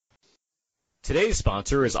Today's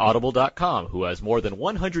sponsor is Audible.com, who has more than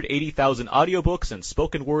 180,000 audiobooks and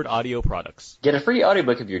spoken word audio products. Get a free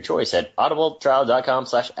audiobook of your choice at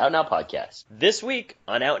audibletrial.com/OutNowPodcast. This week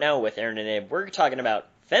on Out Now with Aaron and Abe, we're talking about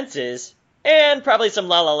Fences and probably some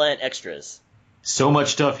La La Land extras. So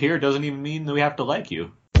much stuff here doesn't even mean that we have to like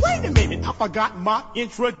you. Wait a minute, I forgot my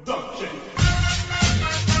introduction.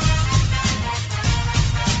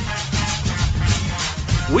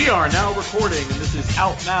 We are now recording, and this is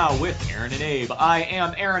Out Now with Aaron and Abe. I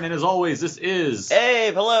am Aaron, and as always, this is...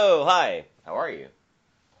 Abe, hello, hi. How are you?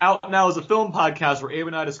 Out Now is a film podcast where Abe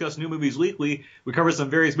and I discuss new movies weekly. We cover some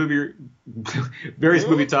various movie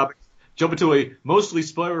topics, jump into a mostly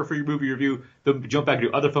spoiler-free movie review, then jump back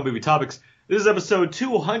to other fun movie topics. This is episode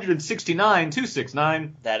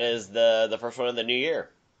 269. That is the first one of the new year.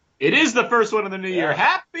 It is the first one of the new year.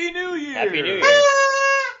 Happy New Year! Happy New Year.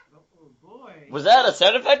 Was that a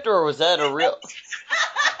sound effect or was that a real...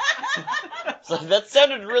 So that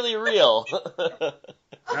sounded really real.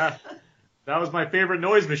 That was my favorite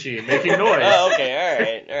noise machine, making noise. Oh,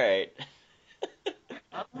 okay, all right.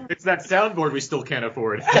 It's that soundboard we still can't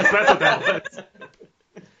afford. That's what that was.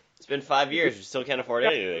 It's been 5 years, we still can't afford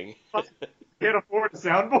anything. Can't afford a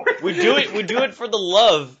soundboard? We do it for the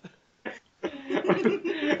love.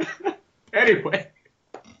 Anyway.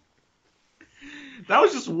 That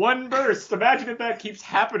was just one burst. Imagine if that keeps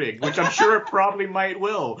happening, which I'm sure it probably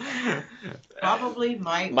will. Probably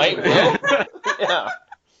might will. Yeah.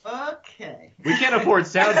 Okay. We can't afford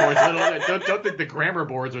soundboards. Don't think the grammar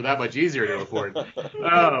boards are that much easier to afford. Get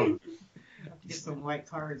some white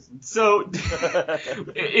cards. So,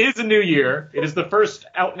 it is a new year. It is the first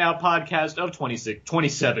Out Now podcast of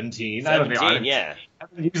 2017. I haven't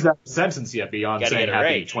used that sentence yet beyond saying happy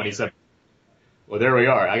right. 2017. Well, there we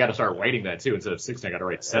are. I got to start writing that, too. Instead of 16, I got to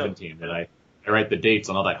write 17. And I write the dates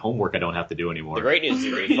on all that homework I don't have to do anymore. The great news is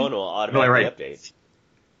your phone will automatically update.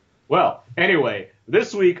 Well, anyway,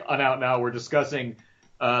 this week on Out Now, we're discussing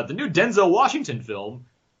the new Denzel Washington film.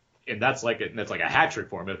 And that's like a hat trick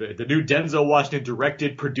for him. The new Denzel Washington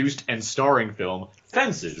directed, produced, and starring film,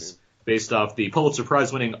 Fences, based off the Pulitzer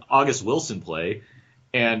Prize-winning August Wilson play.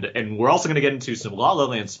 And we're also going to get into some La La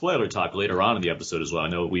Land spoiler talk later on in the episode as well. I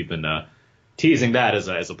know we've been teasing that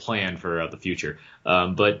as a plan for the future.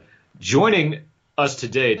 But joining us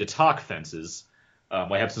today to talk Fences,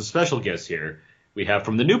 I have some special guests here. We have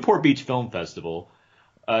from the Newport Beach Film Festival.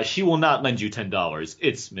 She will not lend you $10.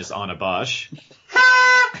 It's Miss Anna Bosch.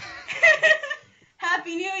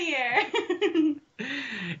 Happy New Year!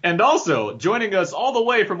 And also, joining us all the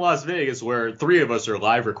way from Las Vegas, where three of us are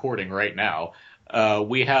live recording right now,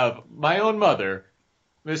 we have my own mother,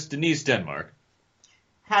 Miss Denise Denmark.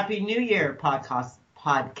 Happy New Year,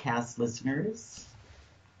 podcast listeners.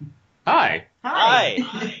 Hi.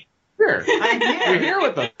 Hi. Here. I'm here. You're here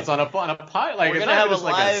with us on a pod. Like, We're going to have a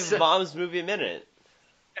live Mom's Movie Minute.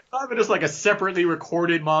 It's not even just like a separately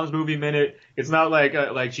recorded Mom's Movie Minute. It's not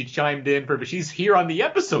like she chimed in, but she's here on the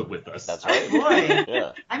episode with us. That's right. Oh, boy.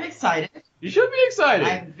 Yeah. I'm excited. You should be excited.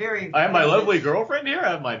 I'm very I have my lovely girlfriend here.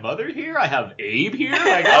 I have my mother here. I have Abe here.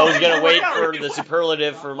 I was going to wait for the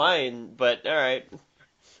superlative for mine, but all right.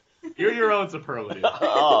 You're your own superlative.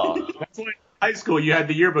 Oh. That's why in high school you had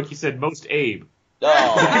the yearbook. You said most Abe.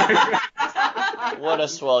 Oh. What a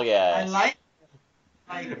swell guy. I like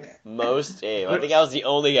it. Most Abe. I think I was the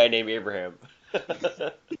only guy named Abraham.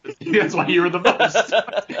 That's why you were the most.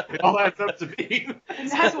 It all adds up to me.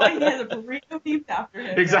 And that's why he has a burrito named after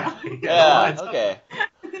him. Exactly. Yeah, okay.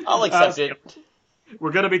 I'll accept it.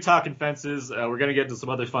 We're going to be talking Fences. We're going to get into some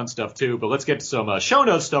other fun stuff, too. But let's get to some show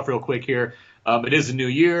notes stuff real quick here. It is a new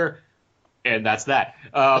year, and that's that.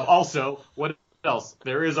 Also, what else?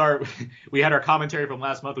 We had our commentary from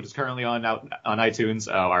last month, which is currently on iTunes,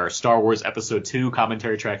 our Star Wars Episode 2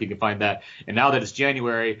 commentary track. You can find that. And now that it's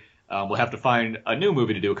January, we'll have to find a new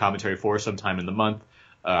movie to do a commentary for sometime in the month.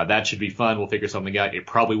 That should be fun. We'll figure something out. It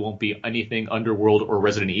probably won't be anything Underworld or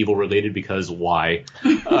Resident Evil related because why?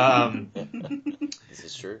 This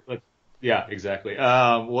is true. But, yeah, exactly.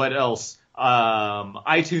 What else?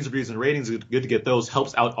 iTunes reviews and ratings, good to get those.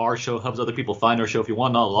 Helps out our show, helps other people find our show. If you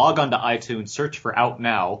want to log on to iTunes, search for Out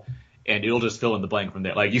Now, and it'll just fill in the blank from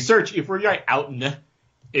there. Like, you search, if we're Out Now,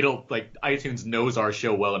 it'll, like, iTunes knows our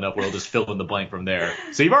show well enough where it'll just fill in the blank from there.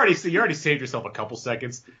 So you already saved yourself a couple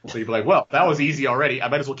seconds. So you'd be like, well, that was easy already. I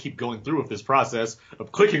might as well keep going through with this process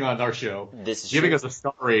of clicking on our show, giving us a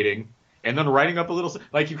star rating, and then writing up a little,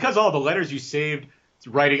 like, because all the letters you saved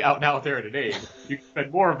writing Out Now with Aaron and Abe, you can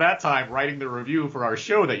spend more of that time writing the review for our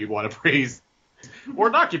show that you want to praise, or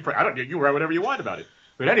not keep. I don't know. You write whatever you want about it.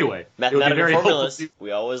 But anyway, mathematical it would be very formulas. We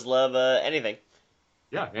always love anything.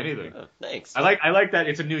 Yeah, anything. Oh, thanks. I like that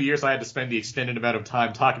it's a new year, so I had to spend the extended amount of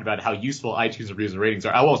time talking about how useful iTunes reviews and ratings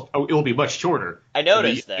are. It will be much shorter. I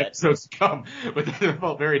noticed the that. episodes to come, but it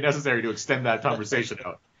felt very necessary to extend that conversation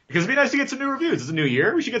out. Because it'd be nice to get some new reviews. It's a new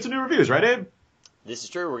year. We should get some new reviews, right, Abe? This is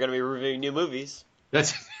true. We're going to be reviewing new movies.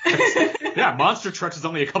 Yeah, Monster Trucks is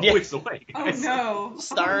only a couple weeks away. Oh Guys. no.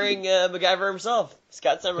 Starring MacGyver himself,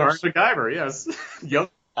 Scott Summers. Starring MacGyver, yes. Young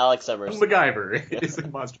Alex Summers. MacGyver is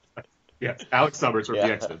in Monster Trucks. Yes, Alex Summers from the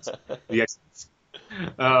X-Men. The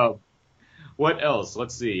X-Men. What else?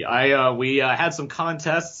 Let's see. We had some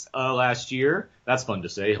contests last year. That's fun to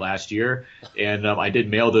say, last year. And I did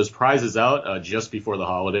mail those prizes out just before the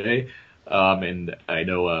holiday. And I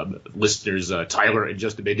know listeners Tyler and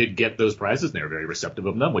Justin, they did get those prizes, and they were very receptive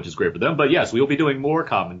of them, which is great for them. But yes, we will be doing more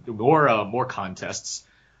contests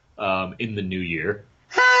in the new year.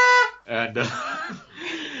 And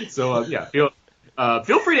so yeah, feel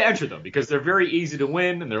free to enter them because they're very easy to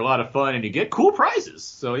win and they're a lot of fun and you get cool prizes.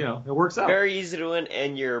 So it works out. Very easy to win,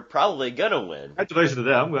 and you're probably gonna win. Congratulations to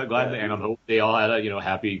them. I'm glad and I hope they all had a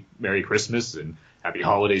happy Merry Christmas and happy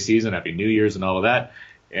holiday season, happy New Year's and all of that.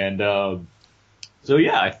 And so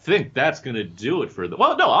yeah, I think that's gonna do it for the.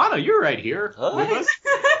 Well, no, Anna, you're right here with us.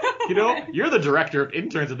 You're the director of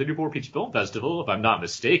interns at the Newport Beach Film Festival, if I'm not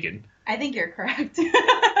mistaken. I think you're correct.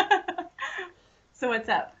 So what's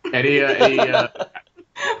up? Any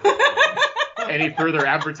further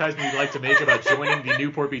advertisement you'd like to make about joining the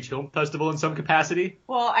Newport Beach Film Festival in some capacity?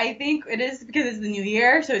 Well, I think it is because it's the new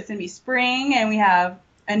year, so it's going to be spring, and we have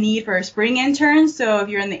a need for a spring intern. So if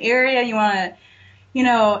you're in the area and you want to,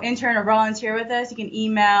 intern or volunteer with us, you can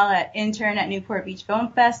email at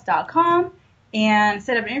intern@newportbeachfilmfest.com and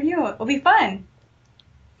set up an interview. It'll be fun.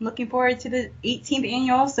 I'm looking forward to the 18th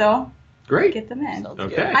annual, so Great. get them in. Sounds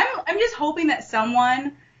Okay. good. I'm just hoping that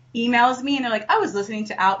someone emails me and they're like, I was listening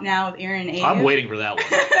to Out Now with Aaron and Abe. I'm waiting for that one.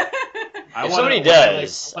 If somebody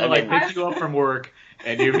does, I pick you up from work,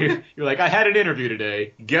 and you're like, I had an interview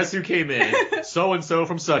today. Guess who came in? So and so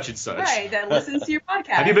from such and such. Right, that listens to your podcast.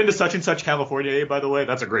 Have you been to such and such California, by the way?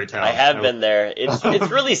 That's a great town. I have been there. It's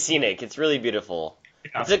really scenic. It's really beautiful.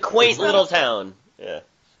 Yeah. It's a quaint little town. Yeah.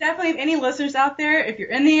 Definitely, if any listeners out there, if you're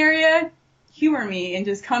in the area, humor me and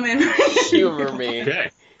just come in. Humor me. Okay.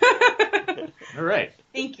 All right.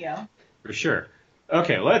 Thank you. For sure.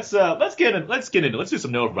 Okay, let's get into. Let's do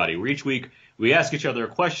some Know Everybody. Where each week we ask each other a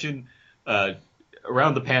question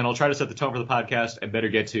around the panel, try to set the tone for the podcast, and better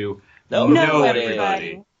get to Know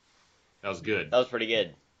everybody. That was good. That was pretty good.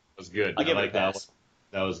 That was good. I'll give it a that pass.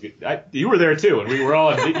 That was good. You were there too, and we were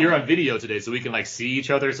all you're on video today, so we can see each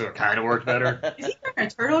other, so it kind of worked better. Is he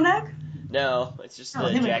wearing a turtleneck? No, it's just Oh, the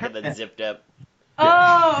him and jacket Kirk. that's zipped up.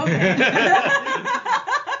 Oh, okay.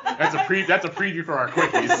 That's a preview for our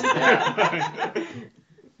quickies.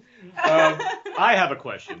 I have a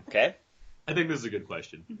question. Okay. I think this is a good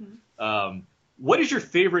question. Mm-hmm. What is your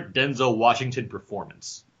favorite Denzel Washington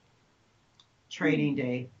performance? Trading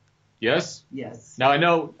Day. Yes. Yes. Now I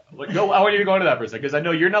know. I want you to go into that for a second because I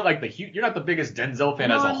know you're not you're not the biggest Denzel fan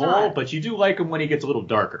No, as a I'm whole, not. but you do like him when he gets a little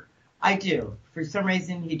darker. I do. For some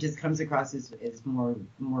reason, he just comes across as more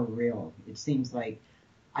real. It seems like,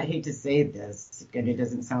 I hate to say this, and it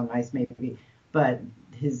doesn't sound nice maybe, but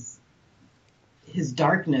his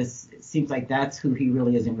darkness, it seems like that's who he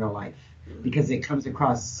really is in real life. Because it comes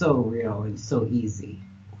across so real and so easy.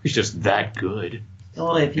 He's just that good.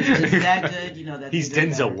 Well, if he's just that good, that's He's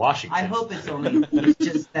even Denzel better. Washington. I hope it's only he's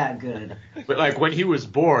just that good. But when he was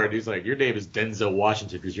born, he's like, your name is Denzel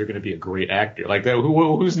Washington because you're going to be a great actor. Like that,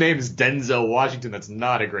 whose name is Denzel Washington? That's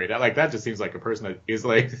not a great. That just seems like a person that is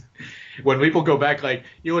like. When people go back,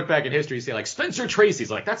 you look back in history, you say Spencer Tracy's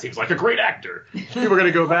that seems like a great actor. People are going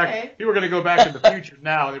to go back. Okay. People are going to go back in the future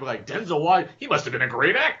now, and they'll be like, Denzel Washington, he must have been a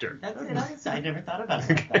great actor. That's it. I never thought about it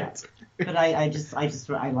like that. But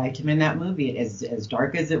I liked him in that movie as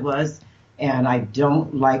dark as it was, and I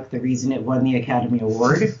don't like the reason it won the Academy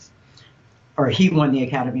Award, or he won the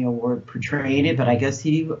Academy Award portraying it. But I guess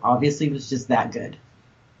he obviously was just that good.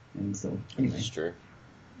 And so anyway, That's true.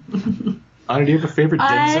 Anna, do you have a favorite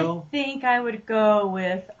I Denzel? think I would go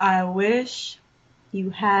with I wish you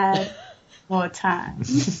had more time.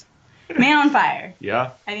 Man on Fire.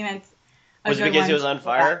 Yeah. I think that's a Was it good because one. he was on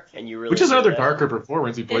fire and you really? Which is did another that? darker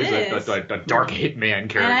performance. He plays is. a dark hitman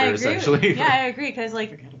And I character, agree. essentially. Yeah, I agree because I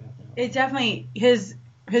forgot about that. it definitely his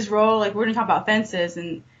role. We're gonna talk about Fences,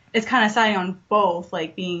 and it's kind of siding on both,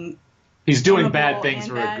 being. He's doing Honorable bad things and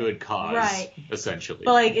for bad. a good cause, Right. essentially.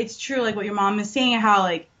 But it's true, what your mom is saying,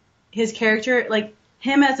 how his character,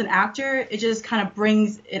 him as an actor, it just kind of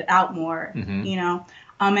brings it out more, Mhm.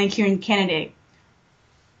 And Kieran Kennedy.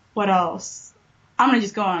 What else? I'm gonna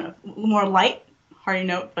just go on a more light Hardy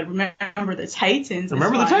Note, but Remember the Titans.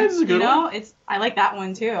 Remember the fun. Titans is a good one. I like that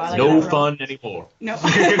one too. I like No that role. fun anymore. No.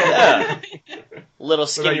 Yeah. Little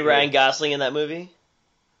skinny you? Ryan Gosling in that movie.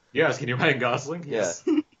 Yes, can you Ryan Gosling? Yeah. Yes.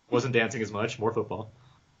 Wasn't dancing as much, more football.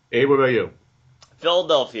 Abe, what about you?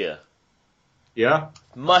 Philadelphia. Yeah?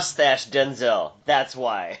 Mustache Denzel. That's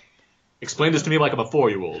why. Explain this to me like I'm a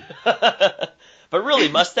 4-year-old. But really,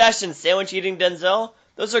 mustache and sandwich eating Denzel,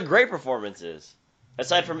 those are great performances.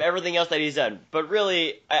 Aside from everything else that he's done. But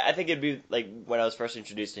really, I think it'd be like when I was first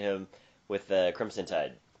introduced to him with Crimson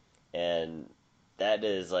Tide. And that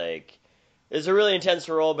is like, it's a really intense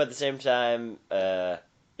role, but at the same time,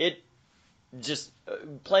 it just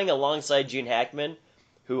playing alongside Gene Hackman,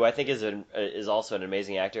 who I think is also an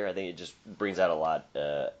amazing actor. I think it just brings out a lot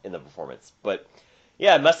in the performance. But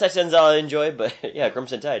yeah, Mustache Denzel I enjoy, but yeah,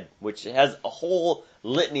 Crimson Tide, which has a whole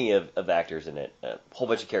litany of actors in it, a whole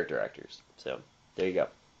bunch of character actors. So there you go.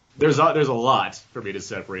 There's a lot for me to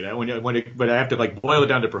separate. When I have to like boil it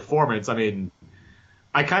down to performance, I mean,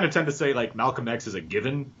 I kind of tend to say like Malcolm X is a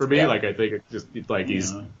given for me. Yeah. Like I think it just like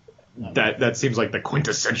he's that seems like the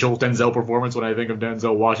quintessential Denzel performance when I think of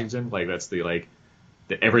Denzel Washington. Like that's the like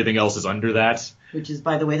that everything else is under that. Which is,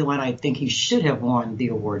 by the way, the one I think he should have won the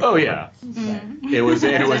award. Oh for. yeah, Mm-hmm. it was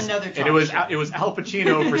Another and it was talk it was Al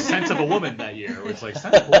Pacino for Sense of a Woman that year. It was like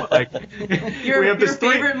Sense of a Woman. Like Your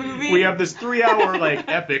favorite movie? We have this 3-hour like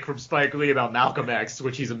epic from Spike Lee about Malcolm X,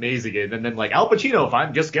 which he's amazing in, and then like Al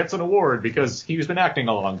Pacino just gets an award because he's been acting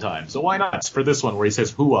a long time. So why not for this one where he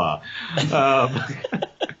says "hooah"?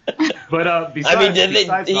 But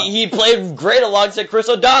besides, he played great alongside Chris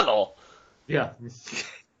O'Donnell. yeah.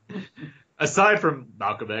 Aside from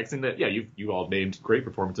Malcolm X, and you all named great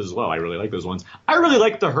performances as well. I really like those ones. I really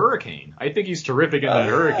like The Hurricane. I think he's terrific in The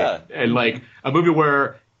Hurricane, and like a movie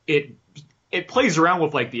where it plays around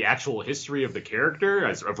with like the actual history of the character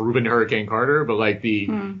of Reuben Hurricane Carter, but like the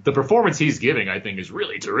performance he's giving, I think, is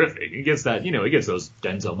really terrific. He gets that, he gets those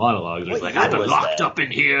Denzel monologues. He's like, I've been locked up in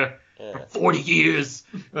here for 40 years.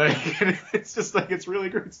 Like, it's just like it's really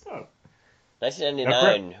great stuff.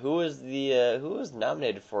 1999. Who was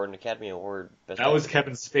nominated for an Academy Award? That was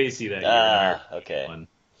Kevin Spacey that year. Okay. In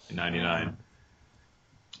 99.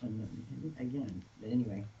 Again,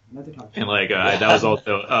 anyway, another talk. And like that was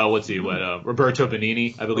also Roberto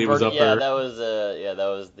Benigni, I believe, was up there. That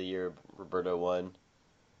was the year Roberto won.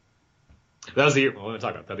 That was the year. Well, I'm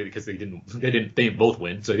talking about that because they didn't both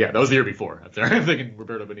win. So yeah, that was the year before. I'm thinking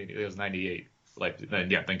Roberto Benigni. It was 98. Like then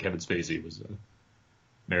Kevin Spacey was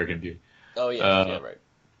American Beauty. Oh yeah, right.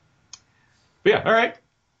 But yeah, all right.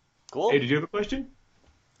 Cool. Hey, did you have a question?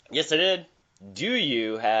 Yes, I did. Do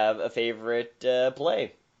you have a favorite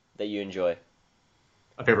play that you enjoy?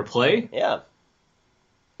 A favorite play? Yeah.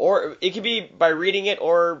 Or it could be by reading it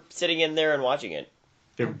or sitting in there and watching it.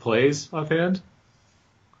 Favorite plays offhand?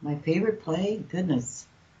 My favorite play? Goodness.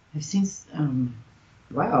 I've seen,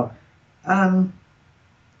 wow.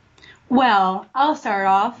 Well, I'll start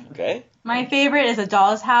off. Okay. My favorite is A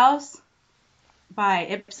Doll's House by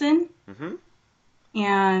Ibsen. Mm-hmm.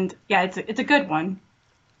 And yeah, it's a good one.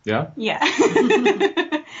 Yeah? Yeah.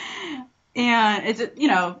 And it's,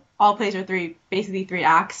 all plays are basically three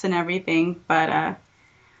acts and everything, but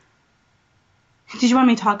did you want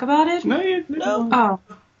me to talk about it? No. Oh,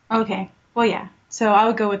 okay. Well, yeah. So I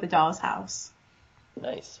would go with The Doll's House.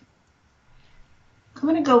 Nice. I'm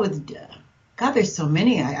going to go with, God, there's so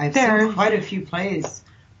many. I've seen quite a few plays,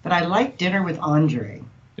 but I like Dinner with Andre.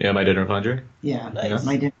 Yeah, My Dinner with Andre? Yeah. Nice.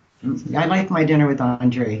 I like My Dinner with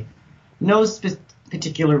Andre. No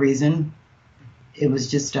particular reason. It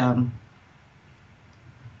was just,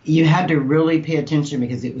 you had to really pay attention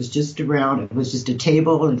because it was just a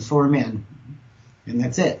table and 4 men. And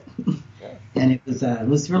that's it. Okay. And it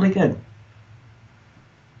was really good.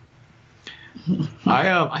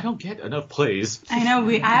 I don't get enough plays. I know,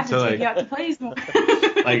 I have to So, take you out to plays more.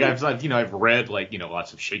 Like I've read like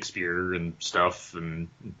lots of Shakespeare and stuff and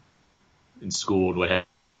in school and what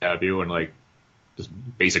have you, and like just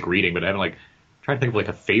basic reading, but I haven't like trying to think of like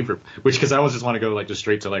a favorite, because I always just want to go like just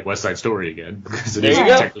straight to like West Side Story again because it is There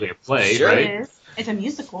you go. technically a play, Sure. right? It is. It's a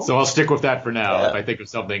musical. So I'll stick with that for now. Yeah. If I think of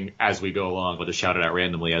something as we go along, we'll just shout it out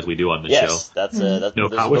randomly as we do on the Yes, show. that's No, those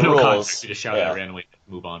with are no the rules. context, we just shout it out Yeah, randomly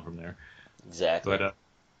and move on from there. exactly. But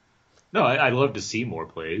no, I'd love to see more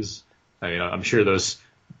plays. I mean, I'm sure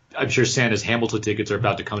Santa's Hamilton tickets are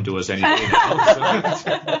about to come to us any day now.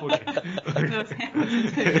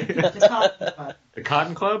 The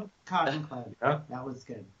Cotton Club? Cotton Club. Yeah. That was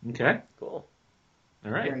good. Okay. Cool.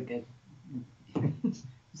 All right. Very good. You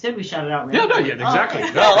said we shouted out. Yeah, randomly. exactly.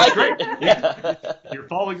 Oh, No, I that's like great. it. Yeah. You're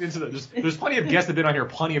falling into there's plenty of guests that have been on here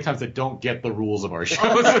plenty of times that don't get the rules of our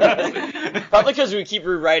shows. Probably because we keep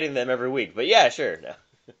rewriting them every week. But yeah, sure. No.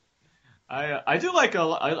 I do like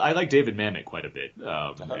I like David Mamet quite a bit, and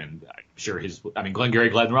I'm sure Glengarry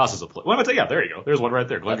Glen Ross is a play. What am I saying? Yeah, there you go. There's one right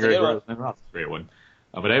there. Glengarry Glen Ross is a great one.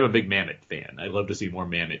 But I'm a big Mamet fan. I'd love to see more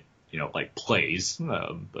Mamet, like plays.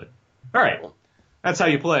 But all right, that's how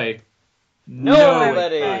you play.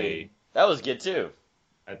 Nobody. That was good too.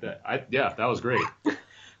 Yeah, that was great.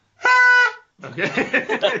 Okay.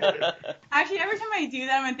 Actually, every time I do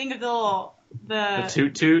that, I'm gonna think of the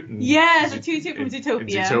toot toot. Yes, the toot toot from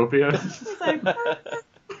Zootopia. Zootopia. It's like,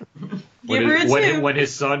 give her a toot. When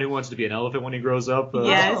his son, who wants to be an elephant when he grows up.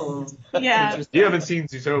 Yes. Yeah. You haven't seen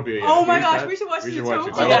Zootopia yet. Oh my gosh, we should watch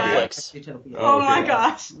Zootopia. On Netflix. Utopia. Oh Okay. my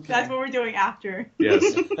gosh, that's what we're doing after. Yes,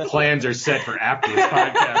 plans are set for after this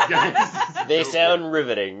podcast, guys. They sound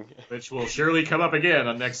riveting. Which will surely come up again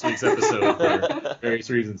on next week's episode for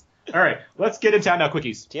various reasons. All right, let's get into Out Now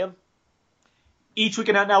Quickies. Tim? Each week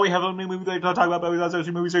in Out Now we have a movie that we talk about, but we also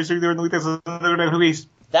have movies there in the week that's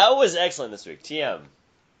That was excellent this week. TM.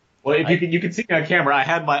 Well, if you can see me on camera,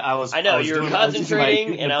 I was You were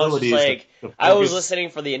concentrating, and I was just like, I was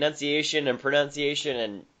listening for the enunciation and pronunciation,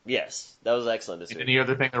 and yes, that was excellent this week. Any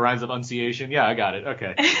other thing that rhymes with enunciation? Yeah, I got it.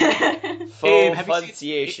 Okay. Full have you seen-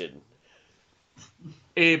 pronunciation.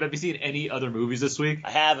 Abe, have you seen any other movies this week?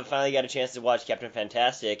 I have. I finally got a chance to watch Captain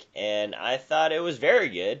Fantastic, and I thought it was very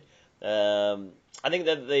good. I think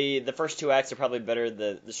that the first two acts are probably better,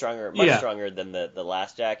 much stronger than the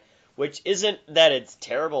last act, which isn't that it's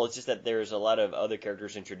terrible, it's just that there's a lot of other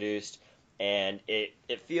characters introduced, and it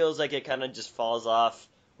feels like it kind of just falls off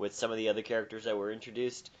with some of the other characters that were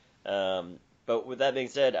introduced. But with that being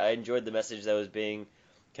said, I enjoyed the message that was being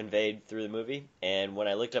conveyed through the movie, and when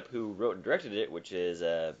I looked up who wrote and directed it, which is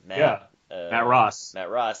Matt Ross. Matt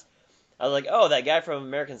Ross, I was like, oh, that guy from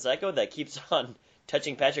American Psycho that keeps on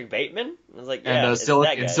touching Patrick Bateman? I was like, yeah, and it's that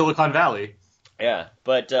guy. in Silicon Valley. Yeah,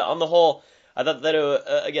 but on the whole, I thought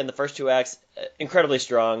that, again, the first two acts, incredibly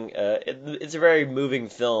strong. It's a very moving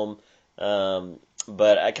film,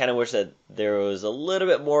 but I kind of wish that there was a little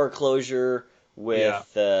bit more closure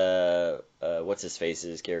with,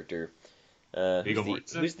 what's-his-face's character? Viggo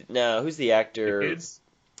Mortensen? Who's the actor? The kids?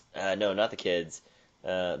 No, not the kids.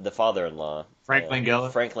 The father-in-law. Frank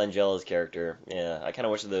Langella? Frank Langella's character. Yeah, I kind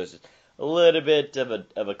of wish that there was a little bit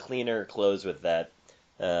of a cleaner close with that.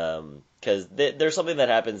 Because there's something that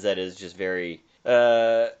happens that is just very...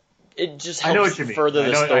 it just helps further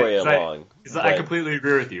the story along. I completely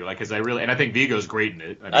agree with you. Because and I think Viggo's great in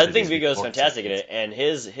it. I think Viggo's fantastic in it, and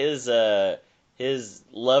his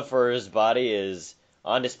love for his body is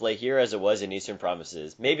on display here as it was in Eastern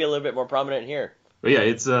Promises. Maybe a little bit more prominent here. But yeah,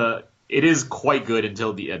 it is quite good until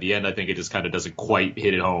at the end. I think it just kind of doesn't quite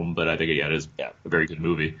hit it home, but I think it is a very good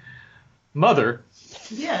movie. Mother.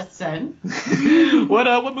 Yes, son.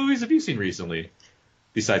 What movies have you seen recently?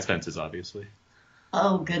 Besides Fences, obviously.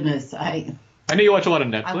 Oh goodness, I know you watch a lot of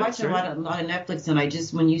Netflix. I watch a lot of Netflix,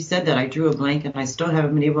 and when you said that, I drew a blank, and I still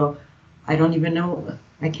haven't been able. I don't even know.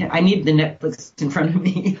 I need the Netflix in front of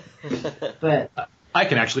me. But I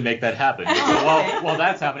can actually make that happen. So while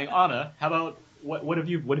that's happening, Anna, how about what have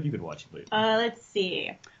you been watching lately? Let's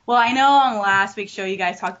see. Well, I know on last week's show you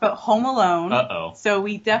guys talked about Home Alone. Uh-oh. So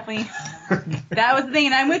we definitely that was the thing,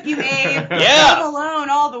 and I'm with you, Abe. Yeah. Home Alone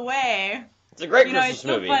all the way. It's a great Christmas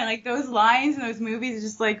Christmas movie. So fun. Like those lines in those movies are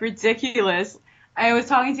just like ridiculous. I was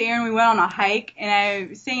talking to Aaron. We went on a hike, and I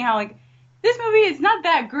was saying how like this movie is not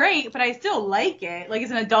that great, but I still like it. Like as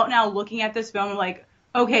an adult now, looking at this film, I'm like,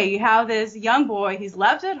 okay, you have this young boy. He's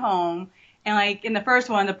left at home, and like in the first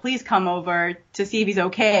one, the police come over to see if he's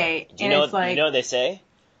okay. Do you know what they say?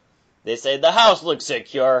 They say the house looks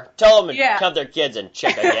secure. Tell them to count their kids and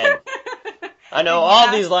check again. I know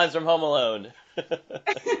all these lines from Home Alone.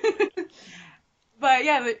 But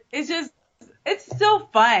yeah, it's still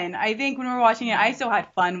fun. I think when we were watching it, I still had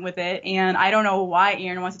fun with it, and I don't know why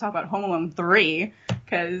Aaron wants to talk about Home Alone 3,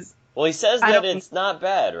 because... Well, he says that it's not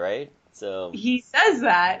bad, right? So he says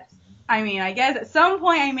that. I mean, I guess at some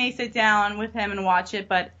point I may sit down with him and watch it,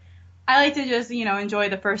 but I like to just, enjoy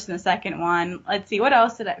the first and the second one. Let's see, what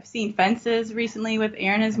else did I've seen? Fences recently with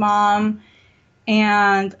Aaron and his mom,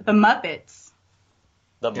 and The Muppets.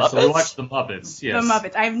 The Muppets? So we watched The Muppets, yes. The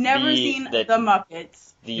Muppets. I've never seen The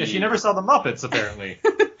Muppets. She never saw The Muppets, apparently.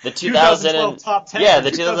 The 2012 top 10. Yeah,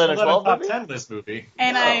 the 2012 top 10 list movie.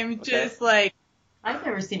 And I'm just like... I've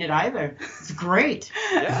never seen it either. It's great.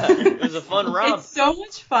 Yeah, it was a fun romp. It's so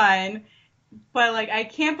much fun, but like I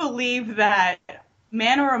can't believe that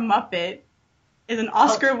Man or a Muppet is an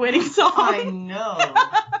Oscar-winning song. I know.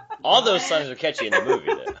 All those songs are catchy in the movie,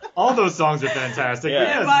 though. All those songs are fantastic.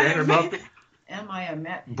 Yeah. Yes, Man or Muppet. Am I a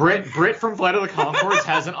man? Brit from Flight of the Conchords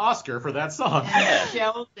has an Oscar for that song. And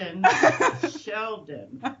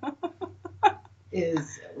Sheldon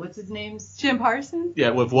is, what's his name? Jim Parsons? Yeah,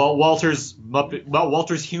 with Walter's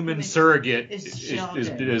human surrogate It's is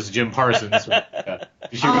Sheldon. Jim Parsons. Yeah.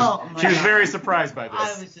 She was very surprised by I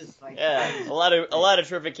this. was just like, Yeah, a lot of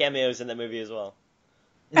terrific cameos in that movie as well.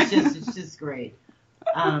 it's just great.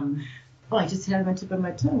 I just had it on the tip of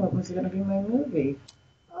my tongue. What was going to be my movie?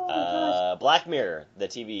 Oh my gosh. Black Mirror, the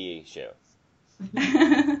TV show.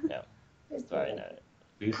 It's Sorry, okay.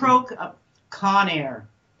 no. Con Air.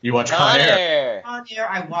 You watch Con Air. Con Air,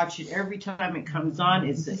 I watch it every time it comes on.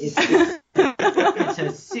 It's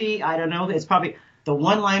a C. I don't know. It's probably the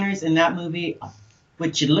one-liners in that movie.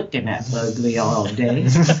 What you looking at, ugly, all day?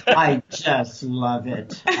 I just love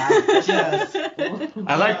it.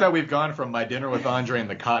 I like that we've gone from My Dinner with Andre and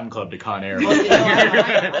the Cotton Club to Con Air. Well,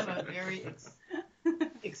 I'm a very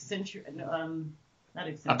eccentric, not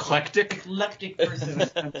eccentric. Eclectic. person when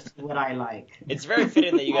it comes to what I like. It's very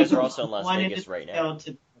fitting that you guys are also in Las One Vegas is right now. held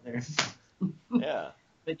to the other. Yeah.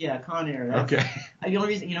 But yeah, Con Air. That's, Okay. The only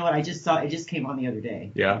reason, you know what, I just saw it just came on the other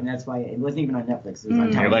day. Yeah. And that's why it wasn't even on Netflix. It was on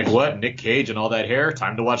You're television. like, what? Nick Cage and all that hair?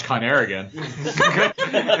 Time to watch Con Air again.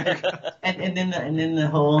 and then the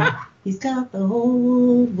whole he's got the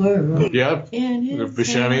whole world Yep. in his With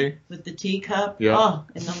Buscemi. hand with the teacup. Yeah. Oh,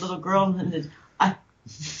 and the little girl and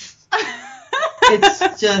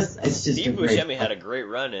it's just Steve a great. Buscemi had a great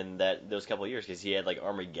run in those couple of years because he had like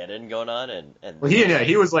Armageddon going on and Well, he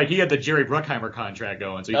had the Jerry Bruckheimer contract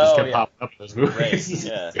going, so he just Oh, kept yeah. popping up in those movies. Right,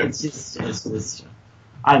 yeah. It's just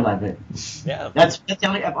I love it. Yeah. That's the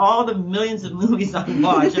only of all the millions of movies I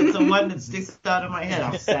watch. That's the one that sticks out of my head.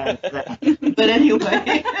 I'm sad at that. But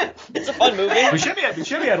anyway, It's a fun movie.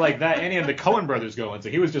 Buscemi had like that, and he had the Coen brothers going, so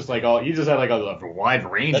he was just like he just had like a wide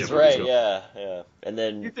range That's of movies right, going. yeah. And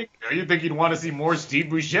then You think you'd want to see more Steve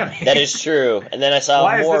Buscemi? that is true. And then I saw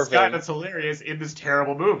Why more is this of guy him. that's hilarious in this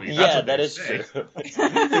terrible movie? That's Yeah, what that they is say. true.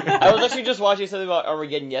 I was actually just watching something about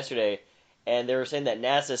Armageddon yesterday, and they were saying that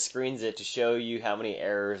NASA screens it to show you how many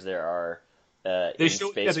errors there are in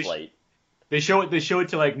spaceflight. They show it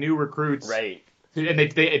to like new recruits, Right. and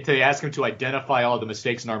they ask them to identify all the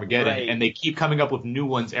mistakes in Armageddon, Right. and they keep coming up with new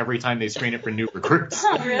ones every time they screen it for new recruits.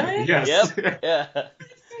 Really? Yes. Yep. Yeah.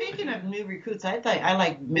 speaking of new recruits, I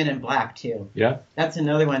like Men in Black too. Yeah. That's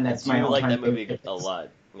another one that's my I like all-time that movie favorite. a lot.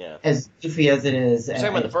 Yeah. As goofy as it is. You're talking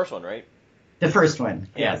about the first one, right? The first one.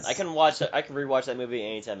 Yeah. Yes. I can rewatch that movie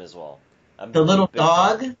anytime as well. I'm The little big fan.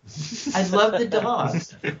 dog. I love the dog.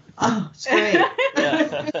 Oh, it's great.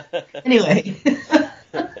 Yeah. Anyway.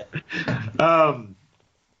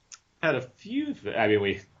 Had a few.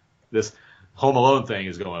 This Home Alone thing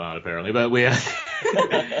is going on apparently, but we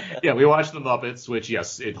we watched the Muppets, which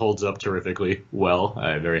yes, it holds up terrifically well.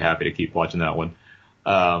 I'm very happy to keep watching that one.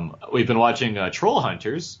 We've been watching Troll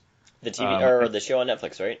Hunters. The TV or the show on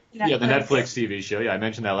Netflix, right? Yeah, the Netflix TV show. Yeah, I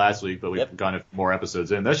mentioned that last week, but we've gone more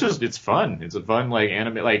episodes in. It's fun. It's a fun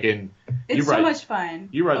anime It's so much fun.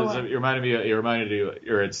 You reminded me.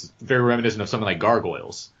 It's very reminiscent of something like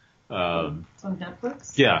Gargoyles. It's on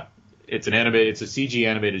Netflix? Yeah, it's a CG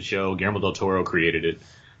animated show. Guillermo del Toro created it.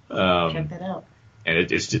 Check that out. And it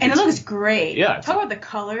looks great. Yeah. Talk about the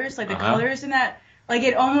colors, the colors in that. Like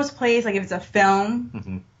it almost plays like if it's a film.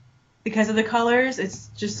 Mm-hmm. Because of the colors, it's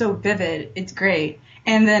just so vivid. It's great.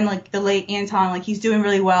 And then like the late Anton, he's doing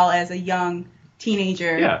really well as a young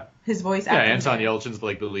teenager. Yeah. His voice Yeah, acting. Anton Yelchin's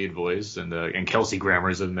the lead voice, and Kelsey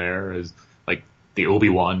Grammer's in there as like the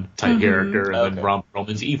Obi-Wan type character, and then Ron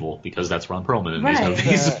Perlman's evil because that's Ron Perlman in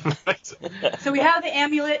these movies. So we have the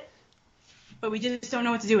amulet, but we just don't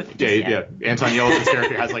know what to do with it. Yeah. Anton Yelchin's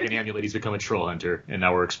character has an amulet. He's become a troll hunter, and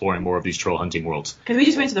now we're exploring more of these troll hunting worlds. Because we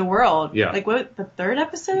just went to the world. Yeah. What, the third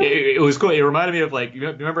episode? It was cool. It reminded me of you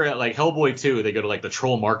remember at Hellboy 2, they go to the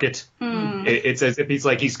troll market. It's as if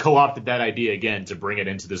he's co-opted that idea again to bring it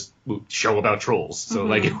into this show about trolls. So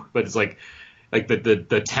but it's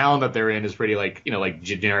the town that they're in is pretty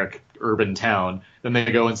generic urban town. Then they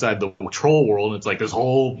go inside the troll world, and it's this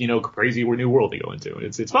whole crazy new world they go into.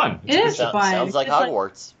 It's fun. It is fun. Sounds like It's just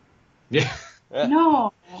Hogwarts. Yeah.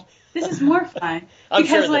 No, this is more fun. I'm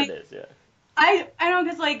because sure that it is. Yeah. I don't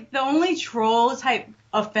know, because the only troll type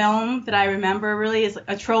of film that I remember really is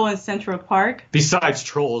a Troll in Central Park. Besides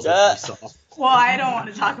Trolls, that we saw. Well, I don't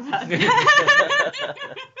want to talk about that.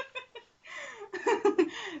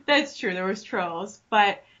 That's true. There was trolls,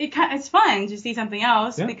 but it's fun to see something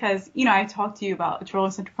else because I talked to you about a Troll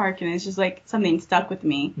in Central Park, and it's just something stuck with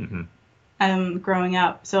me growing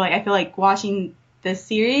up. So I feel like watching this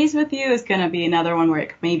series with you is gonna be another one where it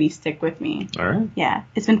could maybe stick with me. All right. Yeah,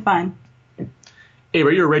 it's been fun. Hey,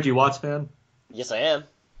 are you a Reggie Watts fan? Yes, I am.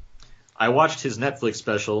 I watched his Netflix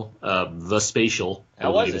special, The Spatial. I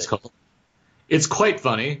How was believe it's it? called. It's quite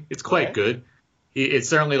funny. It's quite Okay. good. It's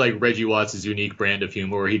certainly like Reggie Watts' unique brand of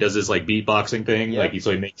humor where he does this like beatboxing thing. Yep. Like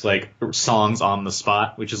he makes like songs on the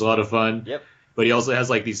spot, which is a lot of fun. Yep. But he also has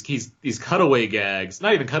like these cutaway gags.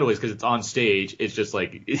 Not even cutaways because it's on stage. It's just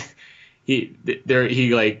like he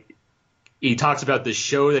talks about the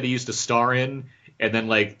show that he used to star in, and then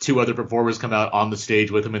like two other performers come out on the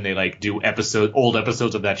stage with him and they like do old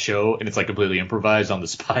episodes of that show, and it's like completely improvised on the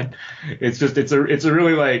spot. It's a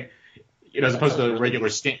really like, as opposed to regular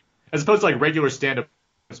stand-up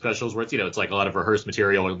specials where it's like a lot of rehearsed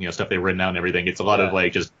material and stuff they've written out and everything. It's a lot of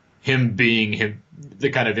like just him being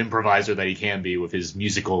the kind of improviser that he can be with his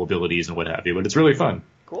musical abilities and what have you. But it's really fun.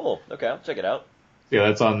 Cool. Okay, I'll check it out. Yeah,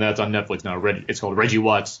 that's on Netflix now. It's called Reggie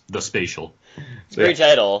Watts The Spatial. So, Great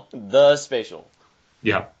title, The Spatial.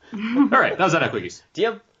 yeah. All right, that was that quickies.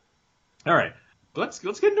 DM? All right, let's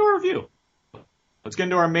get into our review. Let's get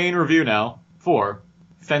into our main review now for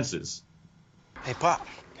Fences. Hey, Pop,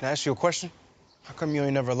 can I ask you a question? How come you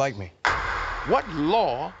ain't never liked me? What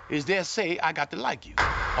law is there say I got to like you?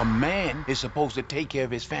 A man is supposed to take care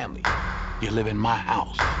of his family. You live in my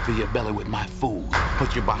house, fill your belly with my food,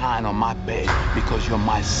 put your behind on my bed because you're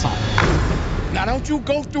my son. Now don't you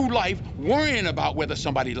go through life worrying about whether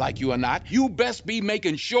somebody like you or not. You best be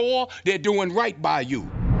making sure they're doing right by you.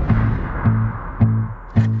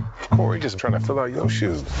 Corey just trying to fill out your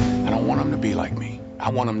shoes. I don't want him to be like me. I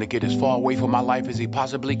want him to get as far away from my life as he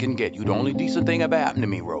possibly can get. You the only decent thing ever happened to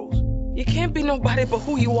me, Rose. You can't be nobody but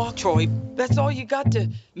who you are, Troy. That's all you got to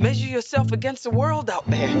measure yourself against the world out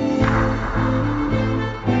there.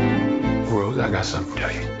 Rose, I got something to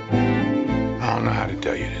tell you. I don't know how to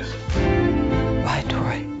tell you this. Why,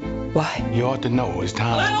 Troy? Why? You ought to know it's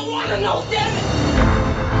time. I don't want to know, damn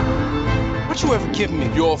it! What you ever give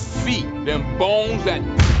me? Your feet, them bones that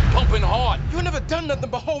pumping hard. You never done nothing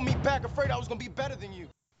but hold me back, afraid I was gonna be better than you.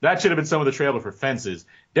 That should have been some of the trailer for Fences.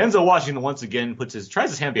 Denzel Washington once again tries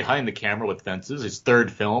his hand behind the camera with Fences, his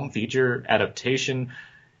third film, feature adaptation,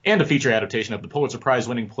 and a feature adaptation of the Pulitzer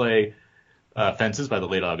Prize-winning play Fences by the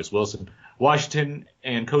late August Wilson. Washington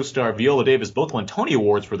and co-star Viola Davis both won Tony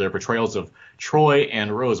Awards for their portrayals of Troy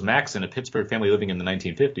and Rose Maxson, a Pittsburgh family living in the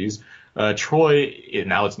 1950s. Troy,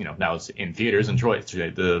 now it's in theaters, and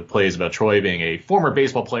the play is about Troy being a former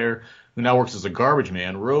baseball player who now works as a garbage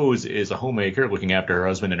man. Rose is a homemaker looking after her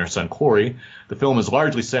husband and her son Corey. The film is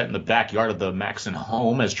largely set in the backyard of the Maxson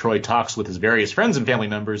home as Troy talks with his various friends and family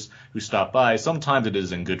members who stop by. Sometimes it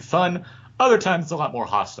is in good fun, other times it's a lot more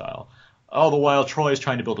hostile. All the while, Troy is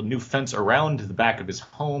trying to build a new fence around the back of his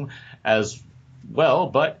home as well,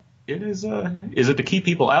 but is it to keep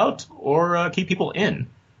people out or keep people in?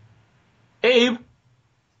 Abe,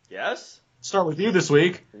 Yes? start with you this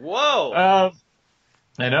week. Whoa!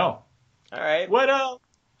 I know. All right. What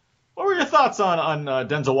were your thoughts on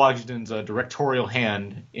Denzel Washington's directorial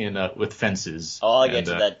hand in with Fences? Oh, I'll get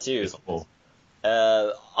to that too. as a whole?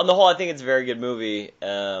 On the whole, I think it's a very good movie.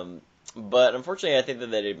 But unfortunately, I think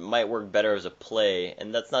that it might work better as a play,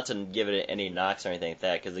 and that's not to give it any knocks or anything like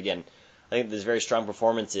that, because again, I think there's very strong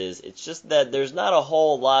performances. It's just that there's not a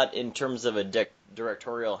whole lot in terms of a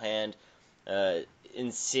directorial hand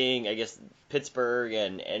in seeing, I guess, Pittsburgh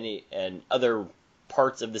and other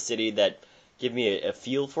parts of the city that give me a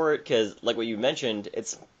feel for it, because like what you mentioned,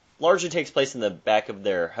 it's largely takes place in the back of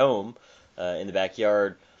their home, in the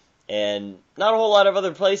backyard, and not a whole lot of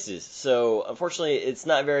other places. So unfortunately, it's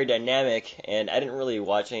not very dynamic, and I didn't really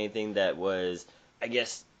watch anything that was, I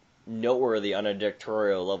guess, noteworthy on a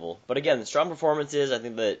directorial level. But again, strong performances. I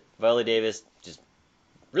think that Viola Davis just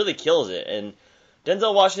really kills it, and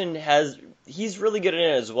Denzel Washington he's really good in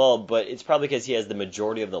it as well, but it's probably because he has the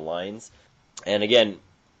majority of the lines. And again,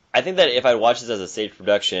 I think that if I watched this as a stage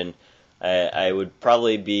production, I would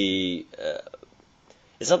probably be...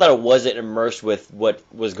 it's not that I wasn't immersed with what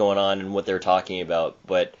was going on and what they were talking about,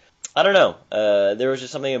 but I don't know. There was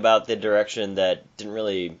just something about the direction that didn't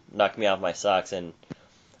really knock me off my socks. And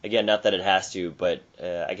again, not that it has to, but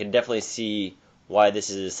I can definitely see why this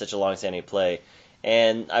is such a long-standing play.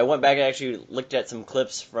 And I went back and actually looked at some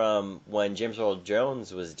clips from when James Earl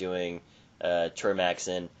Jones was doing Troy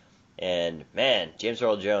Maxson. And man, James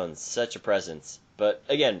Earl Jones, such a presence. But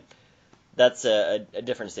again, that's a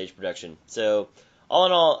different stage production. So all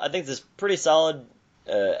in all, I think this is pretty solid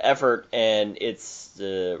effort, and it's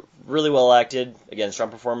really well acted. Again,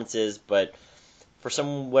 strong performances, but for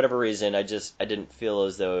whatever reason, I didn't feel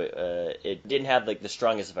as though it didn't have like the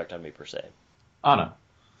strongest effect on me per se. Anna,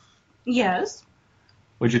 Yes.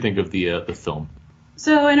 what did you think of the film?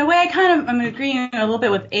 So in a way, I'm agreeing a little bit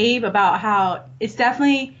with Abe about how it's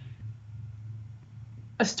definitely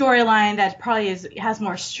a storyline that probably has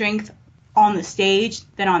more strength on the stage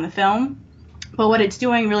than on the film. But what it's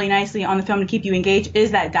doing really nicely on the film to keep you engaged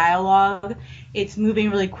is that dialogue. It's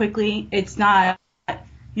moving really quickly. It's not,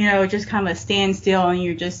 just kind of a standstill and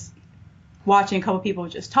you're just watching a couple people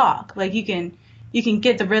just talk. Like you can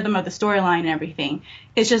get the rhythm of the storyline and everything.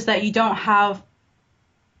 It's just that you don't have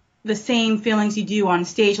the same feelings you do on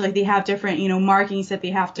stage. Like they have different, markings that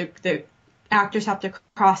the actors have to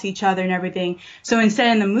cross each other and everything. So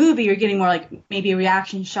instead in the movie, you're getting more like maybe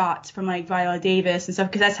reaction shots from like Viola Davis and stuff,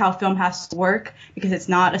 because that's how film has to work, because it's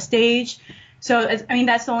not a stage. So,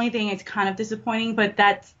 that's the only thing it's kind of disappointing, but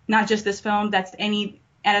that's not just this film. That's any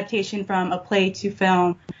adaptation from a play to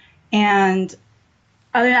film. And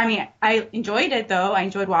I enjoyed it though. I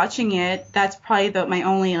enjoyed watching it. That's probably my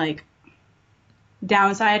only like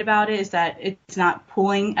downside about it, is that it's not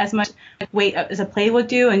pulling as much weight as a play would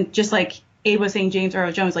do. And just like Abe was saying, James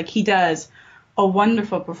Earl Jones, like he does a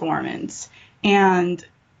wonderful performance. And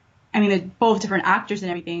they're both different actors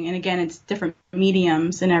and everything. And again, it's different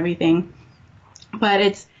mediums and everything. But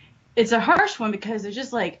it's a harsh one because there's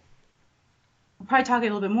just like, we'll probably talk a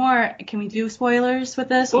little bit more. Can we do spoilers with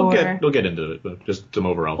this? We'll get into it, but just some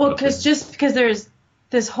overall. Well, because there's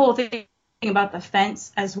this whole thing about the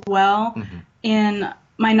fence as well. Mm-hmm. In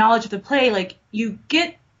my knowledge of the play, like you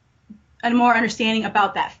get a more understanding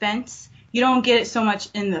about that fence. You don't get it so much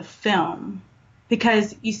in the film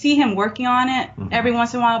because you see him working on it every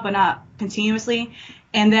once in a while, but not continuously.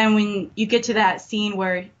 And then when you get to that scene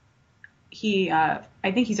where he, I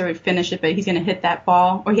think he's already finished it, but he's going to hit that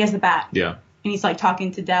ball, or he has the bat. Yeah. And he's like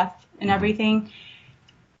talking to death and everything.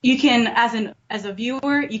 You can, as a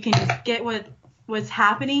viewer, you can just get what's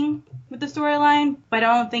happening with the storyline, but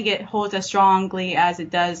I don't think it holds as strongly as it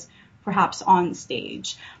does perhaps on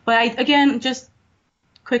stage. But just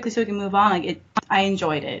quickly so we can move on, I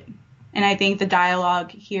enjoyed it. And I think the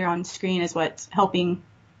dialogue here on screen is what's helping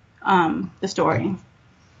the story.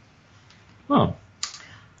 Well,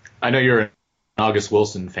 I know you're an August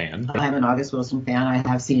Wilson fan. I'm an August Wilson fan. I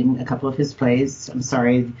have seen a couple of his plays. I'm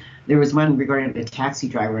sorry. There was one regarding a taxi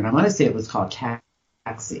driver, and I want to say it was called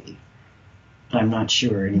Taxi. But I'm not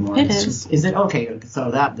sure anymore. It is. Is it? Okay,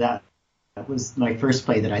 so that was my first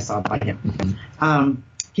play that I saw by him.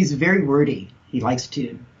 He's very wordy. He likes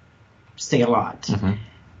to say a lot,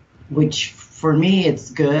 which for me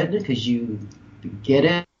it's good because you get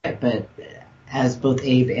it. But as both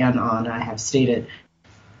Abe and Anna have stated,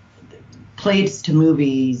 plays to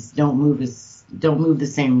movies don't move the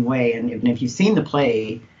same way. And if you've seen the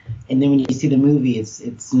play, and then when you see the movie,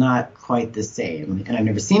 it's not quite the same. And I've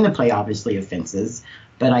never seen the play, obviously, of Fences,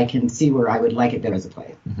 but I can see where I would like it better as a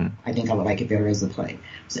play. I think I would like it better as a play.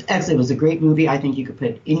 So actually, it was a great movie. I think you could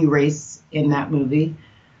put any race in that movie,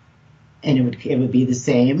 and it would be the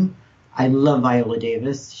same. I love Viola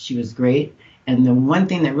Davis. She was great. And the one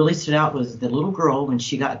thing that really stood out was the little girl, when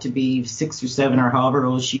she got to be 6 or 7 or however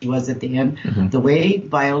old she was at the end, the way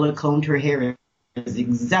Viola combed her hair is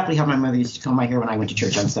exactly how my mother used to comb my hair when I went to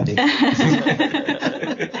church on Sunday.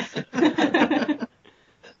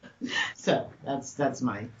 So that's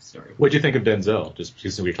my story. What do you think of Denzel? Just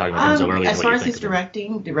because we were talking about Denzel earlier. As far as his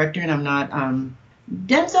director, and I'm not.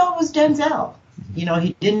 Denzel was Denzel.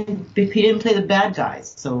 He didn't play the bad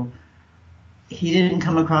guys, so he didn't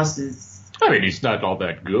come across as. He's not all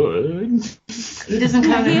that good. He doesn't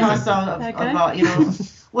come across about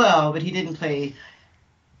well, but he didn't play.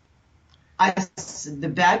 The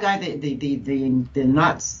bad guy,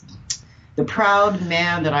 the proud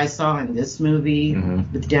man that I saw in this movie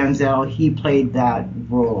with Denzel, he played that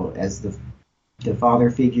role as the father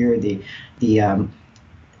figure, the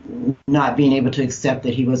not being able to accept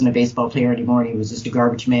that he wasn't a baseball player anymore and he was just a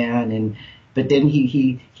garbage man, but then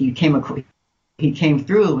he came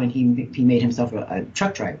through and he made himself a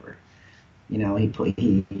truck driver.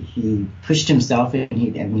 He pushed himself and he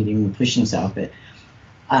didn't even push himself, but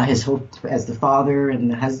his whole as the father and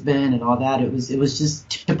the husband and all that, it was just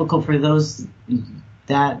typical for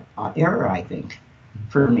that era. I think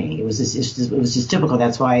for me it was just typical.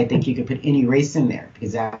 That's why I think you could put any race in there,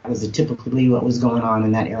 because that was typically what was going on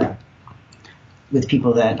in that era with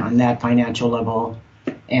people that on that financial level.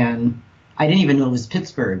 And I didn't even know it was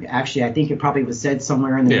Pittsburgh. Actually, I think it probably was said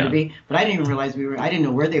somewhere in the movie, but I didn't even realize I didn't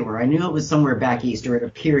know where they were. I knew it was somewhere back east, or it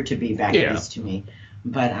appeared to be back east to me.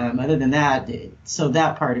 But other than that, so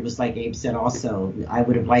that part, it was like Abe said also, I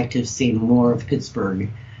would have liked to have seen more of Pittsburgh.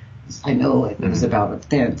 I know it was about a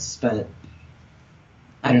fence, but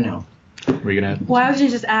I don't know. Were you going to add? Well, I was going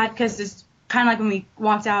to just add, because it's kind of like when we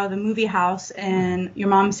walked out of the movie house and your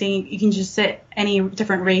mom saying you can just sit any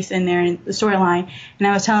different race in there in the storyline. And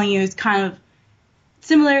I was telling you, it's kind of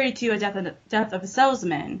similarity to a death of a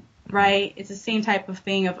salesman, right? It's the same type of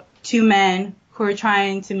thing of two men who are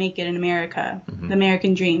trying to make it in America, the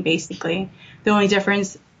American dream, basically. The only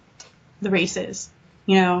difference, the races,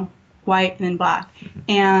 white and then black.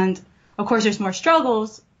 And of course, there's more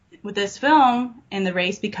struggles with this film and the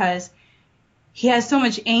race because he has so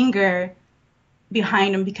much anger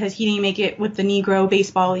behind him because he didn't make it with the Negro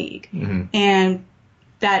Baseball League, and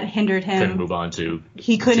that hindered him. Couldn't move on to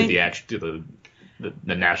the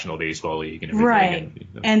National Baseball League and everything. Right.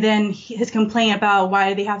 And then his complaint about why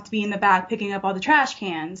do they have to be in the back picking up all the trash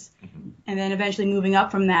cans, and then eventually moving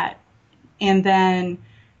up from that. And then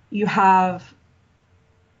you have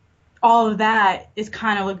all of that is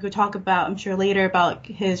kind of like we'll talk about, I'm sure, later about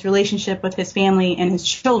his relationship with his family and his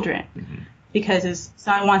children. Because his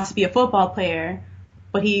son wants to be a football player,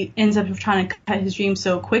 but he ends up trying to cut his dream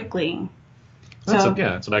so quickly.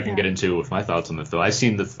 That's what I can get into with my thoughts on the film. I've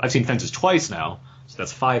seen Fences twice now, so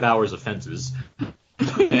that's 5 hours of Fences.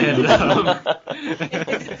 And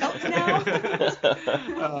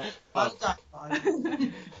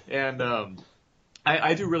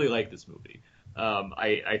I do really like this movie.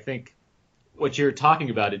 I think what you're talking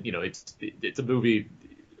about, it's a movie.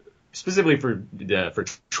 Specifically for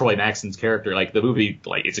Troy Maxon's character, like the movie,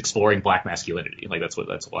 like it's exploring black masculinity, like that's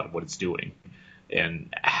a lot of what it's doing,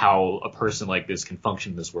 and how a person like this can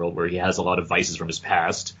function in this world where he has a lot of vices from his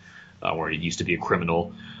past, where he used to be a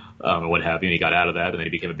criminal, and what have you, and he got out of that, and then he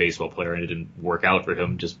became a baseball player, and it didn't work out for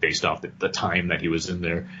him just based off the time that he was in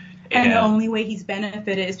there. And the only way he's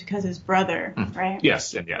benefited is because his brother, right?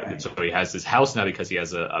 Yes, and right. So he has this house now because he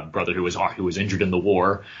has a brother who was injured in the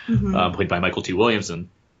war, played by Michael T. Williamson.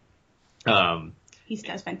 He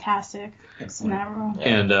does fantastic in that role.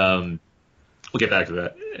 And we'll get back to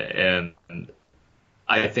that. And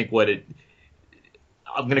I think we'll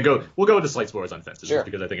go into slight spoilers on Fences, sure.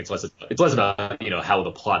 Because I think it's less about how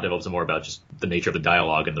the plot develops and more about just the nature of the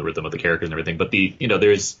dialogue and the rhythm of the characters and everything. But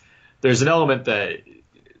there's an element that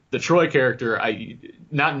the Troy character,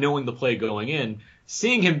 not knowing the play going in,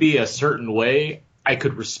 seeing him be a certain way, I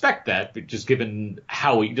could respect that, but just given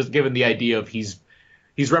the idea of he's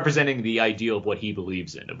representing the ideal of what he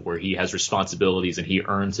believes in, of where he has responsibilities and he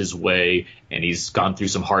earns his way and he's gone through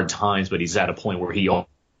some hard times, but he's at a point where he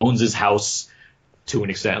owns his house to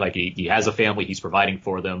an extent, like he has a family, he's providing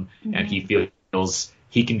for them, and he feels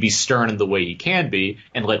he can be stern in the way he can be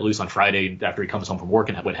and let loose on Friday after he comes home from work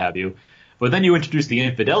and what have you. But then you introduce the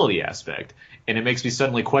infidelity aspect, and it makes me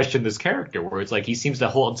suddenly question this character, where it's like he seems to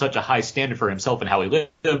hold such a high standard for himself and how he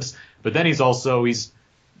lives, but then he's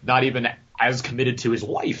not even as committed to his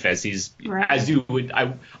wife as as you would.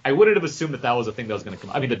 I wouldn't have assumed that was a thing that was going to come.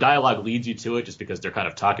 I mean, the dialogue leads you to it just because they're kind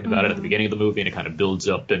of talking about it at the beginning of the movie, and it kind of builds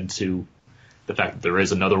up into the fact that there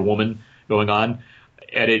is another woman going on,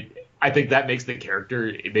 and I think that makes the character,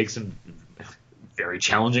 it makes him very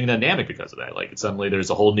challenging and dynamic because of that. Like suddenly there's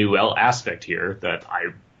a whole new aspect here that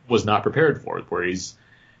I was not prepared for, where he's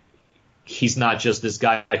not just this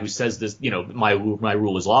guy who says this, my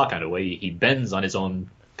rule is law kind of way. He bends on his own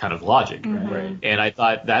kind of logic, right? And I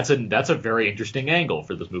thought that's a very interesting angle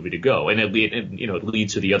for this movie to go, and it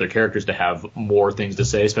leads to the other characters to have more things to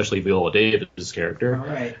say, especially Viola Davis'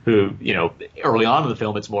 character, who early on in the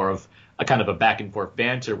film it's more of a kind of a back and forth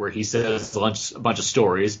banter where he says a bunch of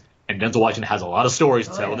stories, and Denzel Washington has a lot of stories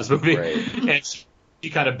to tell in this movie, and she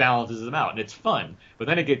kind of balances them out, and it's fun. But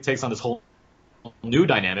then it takes on this whole new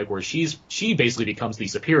dynamic where she basically becomes the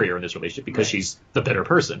superior in this relationship because she's the better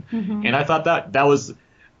person, and I thought that was.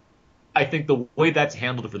 I think the way that's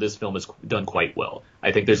handled for this film is done quite well.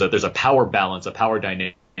 I think there's a power balance, a power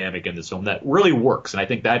dynamic in this film that really works, and I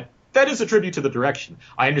think that is a tribute to the direction.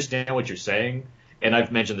 I understand what you're saying, and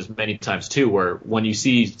I've mentioned this many times too, where when you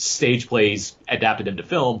see stage plays adapted into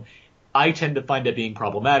film, I tend to find it being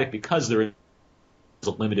problematic because there is a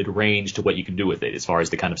limited range to what you can do with it as far as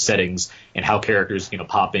the kind of settings and how characters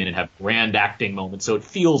pop in and have grand acting moments, so it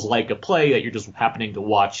feels like a play that you're just happening to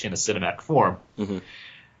watch in a cinematic form.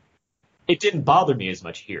 It didn't bother me as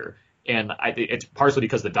much here, and it's partially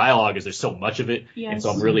because the dialogue there's so much of it, and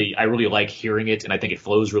so I really like hearing it, and I think it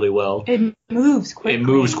flows really well. It moves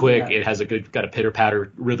quick. It has got a pitter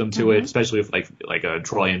patter rhythm to it, especially with like a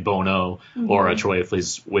Troy and Bono, or a Troy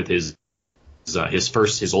with his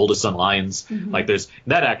oldest son Lyons. Like there's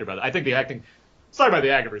that actor, but I think the acting. Sorry about the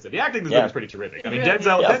acting, but the acting in this movie is pretty terrific. I mean,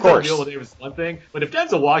 Denzel Viola Davis is one thing, but if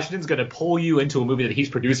Denzel Washington's going to pull you into a movie that he's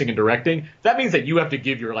producing and directing, that means that you have to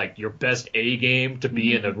give your best A game to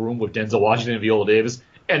be in a room with Denzel Washington and Viola Davis.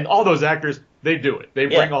 And all those actors, they do it. They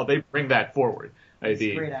bring that forward.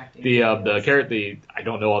 The great acting. the I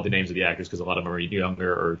don't know all the names of the actors because a lot of them are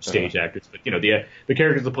younger or stage actors, but the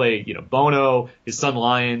characters that play Bono, his son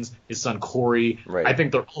Lyons, his son Corey. Right. I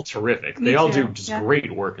think they're all terrific. Me They all too. do just Yeah.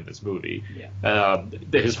 great work in this movie.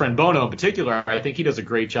 His friend Bono in particular, I think he does a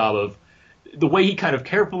great job of the way he kind of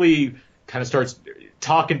carefully kind of starts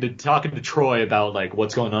talking to Troy about like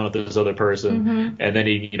what's going on with this other person, and then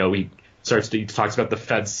he talks about the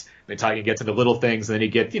fence. He gets into little things, and then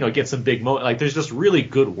he gets some big like there's just really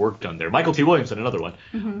good work done there. Michael T. Williamson, another one.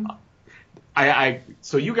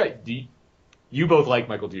 So you both like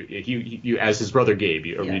Michael T. You as his brother Gabe.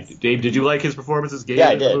 Yes. Gabe, did you like his performance as Gabe? Yeah,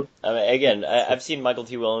 I did. I mean, again, I've seen Michael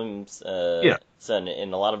T. Williams' Yeah. son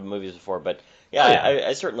in a lot of movies before, but Yeah.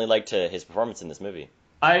 I certainly liked his performance in this movie.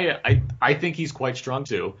 I think he's quite strong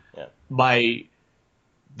too. Yeah.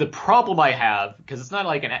 The problem I have, because it's not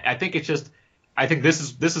like I think it's just I think this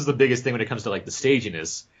is the biggest thing when it comes to like the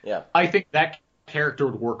staginess. Yeah. I think that character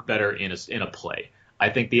would work better in a play. I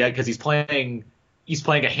think because he's playing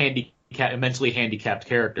a mentally handicapped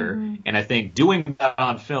character, and I think doing that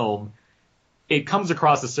on film, it comes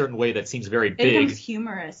across a certain way that seems very It big. becomes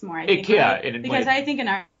humorous more, I think. Right? Because I think in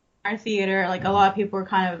our theater, like a lot of people are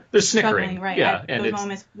kind of They're snickering, struggling, right, yeah, at and those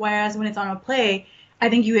moments. Whereas when it's on a play, I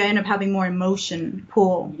think you end up having more emotion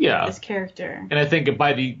pull with this character. And I think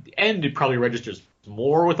by the end, it probably registers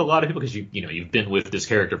more with a lot of people because you've been with this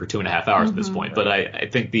character for 2.5 hours at this point. But I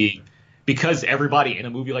think because everybody in a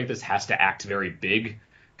movie like this has to act very big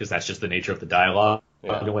because that's just the nature of the dialogue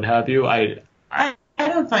and what have you. I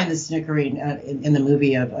don't find the snickering in the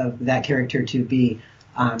movie of that character to be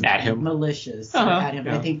at him malicious at him.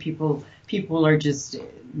 Yeah. I think people are just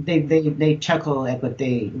they chuckle at what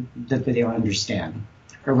they don't understand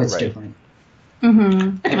or what's different.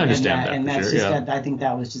 Mm-hmm. I can understand that. And for that's sure, just I think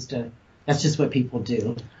that was that's just what people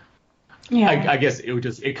do. Yeah. I guess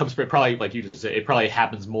it comes from probably like you just said, it probably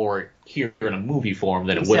happens more here in a movie form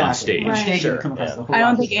than it would on stage. Right. Sure. I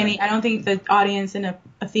don't think the audience in a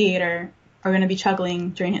theater are going to be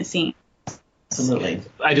chuckling during his scene. Absolutely.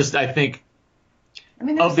 I think. I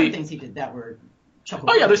mean, there's some things he did that were chuckle.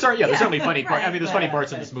 Oh yeah, there's certainly funny parts. I mean, there's funny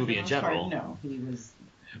parts in this movie in general. No, he was.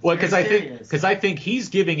 Well, because I think he's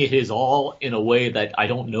giving it his all in a way that I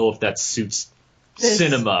don't know if that suits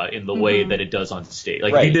cinema in the way that it does on stage.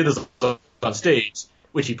 Like if he did this on stage,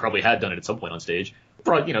 which he probably had done it at some point on stage,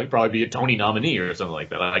 he'd probably be a Tony nominee or something like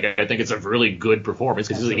that. Like I think it's a really good performance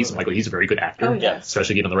because he's a very good actor,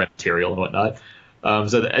 especially given the right material and whatnot.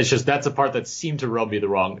 So it's just that's a part that seemed to rub me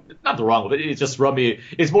not the wrong way, but it just rubbed me.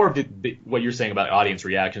 It's more of what you're saying about audience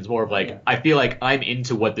reactions. More of like I feel like I'm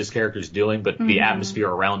into what this character's doing, but the atmosphere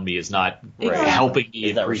around me is not helping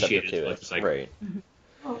me appreciate it as much as I. Right.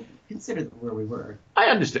 Well, consider where we were. I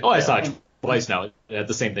understand. Oh, I saw it twice now.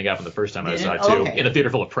 The same thing happened the first time I saw it too, in a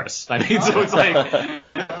theater full of press. I mean, so it's like.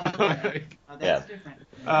 That's different.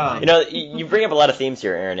 You bring up a lot of themes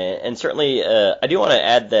here, Aaron, and certainly I do want to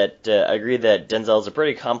add that I agree that Denzel is a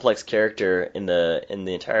pretty complex character in the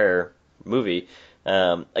entire movie.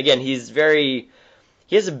 Again, he has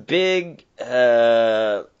a big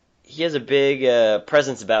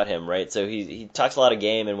presence about him, right? So he talks a lot of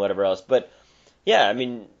game and whatever else, but yeah, I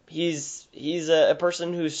mean he's a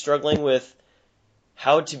person who's struggling with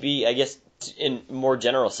how to be, I guess, in more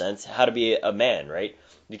general sense, how to be a man, right?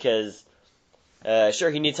 Because sure,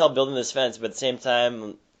 he needs help building this fence, but at the same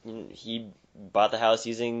time, he bought the house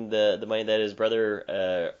using the money that his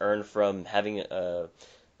brother earned from having a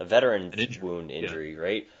veteran's wound injury,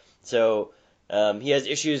 right? So he has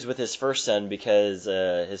issues with his first son because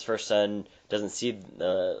his first son doesn't see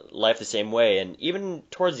life the same way. And even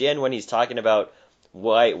towards the end when he's talking about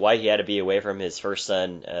why he had to be away from his first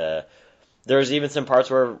son, there's even some parts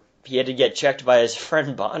where he had to get checked by his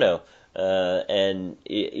friend Bono. And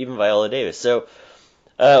even Viola Davis. So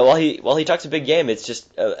while he talks a big game, it's just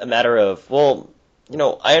a matter of, well,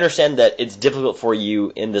 I understand that it's difficult for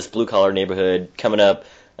you in this blue collar neighborhood coming up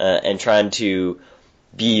and trying to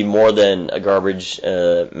be more than a garbage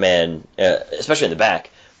man, especially in the back.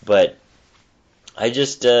 But I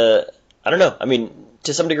just I don't know. I mean,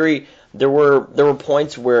 to some degree, there were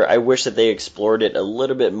points where I wish that they explored it a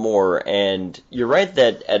little bit more. And you're right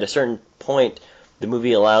that at a certain point, the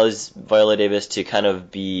movie allows Viola Davis to kind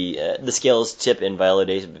of be the scales tip in Viola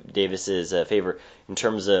Davis's favor in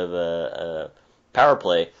terms of power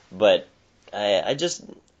play, but I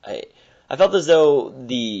felt as though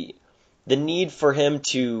the need for him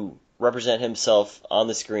to represent himself on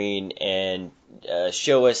the screen and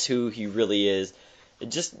show us who he really is,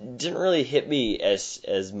 it just didn't really hit me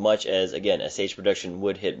as much as, again, a stage production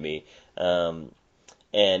would hit me,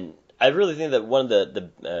 and I really think that one of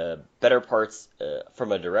the better parts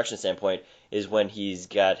from a direction standpoint is when he's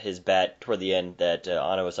got his bat toward the end that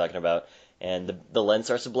Anna was talking about, and the lens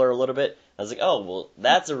starts to blur a little bit. I was like, oh, well,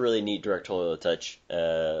 that's a really neat directorial touch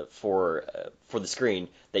for the screen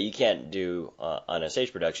that you can't do on a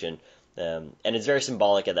stage production. And it's very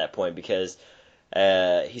symbolic at that point because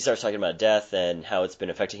he starts talking about death and how it's been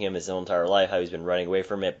affecting him his whole entire life, how he's been running away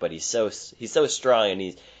from it, but he's so strong,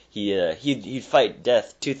 and he'd fight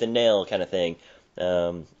death tooth and nail kind of thing.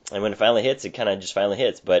 And when it finally hits, it kind of just finally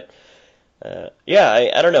hits. But I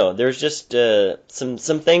don't know. There's just some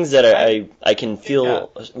things that I can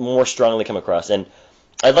feel more strongly come across, and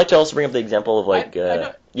I'd like to also bring up the example of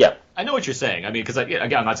I know what you're saying. I mean, because again,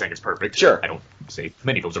 I'm not saying it's perfect. Sure. I don't say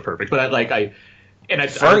many films are perfect, but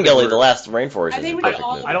Ferngully, The Last Rainforest. I think is we a perfect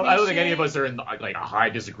all movie. I don't think any of us are in like a high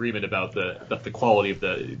disagreement about the quality of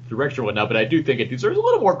the direction and whatnot, but I do think it deserves a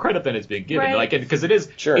little more credit than it's being given. Right. Because it is,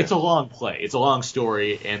 Sure. It's a long play, it's a long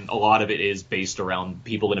story, and a lot of it is based around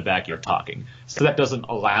people in a backyard talking. So that doesn't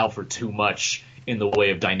allow for too much in the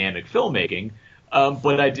way of dynamic filmmaking.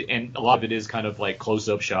 And a lot of it is kind of like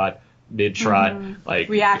close-up shot, mid-trot, like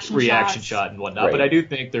reaction shot and whatnot. Right. But I do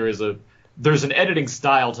think there's an editing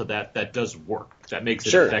style to that does work, that makes it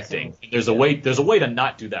Sure. affecting. There's a way to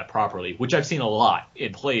not do that properly, which I've seen a lot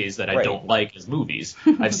in plays that I Right. don't like as movies.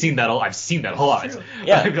 I've seen that a lot.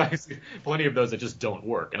 Yeah. I've seen plenty of those that just don't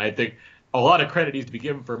work, and I think a lot of credit needs to be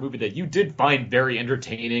given for a movie that you did find very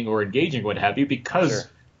entertaining or engaging, what have you, because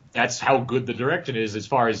Sure. that's how good the direction is as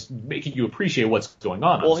far as making you appreciate what's going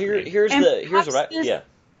on. Well, screen. here's what I this-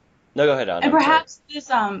 No, go ahead, Anna. And I'm sorry. perhaps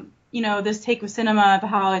this take with cinema of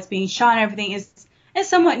how it's being shot and everything is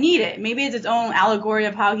somewhat needed. Maybe it's its own allegory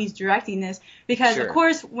of how he's directing this. Because, Sure. of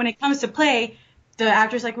course, when it comes to play, the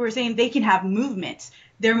actors, like we were saying, they can have movements.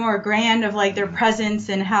 They're more grand of, like, their presence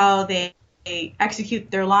and how they execute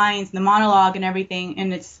their lines and the monologue and everything.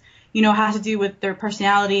 And it's, has to do with their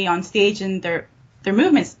personality on stage and their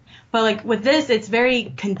movements. But, like, with this, it's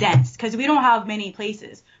very condensed because we don't have many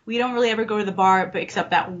places. We don't really ever go to the bar, but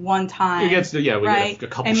except that one time. we get a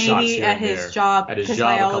couple and shots maybe here at and his there. job, At his because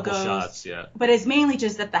job, a Viola couple goes. shots, yeah. But it's mainly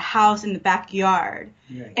just at the house in the backyard.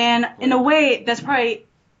 Right. And in a way, that's probably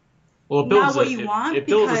Well, it builds not what you want, it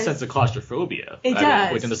builds a because sense of claustrophobia. it I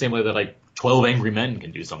mean, does. in the same way that like 12 Angry Men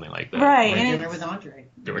can do something like that. Right, Or and Dinner with Andre.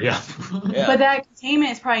 Yeah. Yeah. But that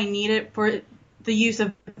containment is probably needed for the use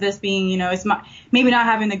of this being, it's maybe not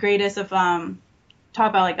having the greatest of talk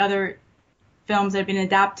about like other films that have been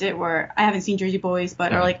adapted where I haven't seen Jersey Boys,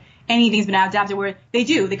 but or like anything's been adapted where they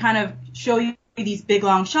kind of show you these big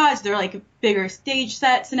long shots. They're like bigger stage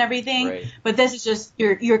sets and everything. Right. But this is just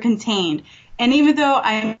you're contained. And even though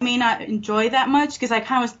I may not enjoy that much, because I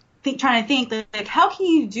kind of was trying to think like how can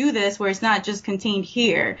you do this where it's not just contained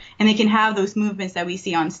here and they can have those movements that we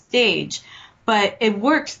see on stage. But it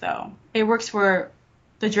works though. It works for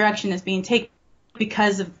the direction that's being taken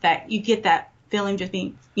because of that. You get that feeling just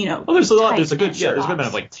being, Well, there's a lot. tight There's a good. and Yeah, there's a good shots. amount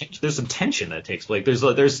of like. There's some tension that takes place.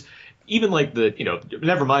 There's even like the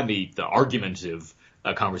never mind the argumentative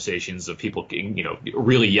conversations of people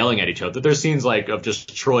really yelling at each other. There's scenes like of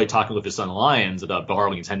just Troy talking with his son Lyons about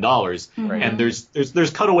borrowing $10, Right. and there's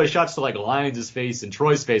cutaway shots to like Lyons' face and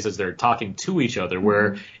Troy's face as they're talking to each other,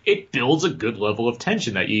 where it builds a good level of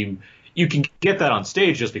tension that you can get that on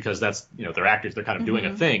stage just because that's they're actors, they're kind of doing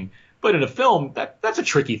a thing, but in a film that's a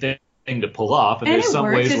tricky thing to pull off, and And there's it some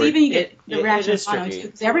works ways because where even you get it the reaction is on them tricky. too,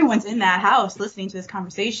 'cause everyone's in that house listening to this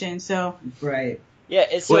conversation. So Right. Yeah,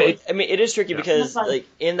 it's Well, it is tricky because That's fine. like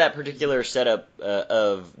in that particular setup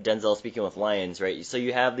of Denzel speaking with Lyons, right? So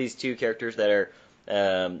you have these two characters that are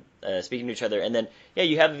speaking to each other, and then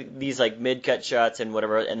you have these like mid-cut shots and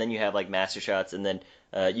whatever, and then you have like master shots, and then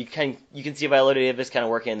you can see Viola Davis kind of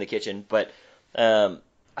working in the kitchen, but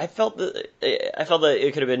I felt that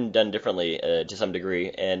it could have been done differently to some degree,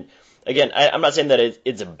 and again, I'm not saying that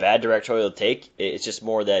it's a bad directorial take. It's just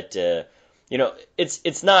more that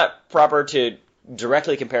it's not proper to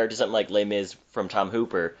directly compare it to something like Les Mis from Tom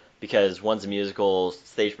Hooper, because one's a musical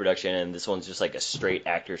stage production and this one's just like a straight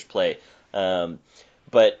actor's play.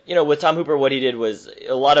 But with Tom Hooper, what he did was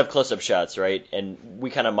a lot of close-up shots, right? And we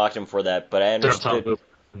kind of mocked him for that, but I understood.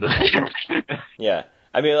 Yeah.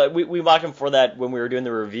 I mean, like, we mocked him for that when we were doing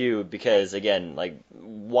the review because, again, like,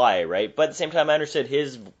 why, right? But at the same time, I understood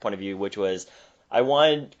his point of view, which was I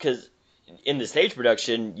wanted, because in the stage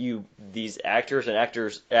production, these actors and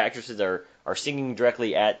actresses are singing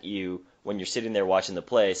directly at you when you're sitting there watching the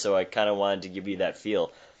play, so I kind of wanted to give you that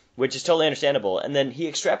feel, which is totally understandable. And then he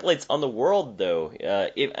extrapolates on the world, though.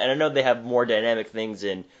 And I know they have more dynamic things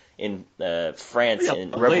in France,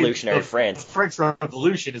 in revolutionary France. The French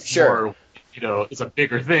Revolution is Sure. more it's a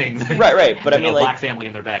bigger thing. Than, Right. But I mean, a like, black family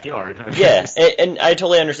in their backyard. yeah, and I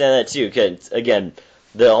totally understand that too. Because again,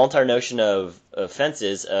 the whole entire notion of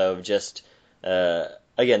fences, of just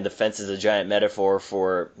again, the fence is a giant metaphor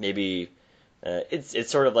for maybe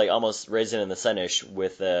it's sort of like almost raisin in the sunish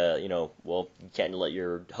with well, you can't let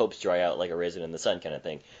your hopes dry out like a raisin in the sun kind of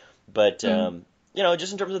thing. But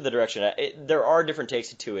just in terms of the direction, there are different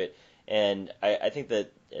takes to it, and I think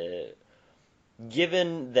that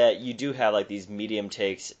given that you do have like these medium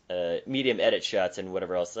takes, medium edit shots, and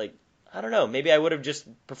whatever else, like I don't know, maybe I would have just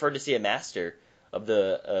preferred to see a master of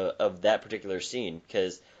of that particular scene,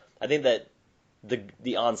 because I think that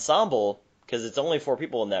the ensemble, because it's only 4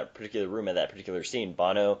 people in that particular room at that particular scene: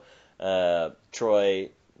 Bono, Troy,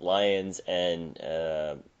 Lyons, and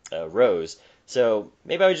Rose. So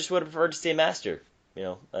maybe I just would have preferred to see a master.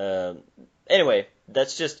 Anyway,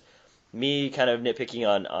 that's just me kind of nitpicking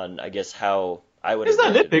on I guess how I would. It's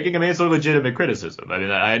not nitpicking. I mean, it's a legitimate criticism. I mean,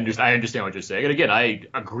 I understand what you're saying, and again, I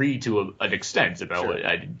agree to an extent about Sure. what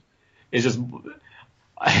it's just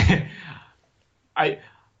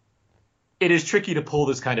it is tricky to pull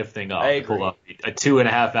this kind of thing off. I To pull agree. off a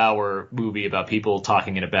 2.5-hour movie about people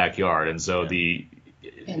talking in a backyard, and so And he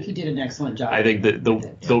did an excellent job. I think that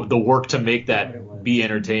the work to make What it that was. be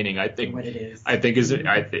entertaining, I think, What it is. I think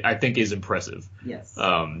is impressive. Yes.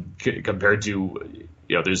 Compared to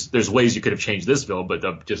there's ways you could have changed this film, but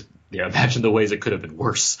imagine the ways it could have been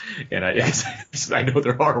worse. And I know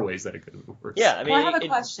there are ways that it could have been worse. Yeah, I mean, Well, I have a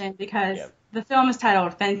question because yeah. the film is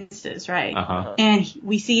titled Fences, right? Uh-huh. And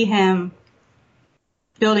we see him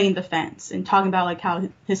building the fence and talking about like how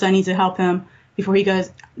his son needs to help him before he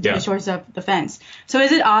goes Yeah. shores up the fence. So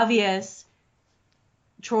is it obvious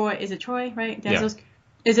is it Troy, right? Yeah.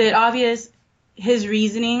 Is it obvious his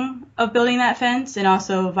reasoning of building that fence, and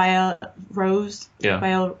also Rose?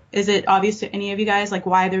 Yeah. Is it obvious to any of you guys like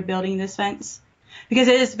why they're building this fence? Because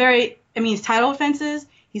it is it's titled Fences,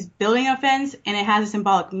 he's building a fence, and it has a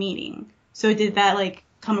symbolic meaning. So did that like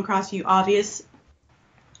come across you obvious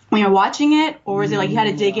when you're watching it, or is it like you had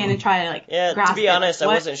to dig in and try to like Yeah, grasp to be it? honest, I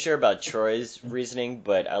What- wasn't sure about Troy's reasoning,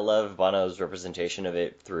 but I love Bono's representation of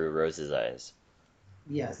it through Rose's eyes.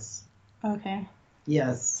 Yes. Okay.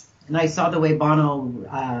 Yes. And I saw the way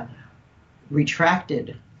Bono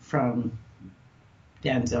retracted from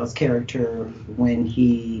Denzel's character when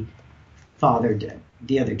he fathered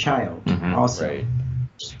the other child. Mhm. Also Right.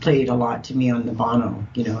 played a lot to me on the Bono.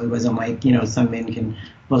 It wasn't like, some men can,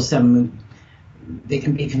 they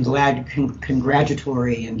can be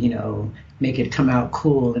congratulatory and, make it come out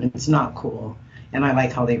cool, and it's not cool. And I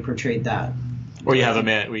like how they portrayed that. Or you have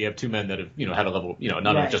 2 men that have had a level,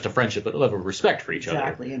 not Right. just a friendship, but a level of respect for each other.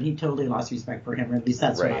 Exactly. And he totally lost respect for him, or at least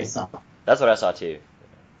that's what I Right. saw. That's what I saw too.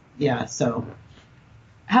 Yeah, so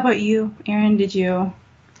How about you, Aaron? Did you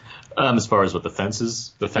As far as what the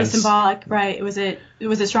fence, the symbolic, right? Was it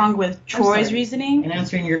strong with Troy's sorry. reasoning? in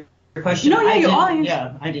answering your question, No, yeah, I you're didn't- all in.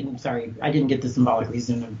 Yeah, I didn't get the symbolic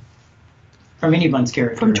reason from anyone's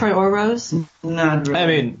character. From Troy or Rose? Not really. I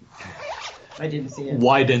mean, I didn't see it.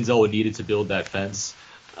 why Denzel needed to build that fence,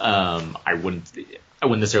 I wouldn't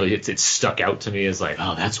necessarily. It stuck out to me as like,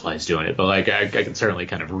 oh, that's why he's doing it. But like, I can certainly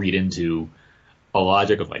kind of read into a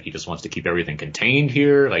logic of like he just wants to keep everything contained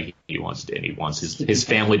here. Like he wants his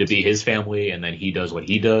family to be his family, and then he does what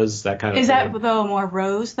he does. That kind of Is thing. that though more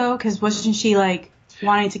Rose though? Because wasn't she like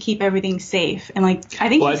wanting to keep everything safe? And like I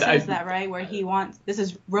think Well, he says that, right? Where he wants, this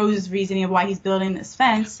is Rose's reasoning of why he's building this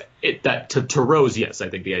fence. To Rose, yes, I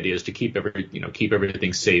think the idea is to keep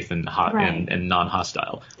everything safe and hot Right. and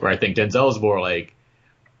non-hostile. Where I think Denzel is more like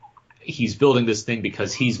he's building this thing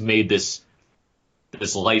because he's made this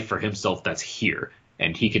life for himself that's here,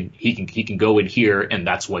 and he can go in here, and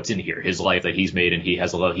that's what's in here, his life that he's made, and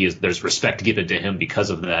there's respect given to him because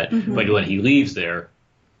of that. Mm-hmm. But when he leaves there,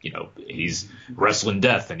 he's wrestling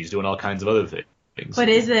death and he's doing all kinds of other things. But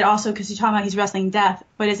is it also, because you're talking about he's wrestling death,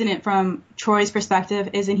 but isn't it from Troy's perspective?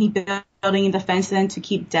 Isn't he building the fence then to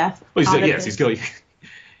keep death? Well, out of yes, his- he's going.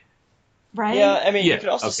 Right? Yeah, I mean, Yeah, you could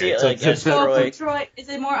also okay, see it so- like so- as so So Troy. for Troy, is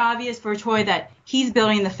it more obvious for Troy that he's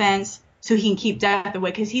building the fence so he can keep death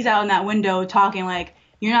away? Because he's out in that window talking like,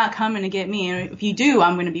 "You're not coming to get me, and if you do,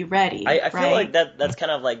 I'm going to be ready." I feel right? like that's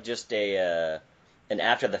kind of like just an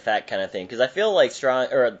after the fact kind of thing, because I feel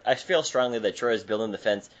strongly that Troy is building the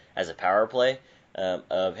fence as a power play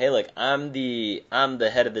of, hey, look, I'm the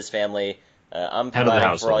head of this family. I'm Head of the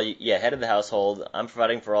providing for all household. you. Yeah, head of the household. I'm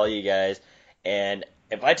providing for all you guys, and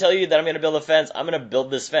if I tell you that I'm going to build a fence, I'm going to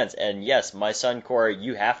build this fence. And yes, my son Corey,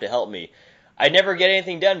 you have to help me. I never get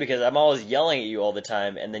anything done because I'm always yelling at you all the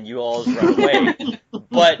time, and then you always run away.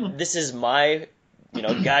 But this is my,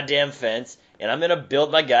 goddamn fence, and I'm going to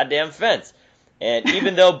build my goddamn fence. And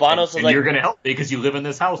even though Bonos was and like, you're gonna help me because you live in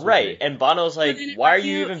this house, with right? me. And Bono's like, then why are if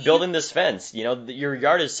you you- even building this fence? You know, your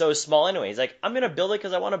yard is so small anyway. He's like, I'm gonna build it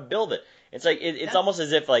because I want to build it. It's like it's almost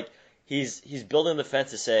as if like he's building the fence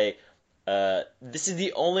to say, this is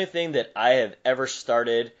the only thing that I have ever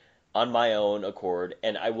started on my own accord,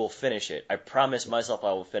 and I will finish it. I promise myself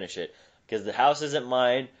I will finish it because the house isn't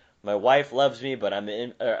mine. My wife loves me, but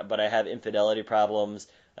but I have infidelity problems.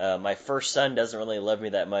 My first son doesn't really love me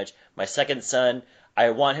that much. My second son,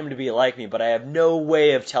 I want him to be like me, but I have no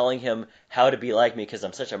way of telling him how to be like me because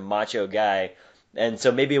I'm such a macho guy. And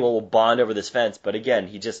so maybe we'll bond over this fence. But again,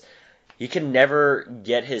 he can never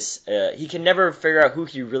get he can never figure out who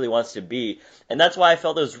he really wants to be. And that's why I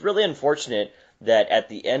felt it was really unfortunate that at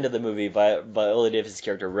the end of the movie, Viola Davis'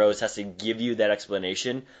 character Rose has to give you that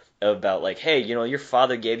explanation about like, hey, you know, your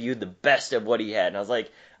father gave you the best of what he had. And I was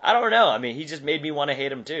like, I don't know. I mean, he just made me want to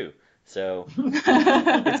hate him too. So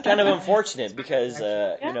it's kind of unfortunate because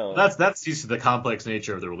you know, that's used to the complex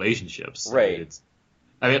nature of the relationships, right?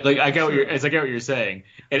 I mean, like I get what you're saying,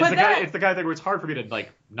 and it's the kind of thing where it's hard for me to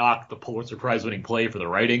like knock the Pulitzer Prize winning play for the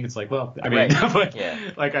writing. It's like, well, I mean, Right. but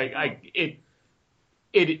Yeah. like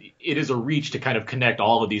it is a reach to kind of connect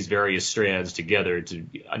all of these various strands together to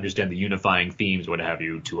understand the unifying themes, what have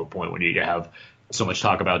you, to a point when you have so much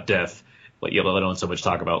talk about death, but you let alone so much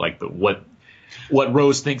talk about like what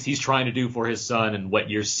Rose thinks he's trying to do for his son and what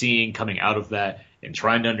you're seeing coming out of that and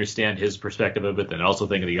trying to understand his perspective of it and also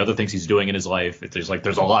thinking of the other things he's doing in his life. There's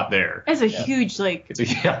a lot there. It's a huge, like,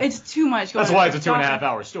 it's too much going That's on. why it's a 2.5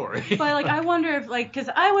 hour story. But, like, I wonder if, like, because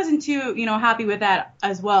I wasn't too, you know, happy with that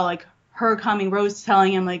as well. Like, her coming, Rose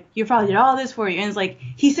telling him, like, your father did all this for you. And it's like,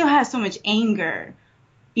 he still has so much anger,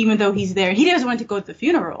 even though he's there. He doesn't want to go to the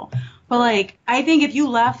funeral. But, like, I think if you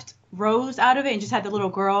left Rose out of it and just had the little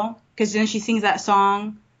girl, because then she sings that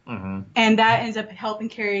song, and that ends up helping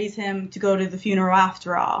carries him to go to the funeral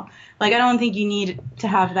after all. Like, I don't think you need to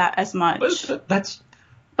have that as much. But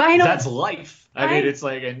I know that's life. I mean, it's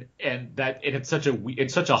like, and it's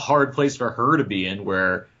such a hard place for her to be in,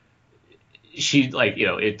 where she, like, you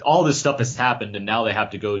know, all this stuff has happened, and now they have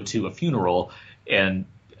to go to a funeral, and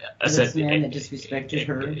this man that disrespected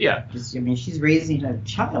her. Yeah. I mean, she's raising a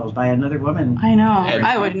child by another woman. I know. And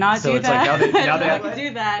I would not so do it's like that. now they have to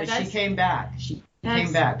do that. But she came back. She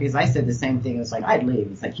came back because I said the same thing. It was like, I'd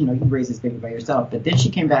leave. It's like, you know, you raise this baby by yourself. But then she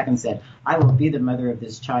came back and said, I will be the mother of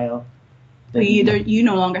this child. But you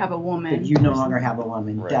no longer have a woman. But you no longer have a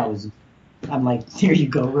woman. Right. That was. I'm like, here you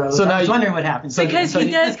go, Rose. So now I was wondering what happened. Because he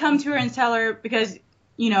does come to her and tell her, because,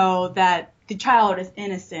 you know, that the child is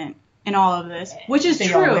innocent in all of this, which is They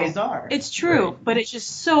true. always are. It's true, but it's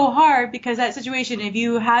just so hard because that situation, if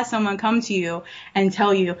you had someone come to you and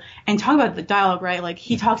tell you and talk about the dialogue, right? Like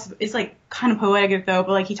he talks, it's like kind of poetic though,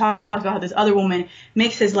 but like he talks about how this other woman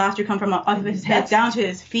makes his laughter come from off of his head down to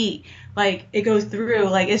his feet. Like it goes through,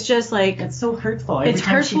 like it's just like It's so hurtful. Every It's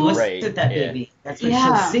time hurtful. she looks Right, at that yeah. baby, that's what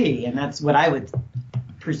Yeah. she'll see, and that's what I would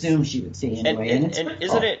presume she would see anyway. And it's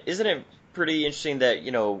hurtful. isn't it pretty interesting that,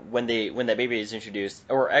 you know, when that baby is introduced,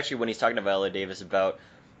 or actually when he's talking to Viola Davis about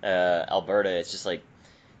Alberta, it's just like,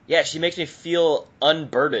 yeah, she makes me feel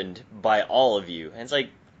unburdened by all of you, and it's like,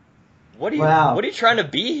 what are you trying to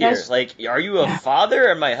be here? That's- Like, are you a father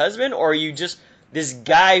and my husband, or are you just this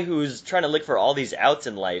guy who's trying to look for all these outs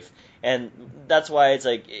in life? And that's why it's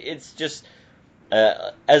like, it's just,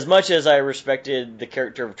 as much as I respected the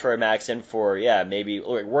character of Troy Maxon for, maybe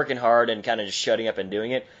working hard and kind of just shutting up and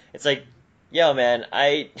doing it, it's like, yo, man,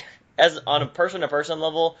 as on a person-to-person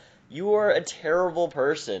level, you are a terrible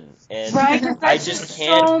person, and right? 'Cause I that's just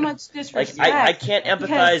can't. so much disrespect. Like, I can't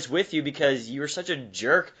empathize with you because you're such a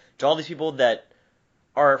jerk to all these people that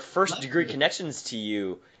are first-degree connections to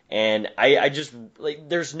you, and I just, like,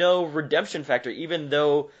 there's no redemption factor, even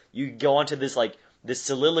though you go onto this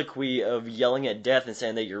soliloquy of yelling at death and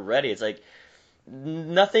saying that you're ready. It's like,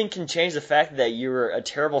 nothing can change the fact that you're a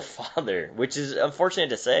terrible father, which is unfortunate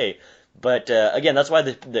to say. But again, that's why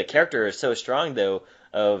the character is so strong, though,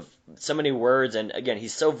 of so many words, and again,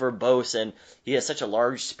 he's so verbose, and he has such a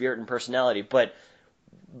large spirit and personality. But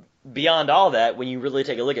beyond all that, when you really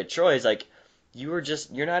take a look at Troy, it's like, you're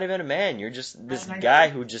not even a man. You're just this guy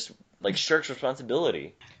who just, like, shirks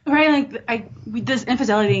responsibility. Right, like this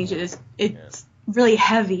infidelity thing it's really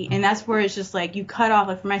heavy, and that's where it's just like you cut off.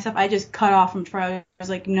 Like for myself, I just cut off from Troy. I was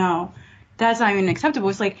like, no, that's not even acceptable.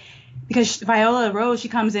 It's like, because Viola Rose, she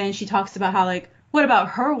comes in, she talks about how, like, what about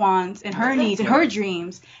her wants and her needs and her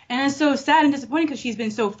dreams, and it's so sad and disappointing because she's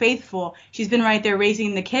been so faithful. She's been right there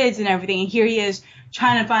raising the kids and everything, and here he is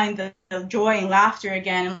trying to find the joy and laughter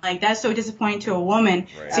again, and like that's so disappointing to a woman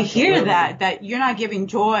to hear that you're not giving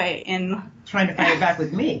joy and trying to find it back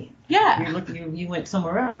with me. Yeah. You're looking, you went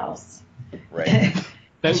somewhere else. Right.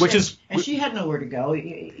 And she had nowhere to go.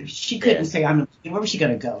 She couldn't say, where was she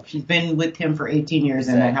going to go? She's been with him for 18 years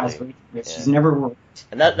in that house. She's never worked.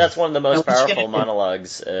 And that's one of the most What's she powerful gonna do?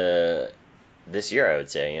 monologues this year, I would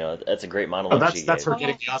say. That's a great monologue. Oh, that's her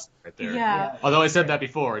getting the Oscar right there. Yeah. Although I said that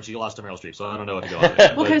before, and she lost to Meryl Streep, so I don't know what to go on.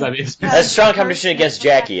 But, I mean, That's strong competition against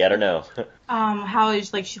Jackie. I don't know. How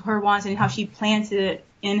it's like her wants and how she planted it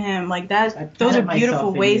in him, like that. I Those are planted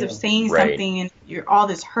beautiful myself in ways you. of saying Right. something, and you're all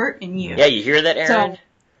this hurt in you. Yeah, you hear that, Aaron?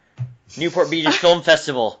 Newport Beach Film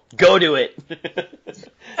Festival. Go to it.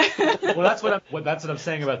 well, that's what I'm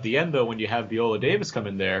saying about the end, though. When you have Viola Davis come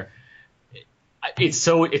in there, it's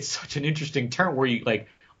such an interesting turn where you like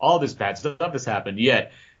all this bad stuff has happened,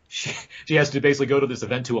 yet she has to basically go to this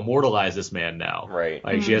event to immortalize this man now. Right.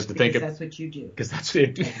 Like she has to think Because of that's what you do. because that's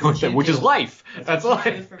it, which is life. That's what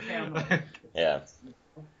you do life. for family. Yeah.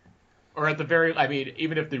 Or at the very, I mean,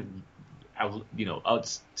 even if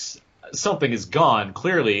something is gone,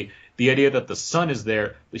 clearly the idea that the son is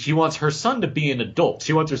there, she wants her son to be an adult.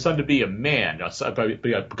 She wants her son to be a man,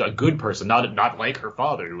 be a good person, not like her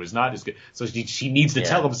father, who was not as good. So she needs to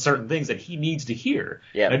tell him certain things that he needs to hear.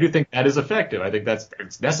 Yeah. And I do think that is effective. I think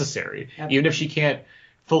it's necessary. Absolutely. Even if she can't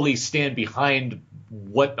fully stand behind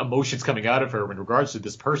what emotions coming out of her in regards to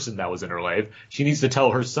this person that was in her life, she needs to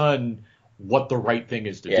tell her son what the right thing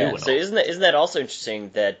is to do. Yeah. So isn't that also interesting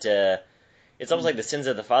that it's almost like the sins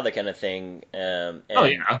of the father kind of thing. And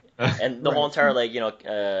the whole entire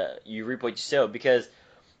you reap what you sow, because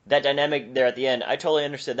that dynamic there at the end, I totally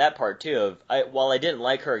understood that part too. While I didn't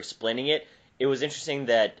like her explaining it, it was interesting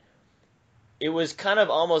that it was kind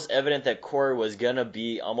of almost evident that Corey was gonna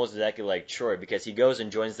be almost exactly like Troy, because he goes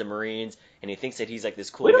and joins the Marines and he thinks that he's like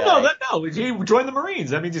this cool we guy. don't know that. No, he joined the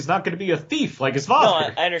Marines. That means he's not going to be a thief like his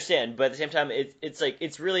father. No, I understand, but at the same time, it's like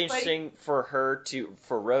it's really interesting for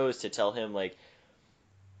Rose to tell him like,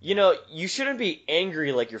 you shouldn't be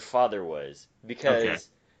angry like your father was, because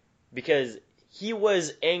he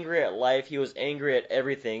was angry at life, he was angry at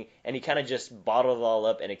everything, and he kind of just bottled it all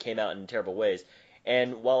up, and it came out in terrible ways.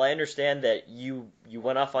 And while I understand that you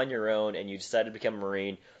went off on your own and you decided to become a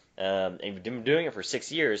Marine, and you've been doing it for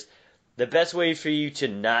 6 years, the best way for you to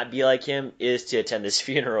not be like him is to attend this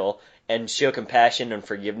funeral and show compassion and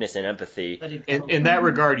forgiveness and empathy. In that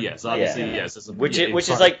regard, yes, obviously, yes. Which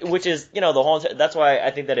is the whole. That's why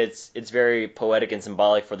I think that it's very poetic and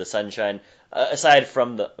symbolic for the sunshine. Aside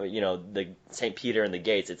from the St. Peter and the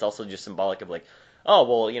gates, it's also just symbolic of like, oh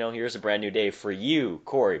well, here's a brand new day for you,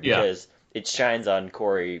 Corey, because it shines on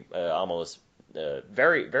Corey almost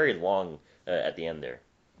very very long at the end there.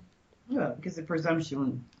 Yeah, because the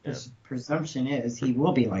presumption is he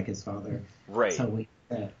will be like his father. Right. So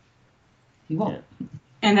he won't. Yeah.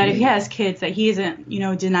 And that if he has kids, that he isn't,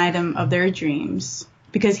 deny them of their dreams,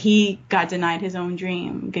 because he got denied his own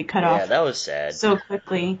dream, get cut off. Yeah, that was sad. So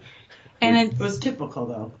quickly. And It was typical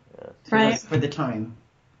though, right for the time.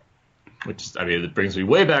 It brings me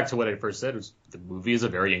way back to what I first said. The movie is a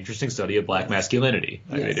very interesting study of black masculinity.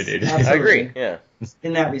 Yes, I agree. Yeah.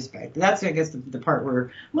 In that respect, that's I guess the part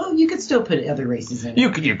where you could still put other races in.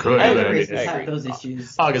 You could. Other races have those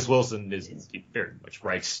issues. August Wilson is very much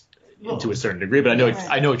right to a certain degree, but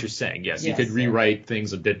I know what you're saying. Yes, you could rewrite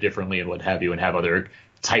things a bit differently and what have you, and have other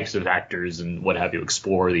types of actors and what have you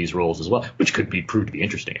explore these roles as well, which could be proved to be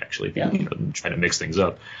interesting actually. If you're trying to mix things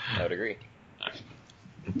up. I would agree.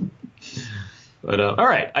 But all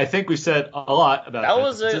right, I think we said a lot about that.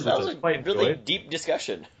 Was a really deep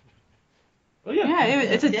discussion. Well,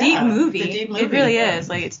 it's a deep movie. It's a deep movie. It really is.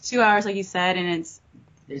 Like it's 2 hours, like you said, and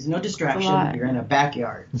there's no distraction. You're in a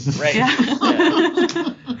backyard. Right. Yeah.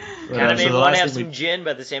 Kind of made me want to have some gin,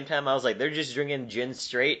 but at the same time, I was like, they're just drinking gin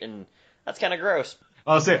straight, and that's kind of gross.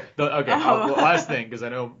 I'll say last thing, because I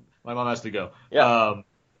know my mom has to go. Yeah.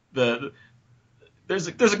 There's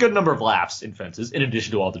a good number of laughs in Fences, in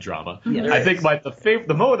addition to all the drama. Yeah, I think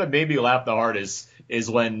the moment that made me laugh the hardest is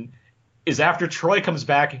after Troy comes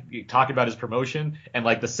back talking about his promotion, and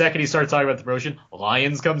like the second he starts talking about the promotion,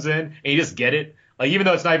 Lyons comes in, and you just get it. Like, even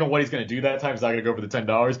though it's not even what he's going to do that time, he's not going to go for the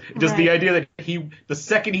 $10. Just the idea that the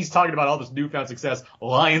second he's talking about all this newfound success,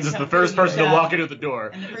 Lyons is the first person to walk into the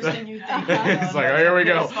door. And the first thing you think it's like, oh, here we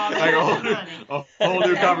go. Like a whole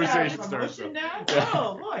new conversation starts.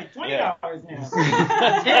 Oh boy, $20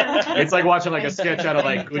 now. It's like watching like a sketch out of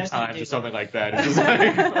like Good Times or something like that. It's just like,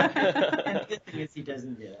 and the good thing is he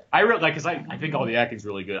doesn't do it. I really like, because I think all the acting's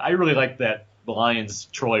really good. I really like that Lyons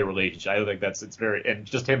Troy relationship. I think it's very, and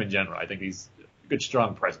just him in general. I think he's good,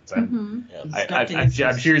 strong presence. I'm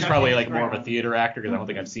sure he's probably like more of a theater actor, because I don't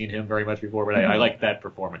think I've seen him very much before, but I like that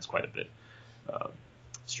performance quite a bit.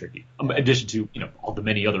 It's tricky. In addition to, all the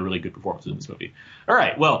many other really good performances in this movie. All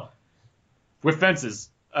right, well, with Fences,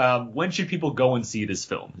 when should people go and see this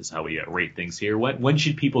film? This is how we rate things here. When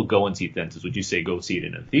should people go and see Fences? Would you say go see it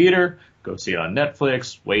in a theater? Go see it on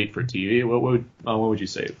Netflix? Wait for TV? What would you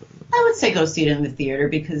say? I would say go see it in the theater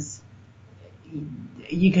because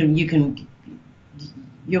you'll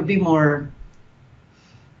be more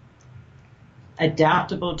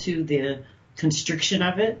adaptable to the constriction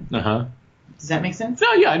of it. Uh-huh. Does that make sense?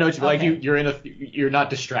 No, yeah, I know what you Okay. like. You're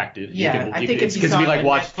not distracted. I think if you saw it on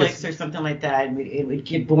Netflix or something like that, it would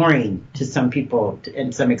get boring to some people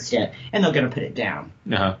in some extent, and they're going to put it down,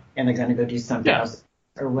 Uh-huh. and they're going to go do something else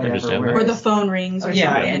or whatever. Understand. Or the phone rings or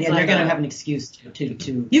yeah, something. and It's they're like going to a- have an excuse to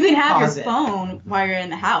You can have pause your it. phone while you're in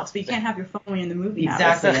the house, but you can't have your phone when you're in the movie house.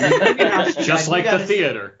 Exactly. And the movie house, Just you like gotta the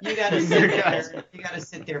theater. You got to sit there. You got to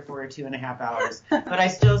sit there for 2.5 hours. But I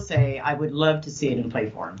still say I would love to see it in play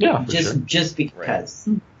form. Yeah, for sure. Just because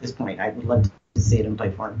at this point I would love to see it in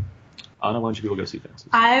play form. Anna, why don't you people go see Fences?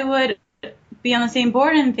 I would be on the same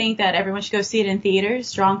board and think that everyone should go see it in theaters.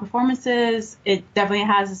 Strong performances. It definitely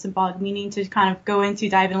has a symbolic meaning to kind of go into,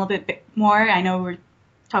 dive in a little bit more. I know we're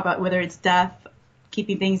talking about whether it's death,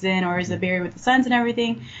 keeping things in, or is it buried with the suns and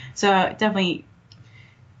everything. So definitely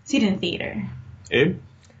see it in theater. Abe?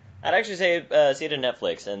 I'd actually say see it on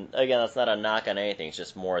Netflix. And again, that's not a knock on anything. It's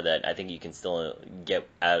just more that I think you can still get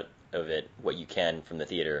out of it what you can from the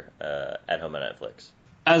theater at home on Netflix.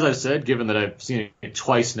 As I've said, given that I've seen it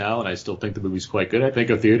twice now and I still think the movie's quite good, I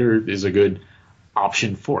think a theater is a good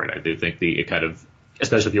option for it. I do think it kind of,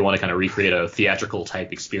 especially if you want to kind of recreate a theatrical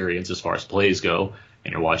type experience as far as plays go,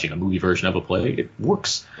 and you're watching a movie version of a play, it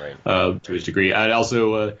works to a degree. I'd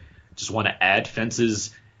also just want to add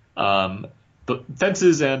Fences. But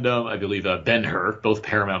Fences and I believe Ben-Hur, both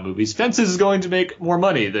Paramount movies. Fences is going to make more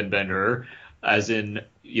money than Ben-Hur, as in,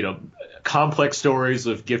 complex stories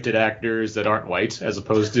of gifted actors that aren't white, as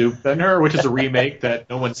opposed to Ben-Hur, which is a remake that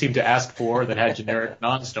no one seemed to ask for, that had generic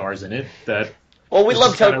non-stars in it. Well, we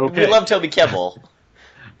love okay. we love Toby Kebbell.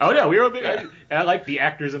 Oh yeah, we were a big. I like the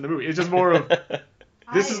actors in the movie. It's just more of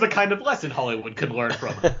this is the kind of lesson Hollywood can learn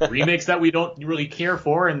from remakes that we don't really care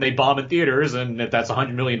for, and they bomb in theaters, and if that's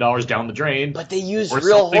 $100 million down the drain. But they use or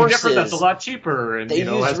real something horses. different that's a lot cheaper, and They has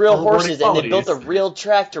use real more rewarding horses, and they built a qualities. real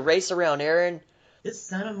track to race around, Aaron. This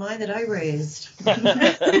son of mine that I raised.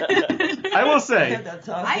 I will say, That's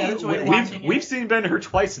awesome. I enjoyed watching we've seen Ben-Hur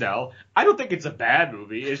twice now. I don't think it's a bad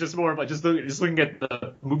movie. It's just more of like just looking at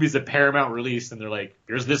the movies that Paramount released, and they're like,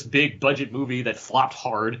 here's this big budget movie that flopped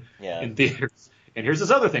hard in theaters, and here's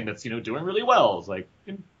this other thing that's doing really well. It's like,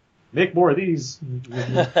 make more of these.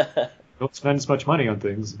 Don't spend as much money on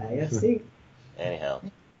things. IFC. Anyhow.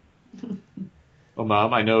 Well,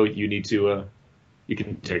 Mom, I know you need to. You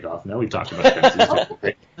can take off now. We've talked about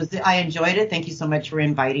Fences. I enjoyed it. Thank you so much for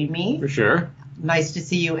inviting me. For sure. Nice to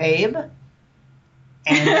see you, Abe.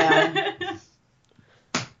 And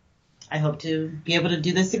I hope to be able to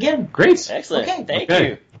do this again. Great. Excellent. Okay. Thank Okay.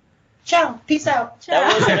 you. Ciao. Peace out.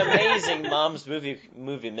 That was an amazing Mom's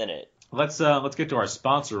movie minute. Let's get to our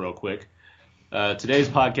sponsor real quick. Today's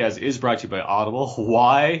podcast is brought to you by Audible.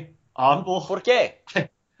 Why Audible? ¿Por qué?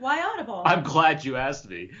 Why Audible? I'm glad you asked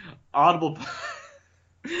me. Audible.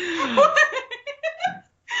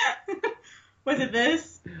 Was it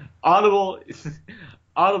this? Audible is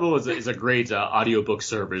a great audiobook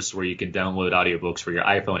service where you can download audiobooks for your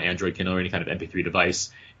iPhone, Android, Kindle, or any kind of MP3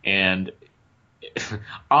 device. And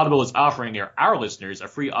Audible is offering our listeners a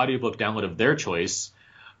free audiobook download of their choice,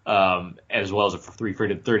 as well as a free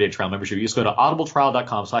 30-day trial membership. You just go to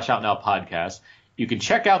audibletrial.com/outnowpodcast. You can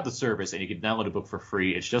check out the service and you can download a book for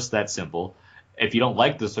free. It's just that simple. If you don't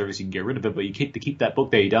like the service, you can get rid of it, but you get to keep that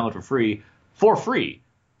book that you download for free.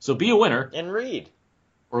 So be a winner. And read.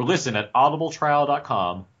 Or listen at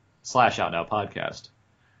audibletrial.com/outnowpodcast.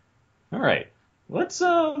 All right. Let's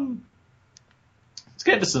get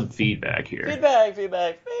into some feedback here. Feedback.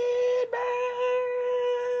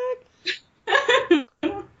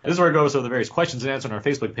 This is where it goes over the various questions and answers on our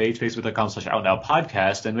Facebook page,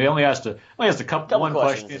 facebook.com/outnowpodcast. And we only asked one questions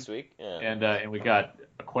question this week. Yeah. and we got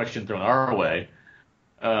a question thrown our way.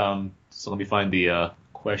 So let me find the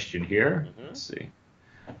question here. Mm-hmm. Let's see.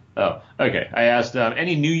 Oh, okay. I asked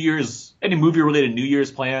any movie-related New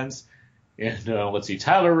Year's plans, and let's see.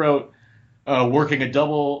 Tyler wrote, working a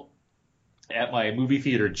double at my movie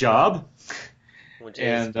theater job, Which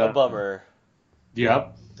is a bummer.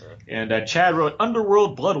 Yep. And Chad wrote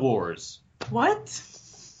Underworld Blood Wars. What?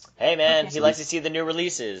 Hey man, he likes to see the new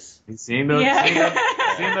releases. He's seen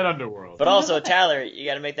that Underworld. But also, Tyler, you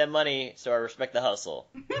got to make that money, so I respect the hustle.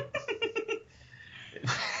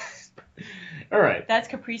 All right. That's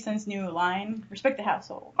Capri Sun's new line. Respect the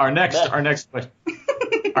household. Our next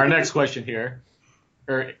question here.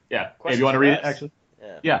 Or yeah, if you want to read it, actually.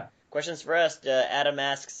 Yeah. Questions for us. Adam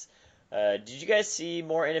asks, did you guys see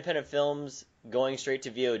more independent films going straight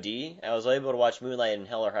to VOD? I was able to watch Moonlight and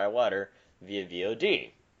Hell or High Water via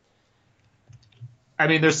VOD. I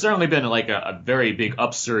mean, there's certainly been like a very big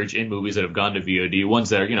upsurge in movies that have gone to VOD. Ones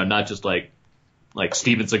that are, not just like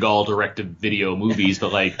Steven Seagal directed video movies,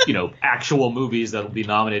 but like, actual movies that will be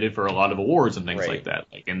nominated for a lot of awards and things like that.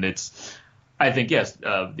 And I think, yes,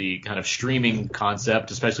 the kind of streaming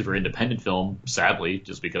concept, especially for independent film, sadly,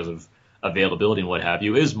 just because of availability and what have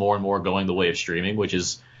you, is more and more going the way of streaming, which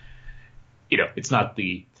is,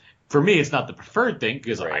 for me, it's not the preferred thing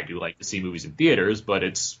because I do like to see movies in theaters, but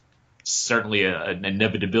it's certainly an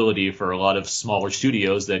inevitability for a lot of smaller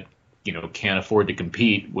studios that, can't afford to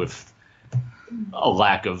compete with a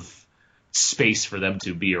lack of space for them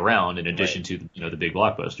to be around in addition to, the big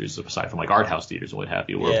blockbusters, aside from like art house theaters and what have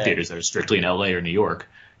you, or theaters that are strictly in LA or New York.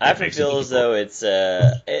 I feel as though it's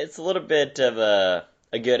a little bit of a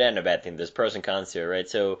good and a bad thing. There's pros and cons to it, right?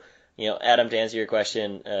 So, Adam, to answer your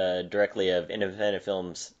question directly of independent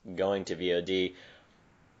films going to VOD,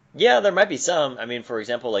 yeah, there might be some. I mean, for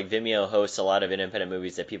example, like Vimeo hosts a lot of independent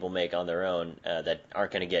movies that people make on their own that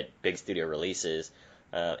aren't going to get big studio releases.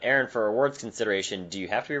 Aaron, for awards consideration, do you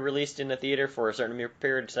have to be released in a theater for a certain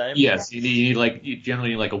period of time? Yes, you generally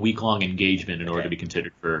need like a week-long engagement in order to be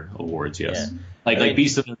considered for awards, yes. Yeah. Like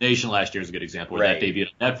Beast of the Nation last year is a good example where that debuted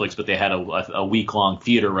on Netflix, but they had a week-long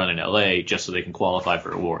theater run in LA just so they can qualify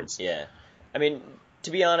for awards. Yeah. I mean,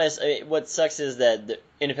 to be honest, what sucks is that the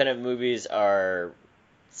independent movies are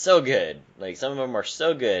so good. Like, some of them are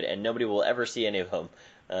so good, and nobody will ever see any of them,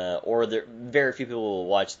 or very few people will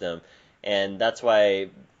watch them. And that's why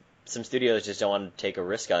some studios just don't want to take a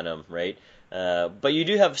risk on them, right? But you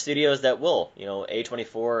do have studios that will.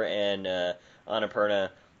 A24 and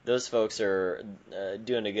Annapurna, those folks are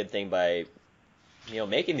doing a good thing by,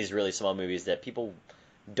 making these really small movies that people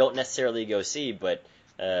don't necessarily go see, but,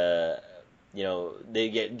 they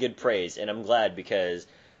get good praise. And I'm glad because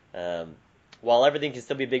while everything can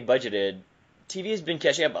still be big budgeted, TV has been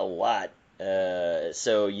catching up a lot.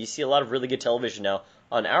 So you see a lot of really good television now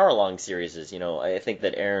on hour-long series. I think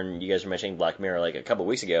that Aaron, you guys were mentioning Black Mirror like a couple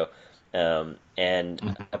weeks ago, and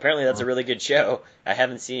apparently that's a really good show. I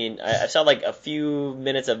saw like a few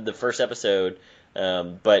minutes of the first episode,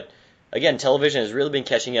 but again, television has really been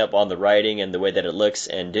catching up on the writing and the way that it looks,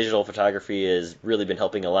 and digital photography has really been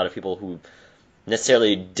helping a lot of people who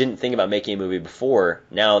necessarily didn't think about making a movie before.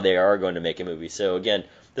 Now they are going to make a movie. So again,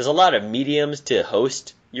 there's a lot of mediums to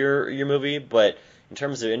host your movie, but in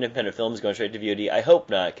terms of independent films going straight to VOD, I hope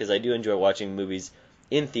not, because I do enjoy watching movies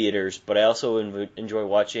in theaters, but I also enjoy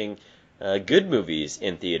watching good movies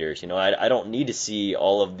in theaters. I don't need to see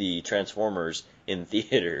all of the Transformers in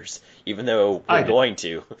theaters, even though we're going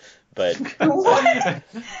to. But we're going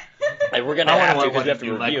to have to because we have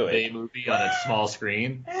to review it. A movie on a small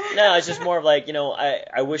screen. No, it's just more of like,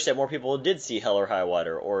 I wish that more people did see Hell or High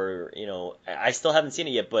Water, or, I still haven't seen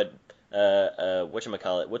it yet, but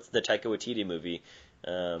whatchamacallit, what's the Taika Waititi movie?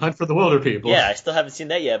 Hunt for the Wilder People. Yeah, I still haven't seen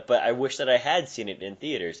that yet, but I wish that I had seen it in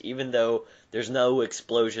theaters, even though there's no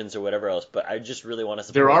explosions or whatever else. But I just really want to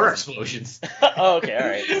support. There are explosions. Oh, okay, all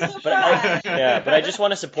right. But I just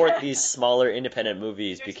want to support these smaller independent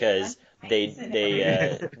movies because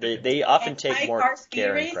they often take more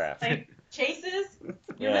care and craft. Like chases,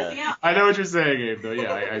 you're missing out. I know what you're saying, Abe. Though,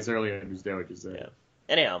 yeah, I certainly understand what you're saying. Yeah.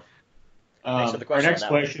 Anyhow, our next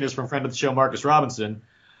question is from friend of the show, Marcus Robinson.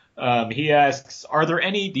 He asks,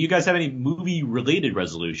 do you guys have any movie-related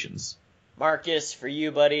resolutions? Marcus, for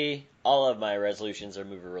you, buddy, all of my resolutions are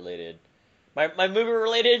movie-related. My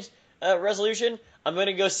movie-related resolution, I'm going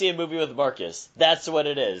to go see a movie with Marcus. That's what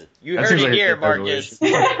it is. You heard it here, Marcus.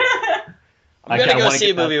 I'm going to go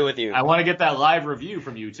see a movie with you. I want to get that live review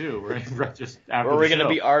from you, too. We're going to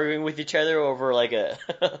be arguing with each other over,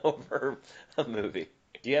 over a movie.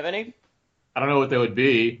 Do you have any? I don't know what they would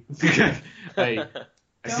be.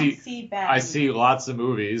 I see lots of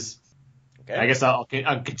movies. Okay. I guess I'll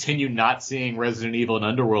continue not seeing Resident Evil and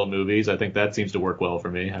Underworld movies. I think that seems to work well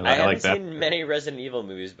for me. I haven't seen many Resident Evil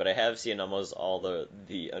movies, but I have seen almost all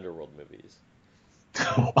the Underworld movies.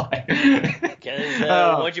 Why?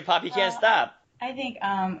 Because once you pop, you can't stop. I think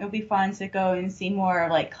it would be fun to go and see more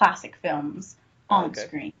like classic films on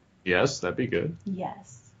screen. Yes, that'd be good.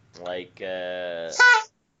 Yes. Like Carousel.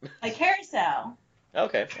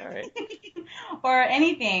 Okay, all right. Or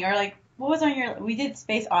anything, or like, what was on your? We did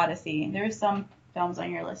Space Odyssey. There were some films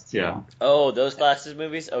on your list too. Yeah. Oh, those classes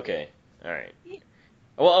movies. Okay, all right.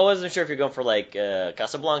 Well, I wasn't sure if you're going for like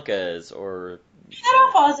Casablancas or. That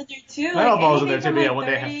all falls in there too. That all falls in there, anything too, from, but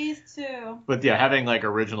yeah, like, when they 30s too. But yeah, having like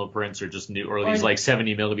original prints or just new, or these Or like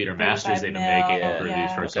 70mm masters they 35 make it mil, for yeah.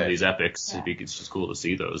 these for some of Okay. these epics. Yeah. It's just cool to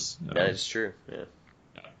see those. That is true. Yeah.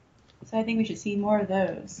 So I think we should see more of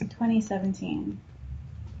those. 2017.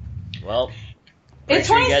 Well, It's pretty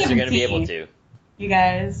sure you guys are going to be 2017. able to. You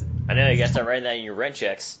guys. I know you guys start writing that in your rent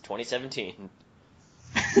checks. 2017.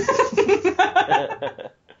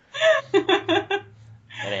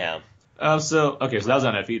 Anyhow, So that was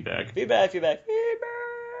on that feedback. feedback.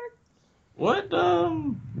 What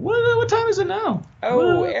time is it now?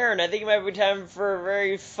 Oh, What? Aaron, I think it might be time for a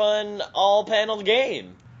very fun all-panel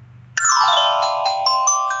game.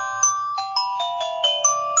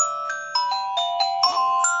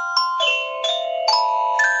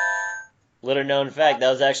 Little known fact, that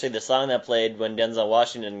was actually the song that played when Denzel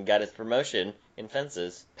Washington got his promotion in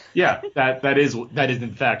Fences. Yeah, that is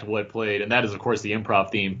in fact what played, and that is of course the improv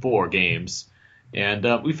theme for games.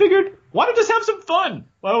 And we figured, why not just have some fun?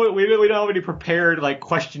 Well, we don't have any prepared like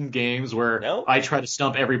question games where No. I try to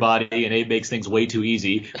stump everybody and Abe makes things way too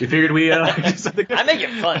easy. We figured we just I make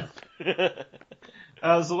it fun.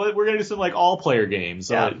 so we're gonna do some like all player games.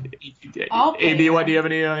 Yeah. All Abe, do you have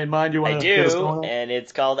any in mind? You want I to get us do, going? and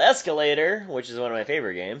it's called Escalator, which is one of my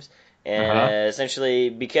favorite games. And Uh-huh. essentially,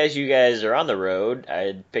 because you guys are on the road,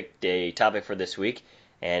 I picked a topic for this week,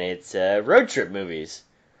 and it's road trip movies.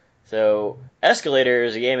 So, Escalator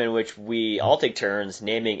is a game in which we all take turns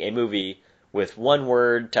naming a movie with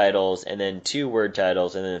one-word titles, and then two-word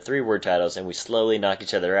titles, and then three-word titles, and we slowly knock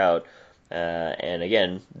each other out. And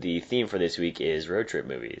again, the theme for this week is road trip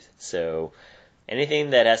movies. So,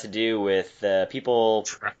 anything that has to do with people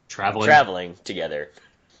traveling together.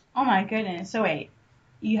 Oh my goodness. So wait,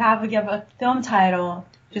 you have a film title,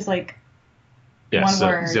 just like Yeah, one so,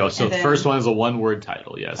 word. so and the then- first one is a one-word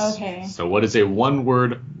title, yes. Okay. So what is a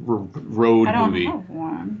one-word road I don't movie? have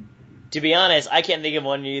one. To be honest, I can't think of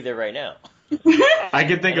one either right now. I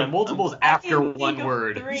can think of multiples after can think one of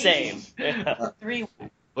word. three. Same. Three.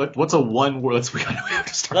 What's a one word? We have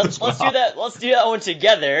to start Let's this do off. that. Let's do that one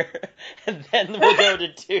together, and then we'll go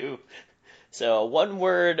to two. So, a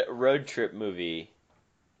one-word road trip movie.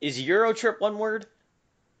 Is Euro Trip one word?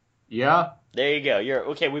 Yeah. There you go.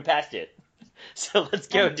 Okay. We passed it. So let's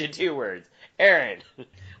go to two words. Aaron.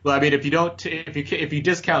 Well, I mean, if you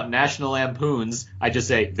discount National Lampoons, I just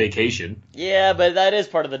say vacation. Yeah, but that is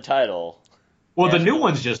part of the title. Well, the National- new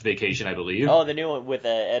one's just vacation, I believe. Oh, the new one with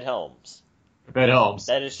Ed Helms. Ed Helms.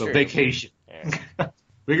 That is so true. vacation. Yeah.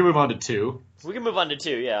 We can move on to two. We can move on to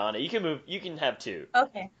two. Yeah, Anna. You can have two.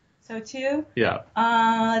 Okay. So two. Yeah.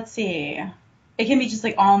 Let's see. It can be just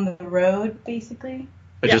like on the road, basically.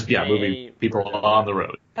 But Yeah. just moving people on the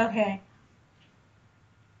road. Okay.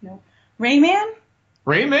 No. Rain Man?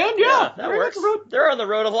 Rain Man, yeah, that Rain works. Man's a road. They're on the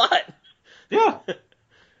road a lot. Yeah.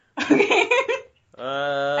 Okay.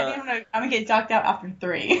 I think I'm gonna get docked out after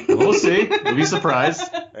three. We'll see. We'll be surprised.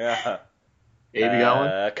 Yeah. Abe, you got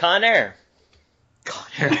one? Con Air. Con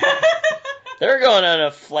Air. They're going on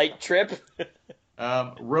a flight trip.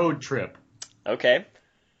 Road trip. Okay.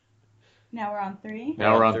 Now we're on three.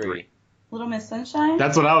 Now we're on three. Little Miss Sunshine.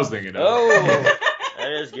 That's what I was thinking of. Oh,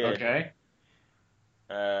 that is good. Okay.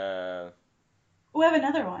 We have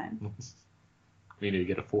another one. We need to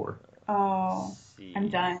get a 4. Oh, see. I'm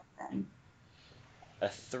done then. A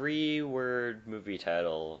 3-word movie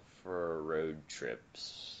title for road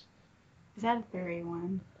trips. Is that a fairy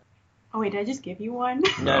one? Oh wait, did I just give you one?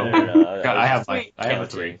 No. I have Wait. I have a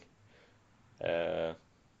 3.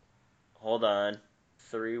 Hold on.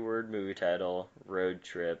 3-word movie title, road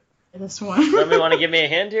trip. This one. Somebody want to give me a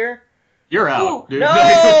hint here? You're out, Ooh, dude.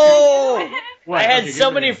 No! What? I had Okay, so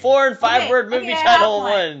give me many a- 4- and 5-word Okay, movie I have title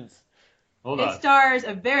one. ones. Hold It on. stars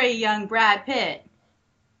a very young Brad Pitt.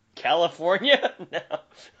 California?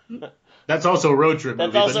 No. That's also a road trip That's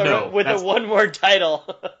movie, also but no. with that's, a 1-word title.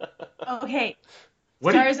 Okay.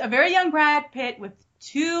 what do you- Stars a very young Brad Pitt with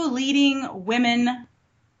 2 leading women.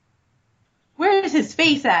 Where is his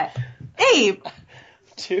face at? Abe!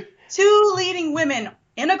 Two. 2 leading women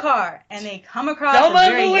in a car, and they come across Thelma a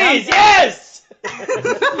and very Louise, young yes!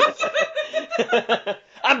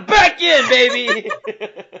 I'm back in, baby!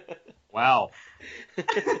 Wow.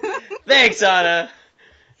 Thanks, Anna.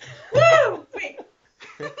 Woo! Wait.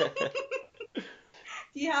 Do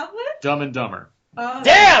you have one? Dumb and Dumber. Oh.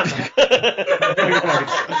 Damn!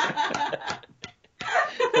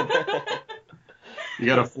 You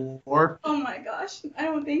got a 4? Oh my gosh, I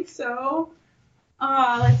don't think so.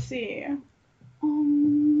 Let's see.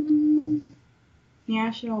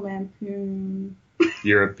 National Lampoon.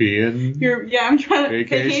 European Yeah, I'm trying to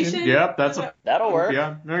vacation. Yep, that's a That'll work.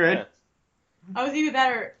 yeah. All right, Yeah. I was either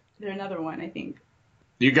that or there's another one, I think.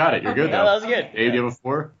 you got it. You're Okay. good No, though. that was good. Okay. Abe, you have a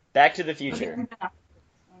 4. Back to the Okay, Future.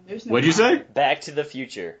 there's no What'd you say? Back to the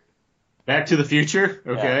Future. Back to the Future.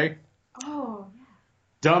 Okay. Oh.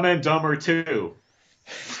 Dumb and Dumber 2.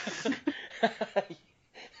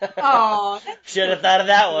 Oh. Should have thought of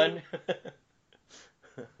that one.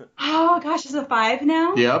 Oh gosh, it's a 5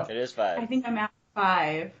 now? Yep. It is I 5. think I'm at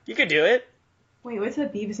 5. You could do it. Wait, what's the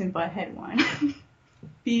Beavis and Butthead one?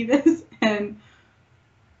 Beavis and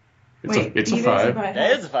It's wait, a Beavis 5. and Butthead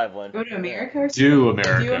That is a 5-1. Go to America or something? Do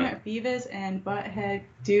America. Beavis and Butthead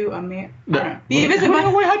do America. No. I don't know. Beavis and Wait,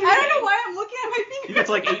 Butthead. wait, how'd you- I don't know why I'm looking at my fingers. You got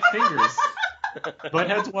like 8 fingers.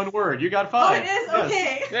 Butthead's one word. You got 5. Oh, it is? Yes.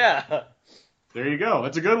 Okay. Yeah. There you go.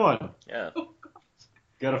 That's a good one. Yeah.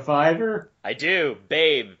 Got a 5er? I do.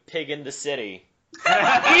 Babe, Pig in the City.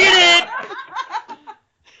 Eat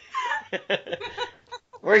it!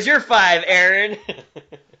 Where's your 5, Aaron?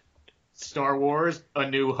 Star Wars, A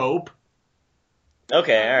New Hope.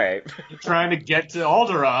 Okay, alright. Trying to get to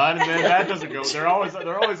Alderaan, and then that doesn't go. They're always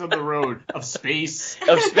on the road of space.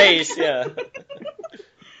 Of space, yeah.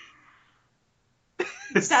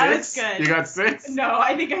 That was 6? good. You got 6? No,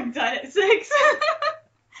 I think I'm done at 6.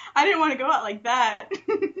 I didn't want to go out like that.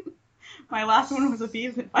 My last one was a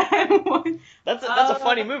Beavis and Butthead one. That's a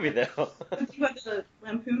funny movie, though. Let's do the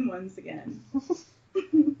Lampoon ones again.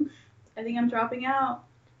 I think I'm dropping out.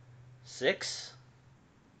 6?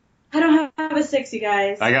 I don't have a 6, you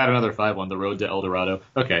guys. I got another 5 The Road to El Dorado.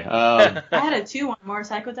 Okay. I had a 2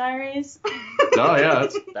 Motorcycle Diaries. Oh yeah,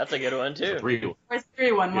 That's a good one, too. 3. Or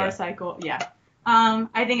 3 Motorcycle. Yeah.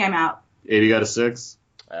 I think I'm out. Abe, you got a 6?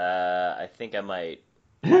 I think I might.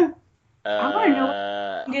 I want to know what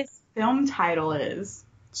the longest film title is.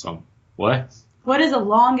 What? What is the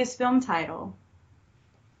longest film title?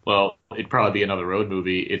 Well, it'd probably be another road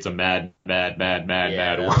movie. It's a mad Yeah,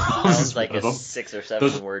 world. that was like One a of them. 6 or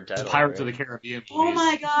 7 word title. Pirates right? of the Caribbean movies. Oh my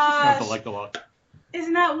I have gosh. to like the lot.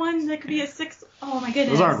 Isn't that one that could be a 6? Oh my goodness.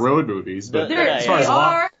 Those aren't road movies, but They're- as far They as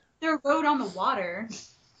long, are. They're road on the water.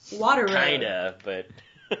 Water road. Kinda, but.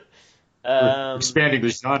 we're expanding the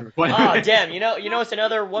genre. Oh damn! You know it's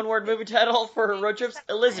another one-word movie title for road trips.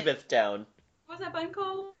 Elizabethtown. What's that button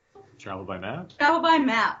called? Travel by map. Travel by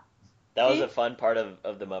map. That was See? a fun part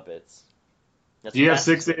of the Muppets. That's Do you have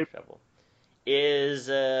fastest 6, Abe? travel. Is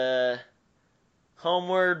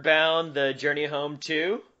Homeward Bound: The Journey Home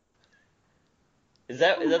 2? Is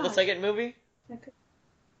that the second movie?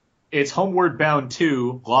 It's Homeward Bound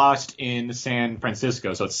 2, Lost in San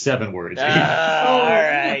Francisco, so it's 7 words. All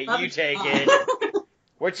right, you take it.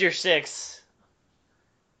 What's your 6?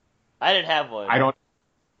 I didn't have one. I don't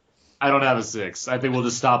have a 6. I think we'll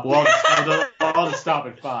just stop. I'll just stop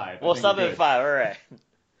at 5. We'll stop at 5. All right.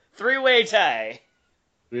 3-way tie.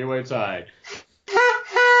 3-way tie.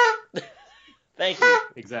 Thank you.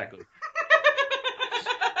 Exactly.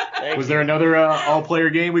 Thank Was you. there another all-player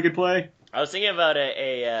game we could play? I was thinking about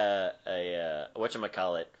a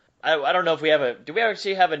whatchamacallit. I don't know if we have do we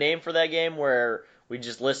actually have a name for that game where we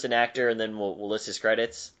just list an actor and then we'll list his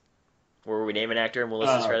credits? Where we name an actor and we'll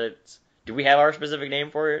list his credits? Do we have our specific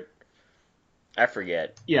name for it? I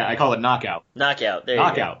forget. Yeah, I call it Knockout. Knockout. There you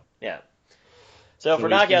Knockout. go. Yeah. So for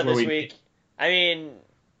this Knockout is where this week, I mean,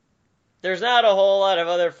 there's not a whole lot of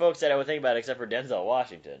other folks that I would think about except for Denzel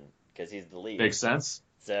Washington because he's the lead. Makes sense.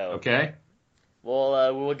 So Okay.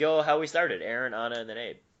 we'll go how we started: Aaron, Anna, and then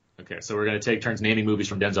Abe. Okay, so we're going to take turns naming movies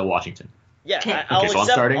from Denzel Washington. Yeah, Okay. I'll Okay, so I'm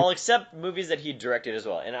starting? I'll accept movies that he directed as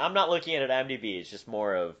well, and I'm not looking at it IMDb. It's just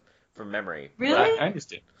more of from memory. Really? I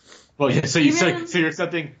understand. Well, yeah, so you're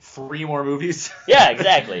accepting 3 more movies? Yeah,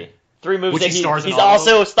 exactly. 3 movies Which that he stars in he's all of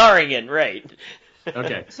also starring in, right?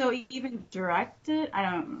 Okay. So even directed? I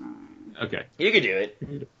don't. Okay. You could do it.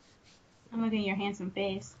 I'm looking at your handsome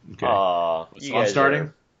face. Okay. Aw, So you I'm guys starting?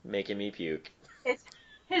 are making me puke.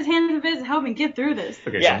 His handsome face is helping get through this.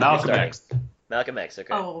 Okay, Yeah, so Malcolm you're starting. X. Malcolm X,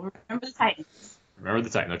 okay. Oh, remember the Titans. Remember the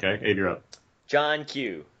Titan, okay? Abe, you're up. John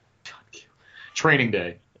Q. Training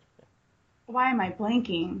Day. Why am I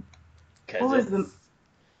blanking? 'Cause What was it's- the?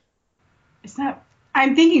 It's not.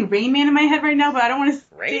 I'm thinking Rain Man in my head right now, but I don't want to say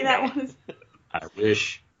Rain that Man. one. I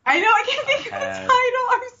wish. I know I can't think of the title.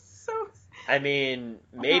 I'm so. I mean,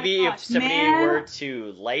 maybe if gosh, somebody man. were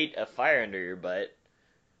to light a fire under your butt.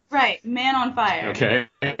 Right, Man on Fire. Okay.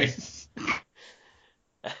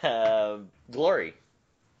 Glory.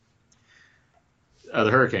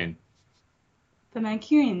 The Hurricane. The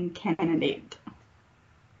Manchurian Candidate.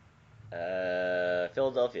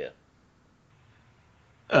 Philadelphia.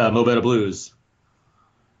 Mo Better Blues.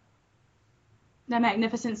 The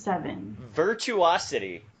Magnificent Seven.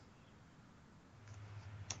 Virtuosity.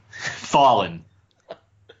 Fallen.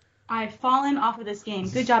 I've fallen off of this game.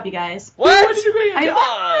 Good job, you guys. What? did you go? Come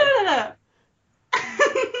on.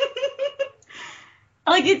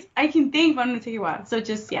 Like it's, I can think, but I'm gonna take a while. So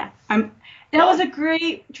just yeah, that was a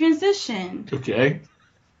great transition. Okay.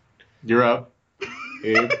 You're up.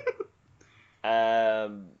 Abe.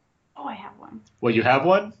 Oh, I have one. Well, you have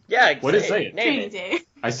one? Yeah. What is it? Name Training it. Day.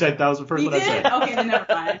 I said that was the first You one I did? said. Okay, then never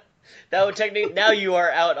mind. That would technically now you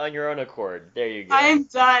are out on your own accord. There you go. I'm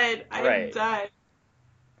done. I'm Right. done.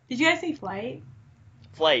 Did you guys say Flight?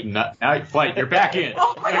 Flight. Now, Flight, you're back in.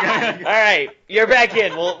 Oh my God. All right, you're back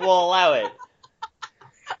in. We'll allow it.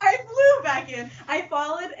 I flew back in. I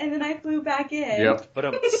followed and then I flew back in. Yep. But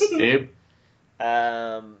Abe.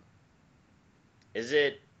 Is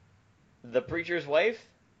it The Preacher's Wife?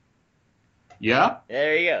 Yeah.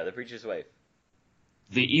 There you go, The Preacher's Wife.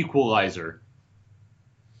 The Equalizer.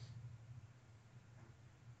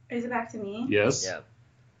 Is it back to me? Yes. Yeah.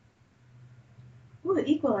 Ooh, the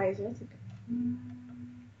Equalizer. That's a good.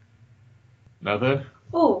 Nothing.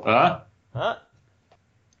 Oh, Huh?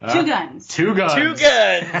 Two Guns. Two Guns. Two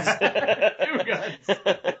Guns. Two Guns.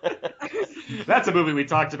 That's a movie we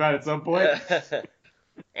talked about at some point.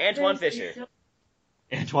 Antoine Fisher.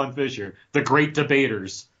 Antoine Fisher. The Great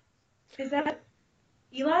Debaters. Is that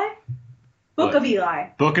Eli? Book What? of Eli.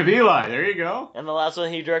 Book of Eli. There you go. And the last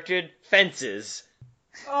one he directed, Fences.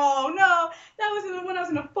 Oh no, that was the one I was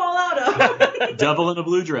gonna fall out of. Devil in a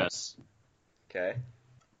Blue Dress. Okay.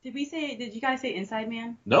 Did you guys say Inside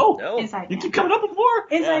Man? No. No. Inside You Man. keep coming up with more.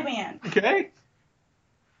 Inside Yeah. Man. Okay.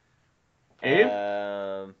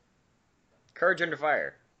 Abe. Courage Under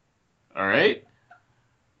Fire. All right.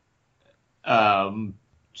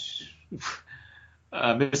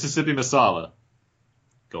 Mississippi Masala.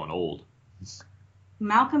 Going old.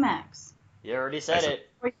 Malcolm X. You already said it.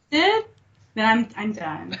 Oh, you did? Then I'm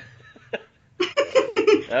done.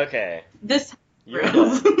 Okay. This. You're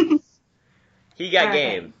done. He got Alright,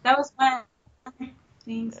 game. That was fun.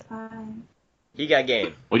 Things fine. He got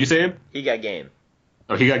game. What'd you say, Abe? He got game.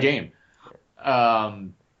 Oh, he got game. Yeah,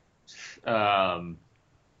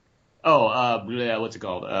 what's it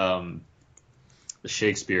called? The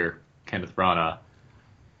Shakespeare, Kenneth Branagh.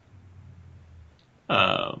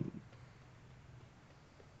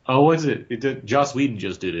 What's it? Joss Whedon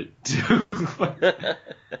just did it. Do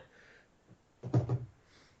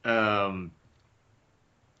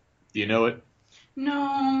you know it?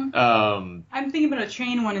 No. I'm thinking about a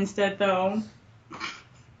train one instead, though.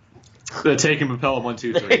 The Taking Propel 1,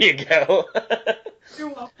 2, 3. There you go. You're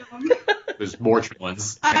welcome. There's more train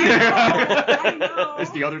ones. I know.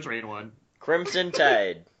 There's the other train one. Crimson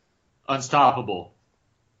Tide. Unstoppable.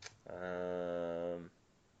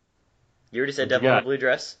 You already said What you Devil in a got? Blue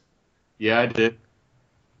Dress? Yeah, I did.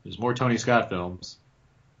 There's more Tony Scott films.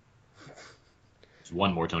 There's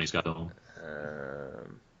one more Tony Scott film.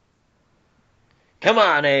 Come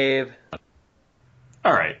on, Abe.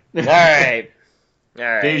 All right. All right. All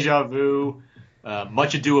right. Deja Vu.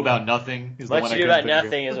 Much Ado About Nothing is the Much one I Ado couldn't About think of.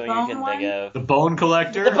 Nothing is what The you bone can one? think of. The Bone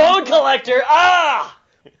Collector. The Bone Collector! Ah!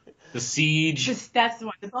 The Siege. That's the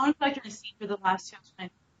one. The Bone Collector and Siege were the last two I was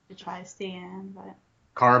trying to try to stay in, but.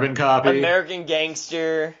 Carbon Copy. American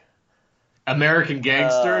Gangster. American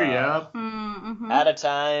Gangster, yeah. Mm-hmm. Out of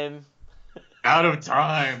Time. Out of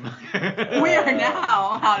Time. We are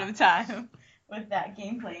now out of time with that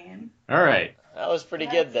game playing. All right. That was pretty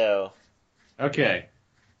good, though. Okay.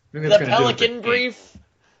 I think The that's gonna do it for Pelican me. Brief.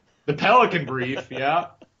 The Pelican Brief, yeah.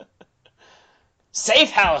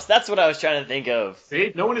 Safe House. That's what I was trying to think of.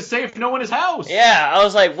 See, no one is safe, no one is house. Yeah, I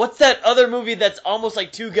was like, what's that other movie that's almost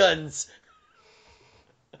like Two Guns?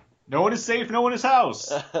 No one is safe, no one is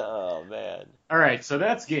house. Oh, man. All right, so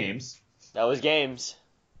that's games. That was games.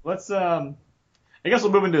 Let's I guess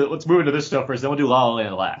let's move into this stuff first, then we'll do La La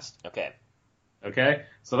Land last. Okay. Okay?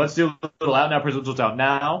 So let's do a little out now presents what's out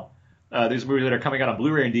now. These movies that are coming out on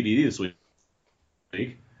Blu-ray and DVD this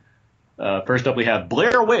week. First up we have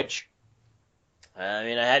Blair Witch. I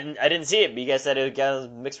mean, I didn't see it, but you guys said it got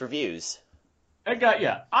mixed reviews.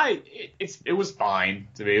 It was fine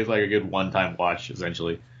to me. It was like a good one-time watch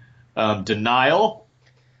essentially. Denial,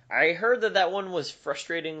 I heard that one was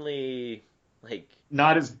frustratingly, like,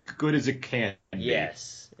 not as good as it can be.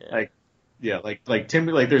 yes. Yeah. Like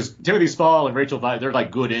there's Timothy Spall and Rachel Weisz, they're like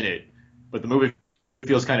good in it, but the movie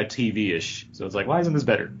feels kind of TV-ish. So it's like, why isn't this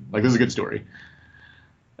better? Like, this is a good story.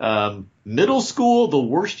 Middle School, The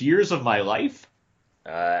Worst Years of My Life.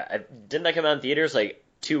 Didn't that come out in theaters like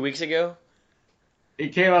 2 weeks ago?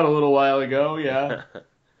 It came out a little while ago, yeah.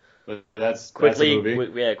 But that's a Quickly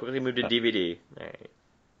movie. quickly moved to DVD. All right.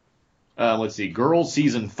 Let's see, Girls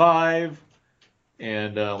Season 5.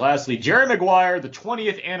 And lastly, Jerry Maguire, the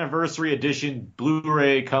 20th Anniversary Edition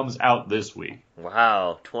Blu-ray comes out this week.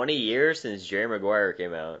 Wow, 20 years since Jerry Maguire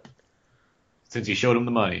came out. Since he showed him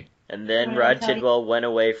the money. And then Rod Tidwell went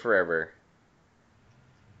away forever.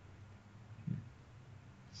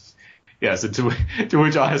 Yes, and to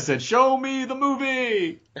which I said, "Show me the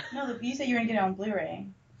movie." No, you said you were gonna get it on Blu-ray,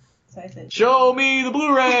 so I said, "Show me the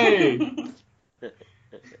Blu-ray."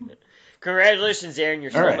 Congratulations, Aaron,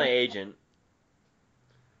 you're still my agent.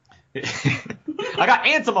 I got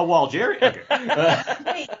ants on my wall, Jerry.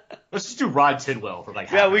 Okay. Let's just do Rod Tidwell for like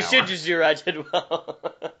half an we hour. should just do Rod Tidwell.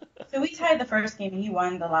 So we tied the first game and he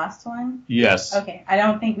won the last one? Yes. Okay, I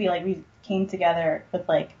don't think we came together with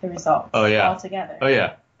like the results all together. Oh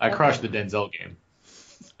yeah, I crushed the Denzel game.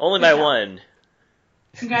 Only by one.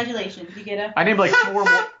 Congratulations, you get a... I named like 4 more.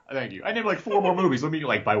 Thank you. I named like 4 more movies. Let me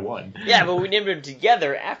like by one. Yeah, but we named them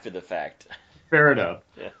together after the fact. Fair enough.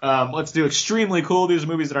 Yeah. Let's do extremely cool. These are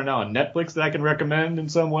movies that are now on Netflix that I can recommend in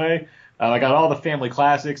some way. I got all the family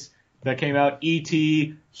classics that came out: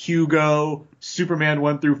 E.T., Hugo, Superman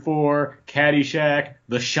 1 through 4, Caddyshack,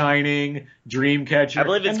 The Shining, Dreamcatcher. I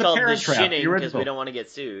believe it's and called The Parent The Trap, Shining the because we don't want to get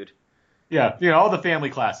sued. Yeah, all the family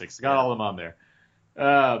classics. Got all of them on there.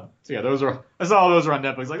 So yeah, those are on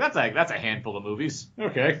Netflix. Like that's a handful of movies.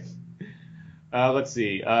 Okay. Let's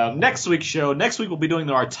see. Next week's we'll be doing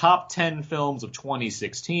our top 10 films of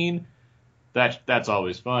 2016. That's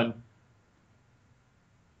always fun.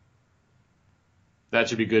 That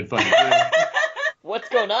should be good fun to do. What's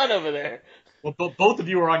going on over there? Well, both of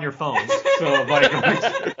you are on your phones, so like.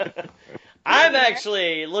 I'm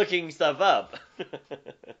actually looking stuff up.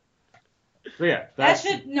 So yeah,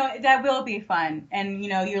 that will be fun, and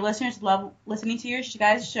your listeners love listening to your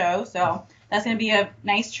guys' show, so that's gonna be a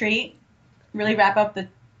nice treat. Really wrap up the,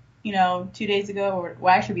 2 days ago, or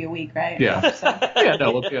well, actually be a week, right? Yeah. So. Yeah.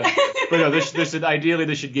 No. Yeah. But no, this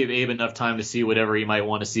should give Abe enough time to see whatever he might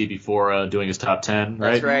want to see before doing his top 10.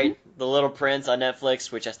 Right. That's right. The Little Prince on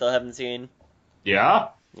Netflix, which I still haven't seen. Yeah.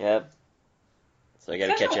 Yep. So I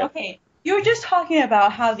gotta catch up. Okay. You were just talking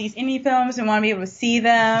about how these indie films and want to be able to see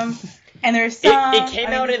them. And there's some. It came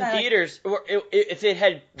out in theaters. Or if it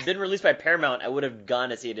had been released by Paramount, I would have gone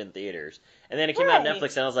to see it in theaters. And then it came out on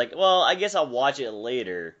Netflix, and I was like, well, I guess I'll watch it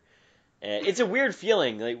later. And it's a weird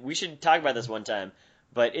feeling. Like, we should talk about this one time.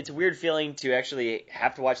 But it's a weird feeling to actually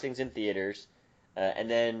have to watch things in theaters. And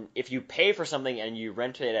then if you pay for something and you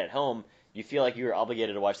rent it at home, you feel like you're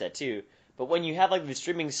obligated to watch that too. But when you have like the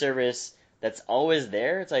streaming service that's always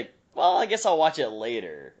there, it's like, well, I guess I'll watch it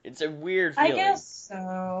later. It's a weird feeling. I guess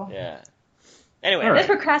so. Yeah. Anyway. That's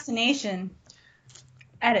procrastination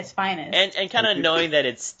at its finest. And kind of knowing that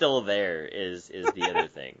it's still there is the other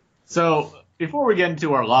thing. So, before we get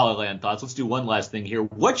into our La La Land thoughts, let's do one last thing here.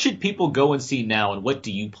 What should people go and see now, and what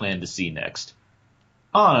do you plan to see next?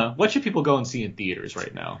 Anna, what should people go and see in theaters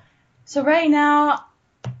right now? So right now,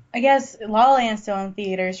 I guess La La Land's still in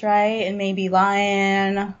theaters, right? And maybe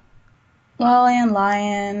Lion,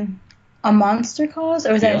 A Monster Calls,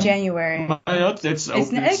 or is that in January? It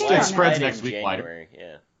spreads next week wider.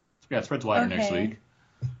 Yeah, it spreads wider next week.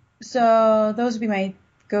 So those would be my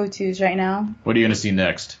go-tos right now. What are you going to see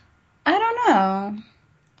next? I don't know.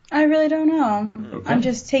 I really don't know. Okay. I'm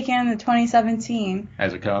just taking in the 2017.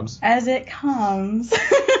 As it comes? As it comes.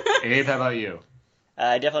 Abe, how about you?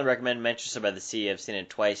 I definitely recommend Manchester by the Sea. I've seen it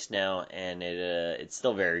twice now, and it's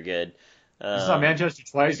still very good. You saw Manchester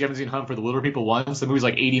twice? You haven't seen Hunt for the Wilder People once? The movie's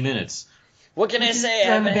like 80 minutes. What can I say?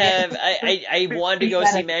 I wanted to go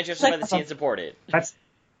see Manchester by the Sea and support it. That's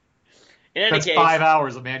 5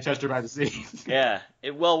 hours of Manchester by the Sea. Yeah,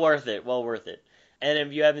 well worth it. And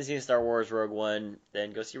if you haven't seen Star Wars Rogue One,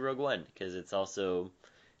 then go see Rogue One, because it's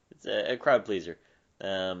a crowd pleaser. What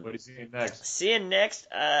are you seeing next? Seeing next?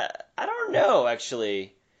 I don't know,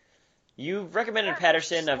 actually. You recommended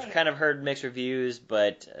Patterson. I've kind of heard mixed reviews,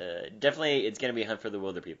 but definitely it's going to be Hunt for the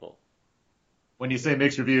Wilder People. When you say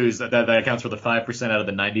mixed reviews, that accounts for the 5% out of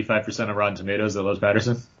the 95% of Rotten Tomatoes that loves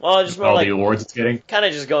Patterson? Well, just more all like the awards it's getting? Kind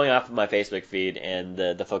of just going off of my Facebook feed and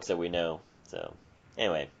the folks that we know. So,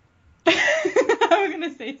 anyway. I was going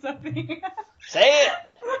to say something. Say it!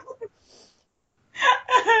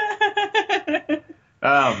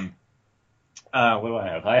 What do I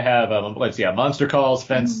have? I have, let's see, Monster Calls,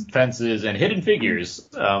 Fences, and Hidden Figures.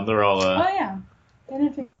 They're all,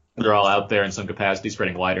 they're all out there in some capacity,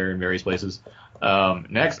 spreading wider in various places.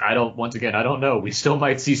 Next, I don't know. We still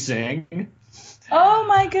might see Sing. Oh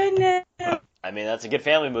my goodness. I mean, that's a good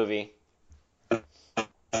family movie.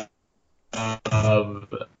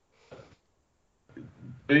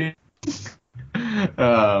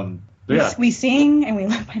 Yeah. We sing and we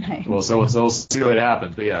live by night. Well, so we'll see what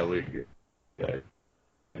happens. But yeah,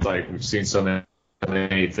 it's like we've seen so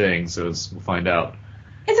many things, so we'll find out.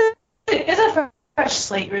 It's a fresh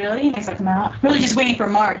slate, really. Next to come out. Really just waiting for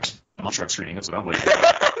March. I'm truck screening. That's what I'm waiting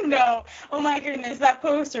for. No. Oh my goodness, that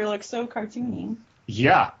poster looks so cartoony.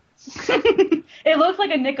 Yeah. It looks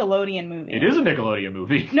like a Nickelodeon movie. It is a Nickelodeon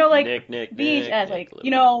movie. No, like Nick, VHS, like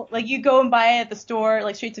Nickelodeon. like you go and buy it at the store,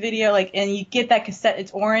 like straight to video, like, and you get that cassette.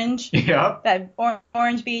 It's orange. Yeah. That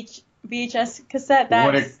orange VHS cassette.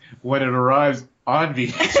 That's When it arrives on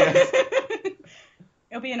VHS.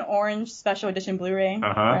 It'll be an orange special edition Blu-ray.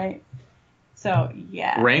 Right. So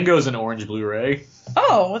yeah. Rango's an orange Blu-ray.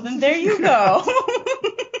 Oh, well then there you go.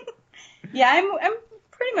 Yeah, I'm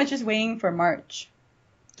pretty much just waiting for March.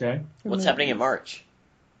 Okay. What's happening in March?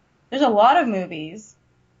 There's a lot of movies.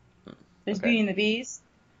 There's Okay. Beauty and the Beast.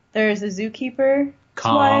 There's The Zookeeper's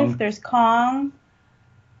Kong. Wife. There's Kong.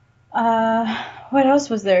 What else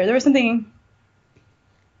was there? There was something.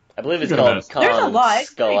 I believe it's Good called enough. Kong There's a lot. It's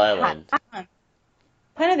Skull really Island.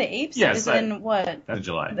 Planet of the Apes Yes, is in what? That's in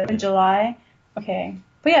July. In July. Okay.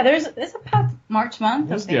 But yeah, it's a packed March month.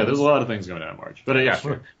 There's a lot of things going on in March. But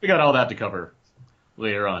we got all that to cover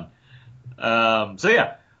later on. So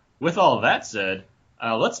yeah, with all of that said,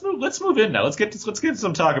 let's move in now. Let's get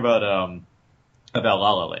some talk about La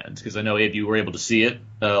La Land, because I know Abe, you were able to see it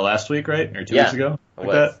last week, right, or 2 weeks ago, I like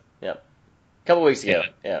was. that. Yep. A couple weeks ago.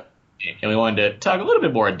 Yeah. And we wanted to talk a little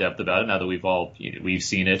bit more in depth about it now that we've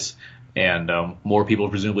seen it, and more people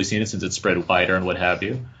have presumably seen it since it's spread wider and what have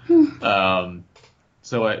you.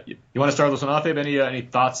 So you want to start this one off, Abe? Any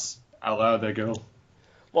thoughts out loud that go?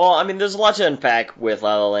 Well, I mean, there's a lot to unpack with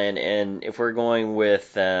La La Land, and if we're going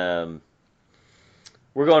with, we're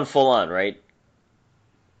going full on, right?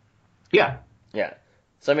 Yeah. Yeah.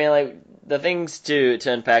 So I mean, like, the things to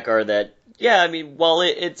unpack are that, yeah, I mean, while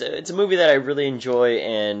it's a movie that I really enjoy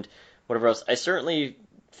and whatever else, I certainly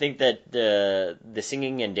think that the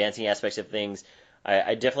singing and dancing aspects of things,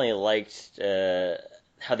 I definitely liked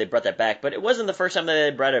how they brought that back. But it wasn't the first time that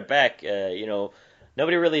they brought it back.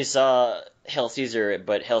 Nobody really saw Hail Caesar,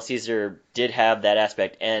 but Hail Caesar did have that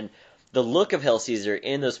aspect, and the look of Hail Caesar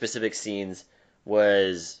in those specific scenes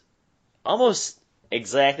was almost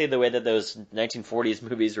exactly the way that those 1940s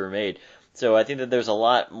movies were made. So I think that there's a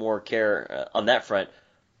lot more care on that front.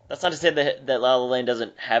 That's not to say that La La Land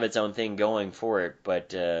doesn't have its own thing going for it,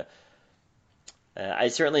 but I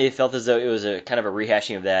certainly felt as though it was a kind of a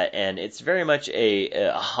rehashing of that, and it's very much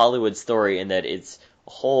a Hollywood story in that it's a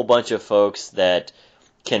whole bunch of folks that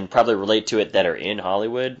can probably relate to it that are in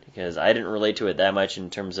Hollywood, because I didn't relate to it that much in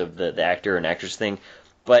terms of the actor and actress thing,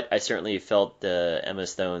 but I certainly felt Emma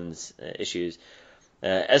Stone's issues.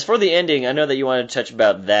 As for the ending, I know that you wanted to touch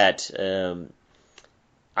about that.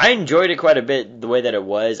 I enjoyed it quite a bit the way that it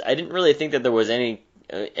was. I didn't really think that there was any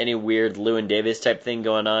weird Llewyn Davis type thing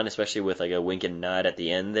going on, especially with like a wink and nod at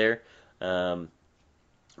the end there.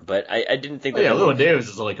 But I didn't think that. Yeah, Llewyn Davis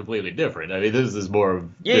is like completely different. I mean, this is more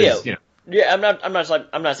of Yeah. I'm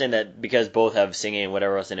not saying that because both have singing and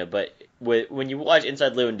whatever else in it, but when you watch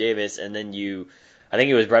Inside Llewyn Davis and then I think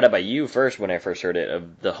it was brought up by you first when I first heard it,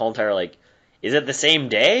 of the whole entire, like, is it the same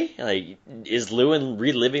day? Like, is Llewyn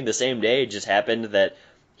reliving the same day? It just happened that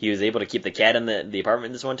he was able to keep the cat in the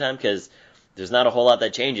apartment this one time, because there's not a whole lot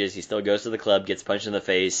that changes. He still goes to the club, gets punched in the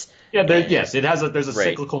face. Yeah, there's a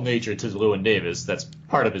cyclical nature to Llewyn Davis that's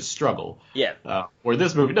part of his struggle. Yeah. Where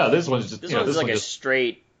this movie, this one's just this one's like a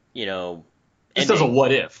straight, This ending. does a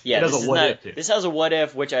what if. Yeah, it does a what if. This has a what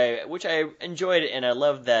if, which I enjoyed, and I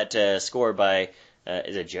love that score by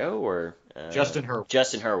is it Joe or Justin Hurwitz.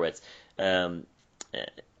 Justin Hurwitz.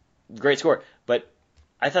 Great score, but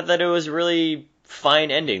I thought that it was a really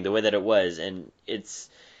fine ending the way that it was, and it's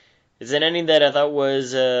an ending that I thought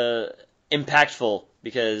was impactful,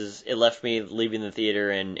 because it left me leaving the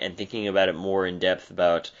theater and thinking about it more in depth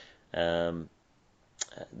about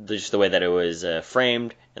just the way that it was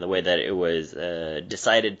framed and the way that it was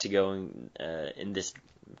decided to go in this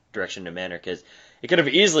direction and manner, because it could have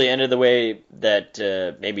easily ended the way that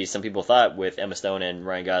maybe some people thought, with Emma Stone and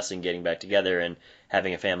Ryan Gosling getting back together and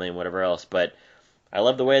having a family and whatever else. But I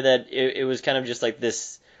love the way that it was kind of just like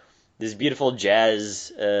this beautiful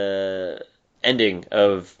jazz ending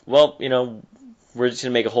of, well, we're just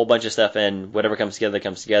going to make a whole bunch of stuff, and whatever comes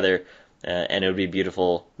together, and it would be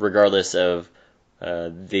beautiful regardless of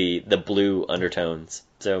the blue undertones.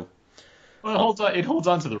 So Well, it holds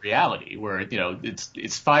on to the reality where,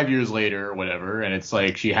 it's 5 years later or whatever, and it's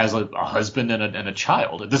like she has a husband and a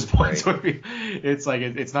child at this point. So it's like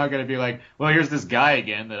it's not going to be like, well, here's this guy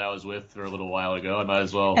again that I was with for a little while ago. I might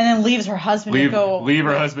as well And then leaves her husband to go. leave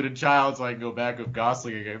her husband and child so I can go back with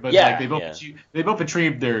Gosling again. But Yeah, like they both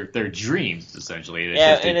achieved their dreams essentially.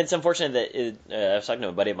 And it's unfortunate that I was talking to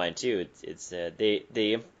a buddy of mine too.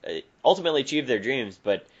 They ultimately achieved their dreams,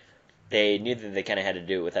 but they knew that they kind of had to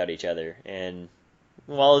do it without each other. And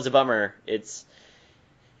while it's a bummer, it's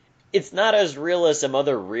not as real as some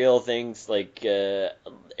other real things. Like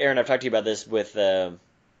Aaron, I've talked to you about this with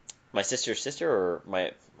my sister's sister or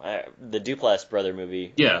the Duplass brother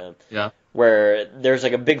movie. Yeah. Where there's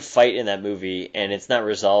like a big fight in that movie, and it's not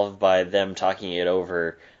resolved by them talking it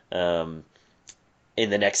over in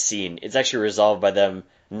the next scene. It's actually resolved by them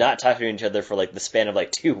not talking to each other for like the span of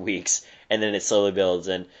like 2 weeks, and then it slowly builds.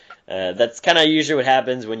 And that's kind of usually what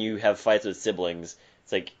happens when you have fights with siblings.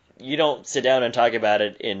 It's like you don't sit down and talk about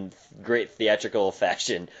it in great theatrical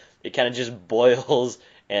fashion. It kind of just boils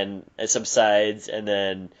and subsides, and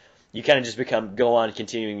then you kind of just go on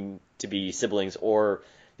continuing to be siblings, or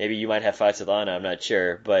maybe you might have fights with Anna, I'm not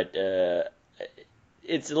sure, but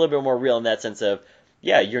it's a little bit more real in that sense of,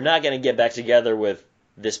 yeah, you're not going to get back together with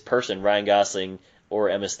this person, Ryan Gosling or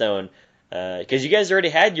Emma Stone, because you guys already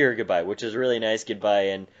had your goodbye, which is a really nice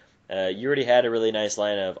goodbye, and you already had a really nice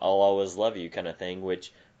line of "I'll always love you" kind of thing,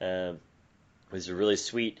 which was really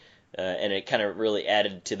sweet, and it kind of really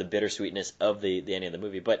added to the bittersweetness of the ending of the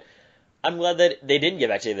movie. But I'm glad that they didn't get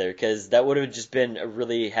back together, because that would have just been a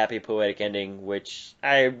really happy, poetic ending, which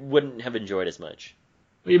I wouldn't have enjoyed as much.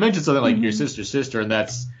 Well, you mentioned something like your sister's sister, and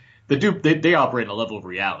that's they operate in a level of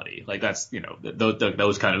reality. Like that's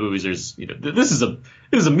those kind of movies. There's this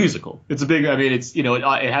is a musical. It's a big. I mean, it's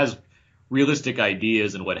it has realistic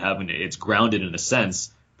ideas and what have you. It's grounded in a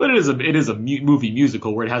sense, but it is a movie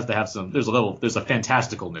musical where it has to have there's a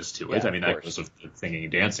fantasticalness to it. Yeah, I mean, that goes with the singing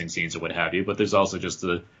and dancing scenes or what have you, but there's also just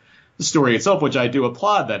the story itself, which I do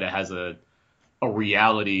applaud that it has a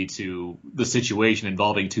reality to the situation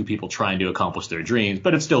involving two people trying to accomplish their dreams,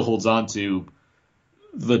 but it still holds on to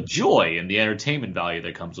the joy and the entertainment value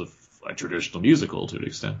that comes with a traditional musical to an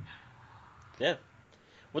extent. Yeah.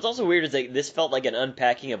 What's also weird is that this felt like an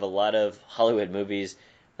unpacking of a lot of Hollywood movies,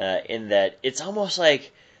 in that it's almost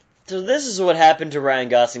like, so this is what happened to Ryan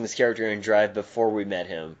Gosling's character in Drive before we met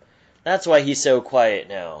him. That's why he's so quiet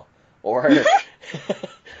now. Or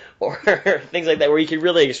or things like that, where you could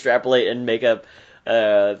really extrapolate and make up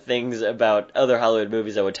things about other Hollywood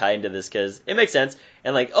movies that would tie into this, because it makes sense.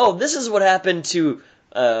 And like, oh, this is what happened to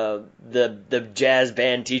the jazz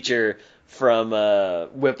band teacher from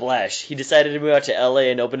Whiplash. He decided to move out to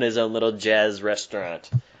LA and open his own little jazz restaurant.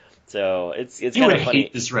 So it's kind of funny. He would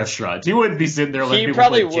hate this restaurant. He wouldn't be sitting there letting He people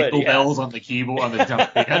probably play jingle would, yeah. bells on the keyboard on the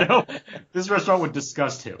piano. This restaurant would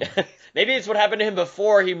disgust him. Maybe it's what happened to him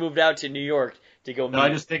before he moved out to New York to go meet. No, I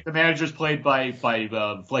just think the manager's played by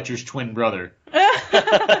Fletcher's twin brother.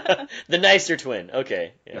 The nicer twin.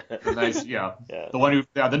 Okay. Yeah. The nice, yeah.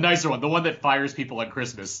 Yeah. The nicer one, the one that fires people on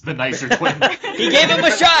Christmas. The nicer twin. He gave him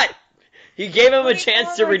a shot. He gave him a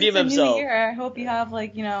chance to redeem It's a himself. New year. I hope you have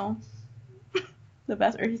the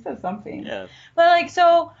best. Or he said something. Yeah. But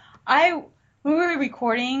so when we were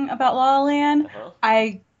recording about La La Land,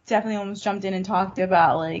 I definitely almost jumped in and talked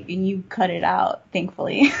about and you cut it out,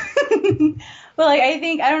 thankfully. But I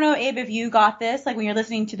don't know, Abe, if you got this, when you're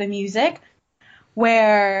listening to the music,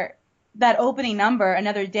 where that opening number,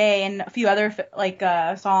 Another Day, and a few other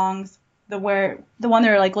songs, the one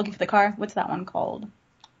they're looking for the car, what's that one called?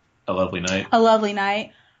 A Lovely Night. A Lovely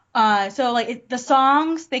Night. The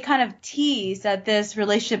songs, they kind of tease that this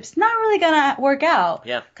relationship's not really gonna work out.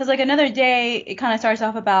 Yeah. Because Another Day, it kind of starts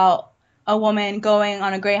off about a woman going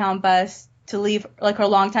on a Greyhound bus to leave her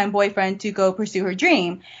longtime boyfriend to go pursue her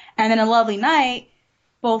dream, and then A Lovely Night,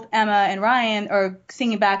 both Emma and Ryan are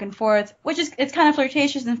singing back and forth, it's kind of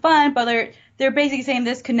flirtatious and fun, but they're basically saying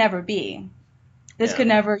this could never be, could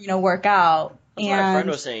never work out. That's what my friend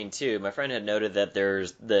was saying too. My friend had noted that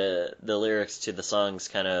there's the lyrics to the songs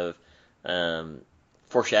kind of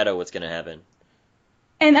foreshadow what's going to happen.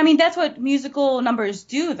 And I mean, that's what musical numbers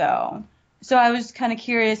do, though. So I was kind of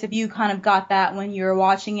curious if you kind of got that when you were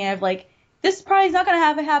watching it, this probably is not going to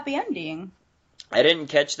have a happy ending. I didn't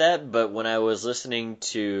catch that, but when I was listening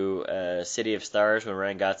to City of Stars, when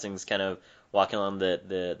Ryan Gosling's kind of walking along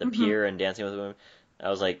the pier and dancing with women, I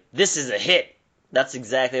was like, this is a hit. That's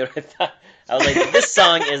exactly what I thought. I was like, this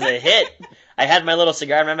song is a hit. I had my little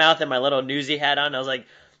cigar in my mouth and my little newsy hat on. I was like,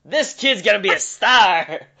 this kid's going to be a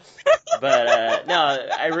star. But no,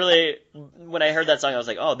 when I heard that song, I was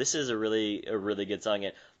like, oh, this is a really good song.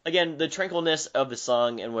 And again, the tranquilness of the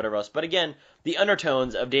song and whatever else. But again, the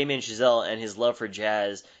undertones of Damien Chazelle and his love for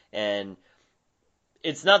jazz, and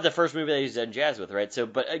it's not the first movie that he's done jazz with, right? So,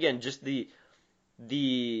 but again, just the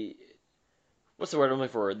what's the word I'm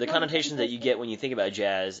looking for? The connotations that you get when you think about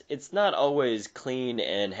jazz. It's not always clean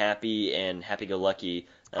and happy-go-lucky.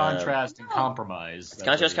 Contrast and compromise.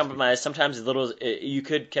 Contrast, compromise. Sometimes you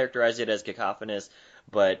could characterize it as cacophonous,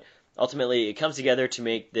 but ultimately it comes together to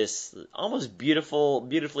make this almost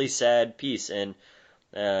beautifully sad piece. And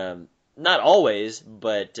not always,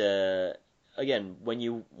 but again,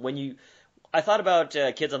 I thought about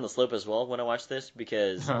Kids on the Slope as well when I watched this,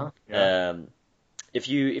 because if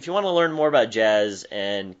you want to learn more about jazz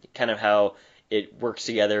and kind of how it works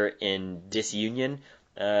together in disunion,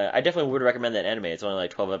 I definitely would recommend that anime. It's only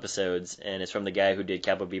like 12 episodes, and it's from the guy who did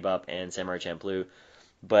Cowboy Bebop and Samurai Champloo.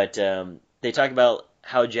 But they talk about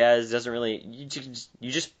how jazz doesn't really, you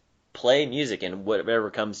just play music and whatever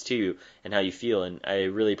comes to you and how you feel. And I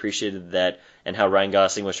really appreciated that, and how Ryan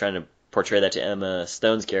Gosling was trying to portray that to Emma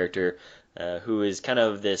Stone's character, who is kind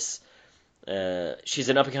of this. She's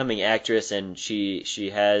an up-and-coming actress, and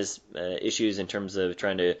she has issues in terms of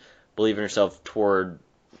trying to believe in herself toward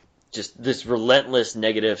just this relentless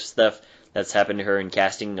negative stuff that's happened to her in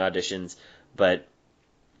casting auditions. But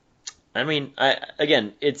I mean,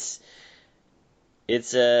 it's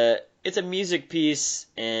a music piece,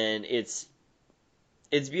 and it's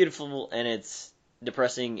beautiful, and it's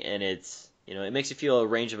depressing, and it makes you feel a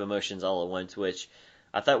range of emotions all at once, which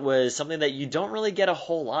I thought was something that you don't really get a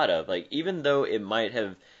whole lot of. Like, even though it might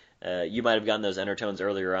have, you might have gotten those undertones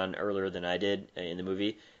earlier than I did in the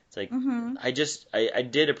movie. It's like, I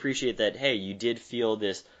did appreciate that. Hey, you did feel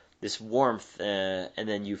this warmth, and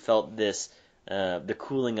then you felt this, the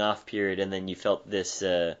cooling off period, and then you felt this,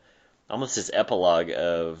 almost this epilogue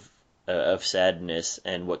of sadness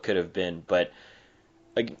and what could have been. But,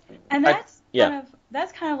 and that's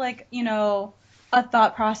kind of like, a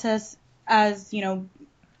thought process as,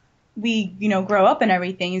 we, grow up and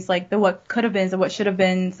everything. It's like the what could have been, the what should have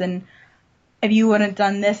been, and if you would have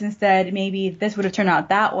done this instead, maybe this would have turned out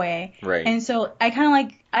that way. Right. And so I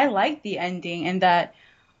like the ending, and that,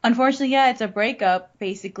 unfortunately, it's a breakup,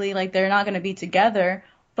 basically. Like, they're not going to be together,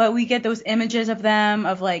 but we get those images of them,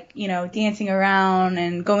 of, like, dancing around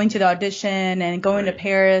and going to the audition and going to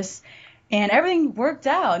Paris. And everything worked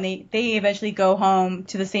out, and they eventually go home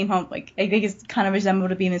to the same home. Like, I think it's kind of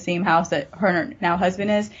resembled to be in the same house that her and her now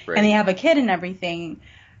husband is, and they have a kid and everything.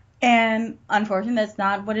 And unfortunately, that's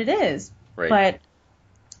not what it is. Right. But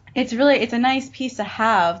it's a nice piece to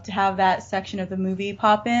have that section of the movie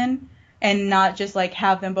pop in, and not just like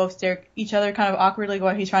have them both stare at each other kind of awkwardly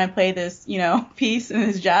while he's trying to play this, piece in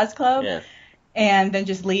his jazz club, and then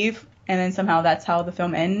just leave, and then somehow that's how the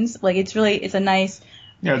film ends. Like, it's a nice.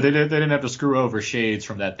 Yeah, they didn't have to screw over Shades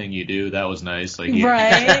from That Thing You Do. That was nice. Like,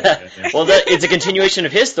 right. Well, it's a continuation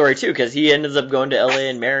of his story, too, because he ends up going to L.A.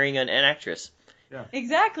 and marrying an actress. Yeah.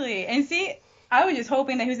 Exactly. And see, I was just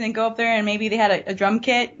hoping that he was going to go up there and maybe they had a drum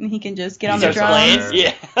kit and he can just get on the drums.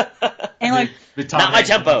 Yeah. And, like, not my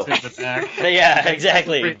tempo. Yeah,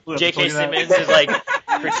 exactly. J.K. Simmons is, like,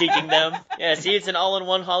 critiquing them. Yeah, see, it's an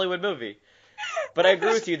all-in-one Hollywood movie. But I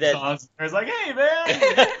agree with you that it's like, hey man,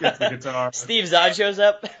 gets the guitar. Steve Zahn shows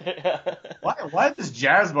up. Why did this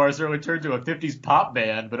jazz bar suddenly turn to a '50s pop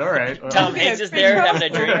band? But all right. Tom Hanks is there having a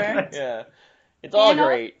drink. Yeah, it's all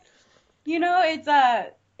great. It's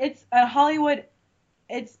a Hollywood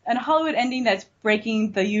ending that's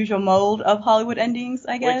breaking the usual mold of Hollywood endings,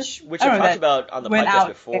 I guess. Which I've talked about on the podcast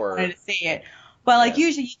before. I wanted to say it, but like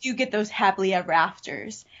usually you do get those happily ever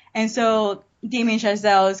afters, and so Damien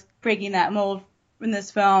Chazelle is breaking that mold in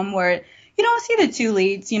this film, where you don't see the two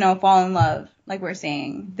leads, fall in love, like we're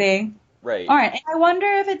saying. They aren't. And I wonder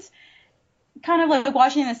if it's kind of like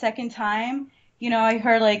watching it a second time. I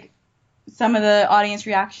heard like some of the audience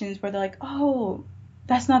reactions where they're like, "Oh,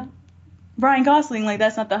 that's not Ryan Gosling, like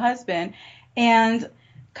that's not the husband," and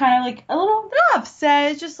kind of like a little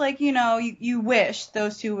upset. It's just like you wish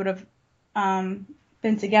those two would have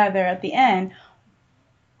been together at the end.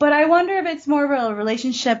 But I wonder if it's more of a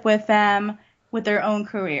relationship with them, with their own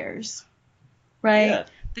careers, right? Yeah.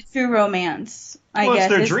 The true romance, I guess.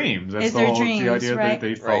 It's their dreams. That's the idea right? that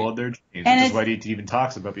they followed their dreams. And which is what he even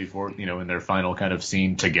talks about before, in their final kind of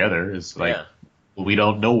scene together. Is like, well, we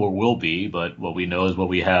don't know where we'll be, but what we know is what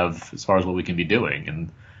we have as far as what we can be doing.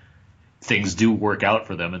 And things do work out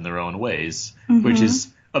for them in their own ways, which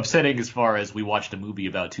is upsetting as far as we watched a movie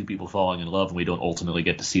about two people falling in love and we don't ultimately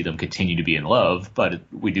get to see them continue to be in love, but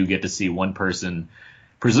we do get to see one person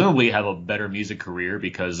presumably have a better music career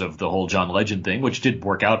because of the whole John Legend thing, which did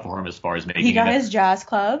work out for him as far as making. He got his jazz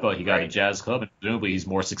club. Well, he got a jazz club, and presumably he's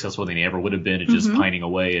more successful than he ever would have been at just pining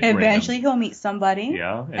away. At Eventually, he'll meet somebody.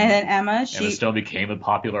 Yeah, and then Emma Stone became a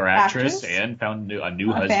popular actress and found a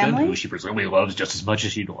new husband family. who she presumably loves just as much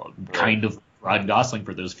as she kind of Ryan Gosling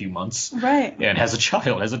for those few months. Right. And has a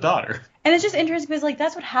child, has a daughter. And it's just interesting because like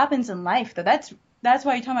that's what happens in life, though. That's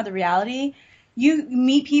why you're talking about the reality. You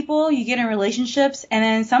meet people, you get in relationships, and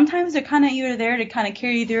then sometimes they're kind of either there to kind of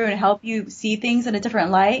carry you through and help you see things in a different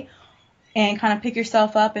light and kind of pick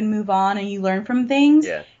yourself up and move on, and you learn from things.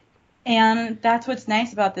 Yeah. And that's what's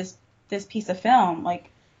nice about this piece of film, like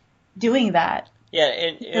doing that. Yeah,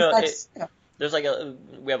 and there's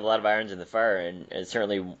we have a lot of irons in the fire, and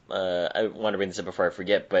certainly I want to bring this up before I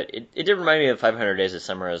forget, but it did remind me of 500 Days of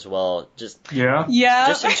Summer as well. Just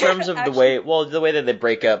just in terms of the way that they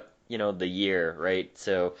break up, the year, right?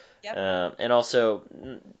 So, and also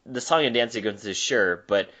the song and dance sequences, sure,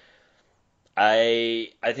 but I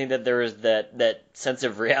think that there is that sense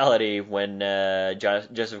of reality when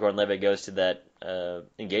Joseph Gordon-Levitt goes to that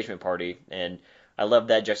engagement party, and I love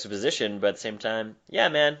that juxtaposition, but at the same time, yeah,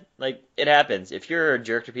 man, like, it happens. If you're a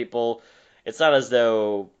jerk to people, it's not as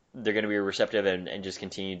though they're going to be receptive and just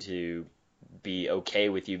continue to be okay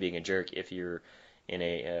with you being a jerk if you're in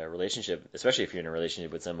a relationship, especially if you're in a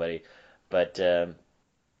relationship with somebody. But yeah,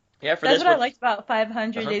 that's what I liked about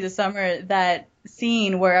 500 Days of Summer, that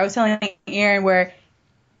scene where I was telling Aaron where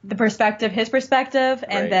his perspective,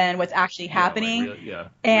 and then what's actually happening.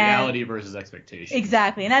 Reality versus expectations.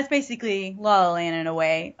 Exactly, and that's basically La La Land in a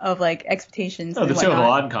way of like expectations. The two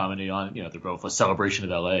of comedy on, they're both a celebration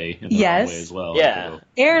of LA in their own way as well. Yeah.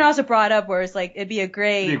 Aaron also brought up where it's like it'd be a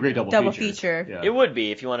great double feature. Yeah. It would be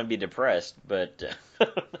if you want to be depressed, but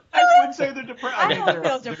I wouldn't say they're depressed. I mean,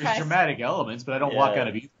 there's dramatic elements, but I don't walk out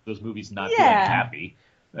of those movies not feeling happy.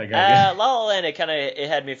 La La Land, it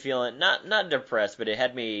had me feeling not depressed, but it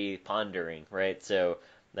had me pondering, right? So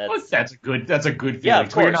that's a good feeling. Yeah,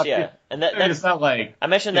 of course, and it's not like I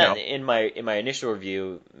mentioned that in my initial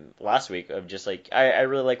review last week of just like I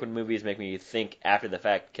really like when movies make me think after the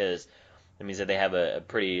fact, because it means that they have a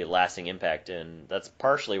pretty lasting impact, and that's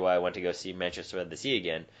partially why I went to go see Manchester by the Sea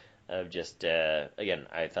again. Of just again,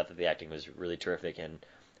 I thought that the acting was really terrific, and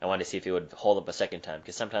I wanted to see if it would hold up a second time,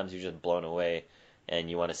 because sometimes you're just blown away.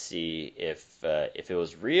 And you want to see if it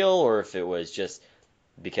was real or if it was just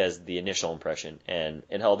because the initial impression, and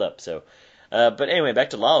it held up. So, but anyway,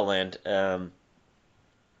 back to La La Land.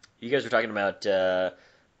 You guys were talking about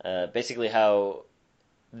basically how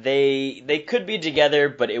they could be together,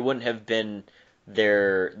 but it wouldn't have been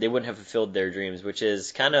they wouldn't have fulfilled their dreams, which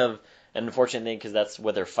is kind of an unfortunate thing, because that's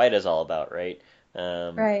what their fight is all about, right?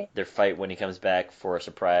 Right. Their fight when he comes back for a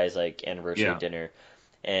surprise anniversary dinner.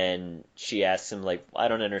 And she asks him, like, I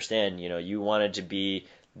don't understand, you wanted to be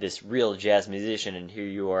this real jazz musician, and here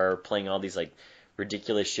you are playing all these, like,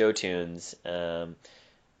 ridiculous show tunes.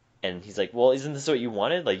 And he's like, well, isn't this what you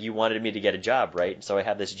wanted? Like, you wanted me to get a job, right? So I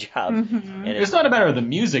have this job. Mm-hmm. And it's not a matter of the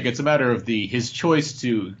music. It's a matter of his choice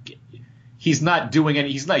to... He's not doing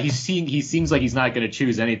any... He seems like he's not going to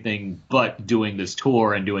choose anything but doing this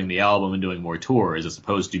tour and doing the album and doing more tours, as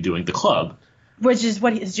opposed to doing the club. Which is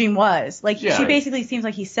what his dream was. Like, she basically seems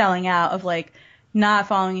like he's selling out of, like, not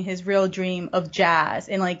following his real dream of jazz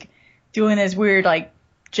and, like, doing this weird, like,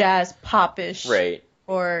 jazz pop-ish. Right.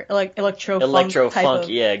 Or, like, electro-funk Electro-funk,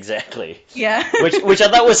 yeah, exactly. Yeah. which I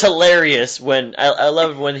thought was hilarious when... I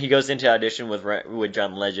loved when he goes into audition with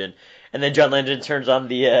John Legend, and then John Legend turns on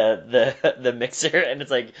the mixer, and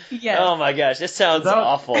it's like, oh my gosh, this sounds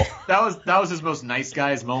awful. That was his most nice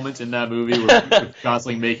guys moment in that movie, with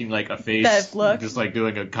Gosling making like a face, just like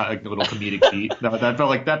doing a little comedic beat. That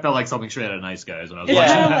felt like something straight out of Nice Guys when I was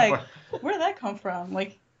watching that. Like, where did that come from?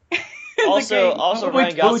 Like. Also,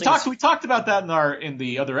 Ryan Gosling. We talked about that in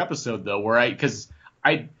the other episode though, where I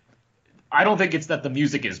don't think it's that the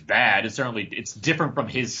music is bad. It's different from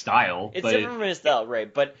his style. It's different from his style,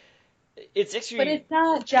 right? But it's actually. But it's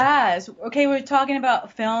not jazz. Okay, we're talking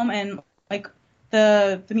about film and like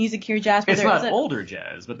the music here, jazz. It's not older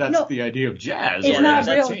jazz, but that's the idea of jazz. It's not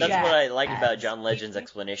real jazz. That's what I like about John Legend's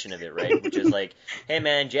explanation of it, right? Which is like, hey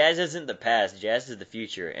man, jazz isn't the past, jazz is the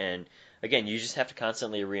future, and again, you just have to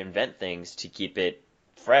constantly reinvent things to keep it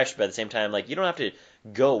fresh, but at the same time, like, you don't have to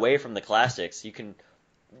go away from the classics. You can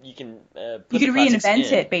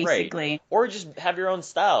reinvent it, basically, right? Or just have your own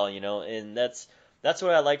style, and that's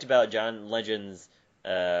what I liked about John Legend's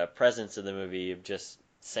presence in the movie, of just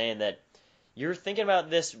saying that you're thinking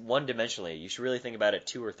about this one-dimensionally. You should really think about it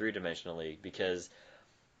 2 or 3-dimensionally, because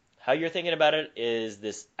how you're thinking about it is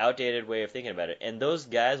this outdated way of thinking about it, and those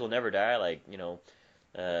guys will never die. Like,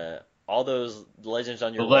 all those legends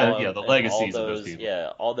on your The wall, the and legacies all of those those, people.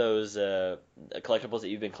 yeah, all those collectibles that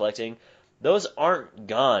you've been collecting, those aren't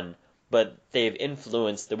gone, but they've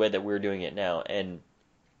influenced the way that we're doing it now. And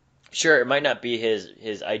sure, it might not be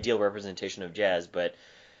his ideal representation of jazz, but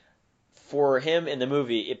for him in the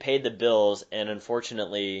movie, it paid the bills, and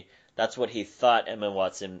unfortunately, that's what he thought Emma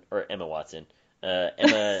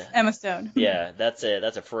Emma Stone. yeah, that's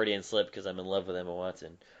a Freudian slip because I'm in love with Emma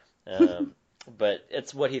Watson. But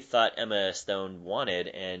it's what he thought Emma Stone wanted,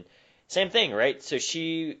 and same thing, right? So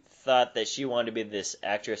she thought that she wanted to be this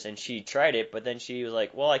actress, and she tried it, but then she was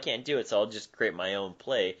like, well, I can't do it, so I'll just create my own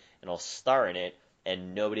play, and I'll star in it,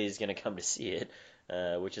 and nobody's going to come to see it,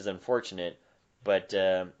 which is unfortunate. But,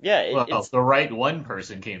 it's... the right one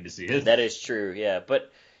person came to see it. That is true, yeah.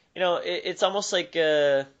 But, it's almost like...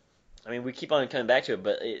 we keep on coming back to it,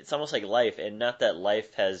 but it's almost like life, and not that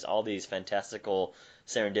life has all these fantastical,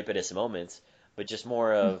 serendipitous moments, but just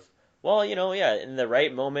more of, well, in the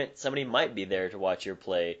right moment, somebody might be there to watch your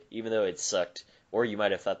play, even though it sucked, or you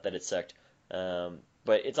might have thought that it sucked.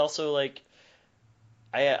 But it's also like,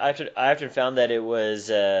 I often found that it was,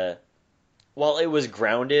 while it was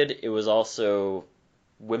grounded, it was also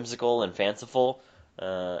whimsical and fanciful,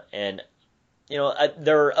 and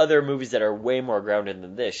there are other movies that are way more grounded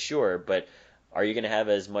than this, sure, but are you going to have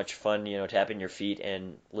as much fun, tapping your feet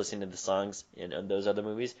and listening to the songs in those other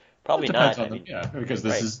movies? Probably not. Because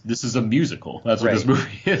this is a musical. That's what this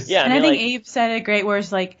movie is. Yeah, and I think Abe said it great, where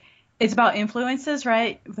it's like, it's about influences,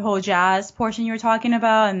 right? The whole jazz portion you were talking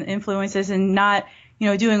about, and influences, and not,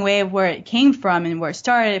 doing away of where it came from and where it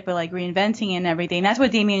started, but like reinventing it and everything. That's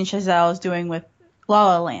what Damien Chazelle is doing with La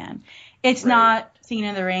La Land. It's not Singing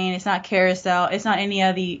in the Rain. It's not Carousel. It's not any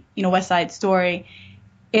of the, West Side Story.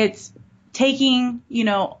 It's taking,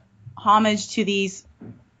 homage to these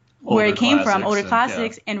where it came from, older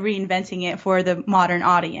classics, and reinventing it for the modern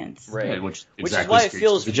audience. Right. Yeah, which is why it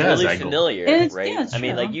feels really familiar, right? Yeah, I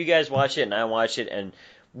mean, like, you guys watch it and I watch it, and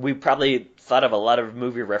we probably thought of a lot of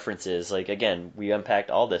movie references. Like, again, we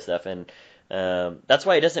unpacked all this stuff, and that's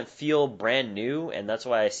why it doesn't feel brand new, and that's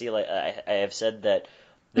why I see, like, I have said that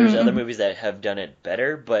there's other movies that have done it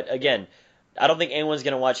better, but again, I don't think anyone's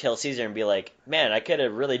going to watch Hail Caesar and be like, man, I could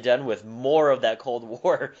have really done with more of that Cold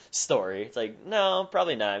War story. It's like, no,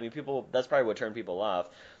 probably not. I mean, that's probably what turned people off.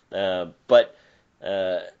 But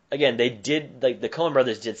again, they did, like, the Coen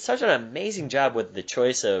brothers did such an amazing job with the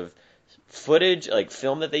choice of footage, like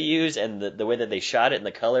film that they use, and the way that they shot it, and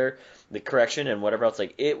the color, the correction, and whatever else.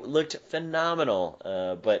 Like, it looked phenomenal.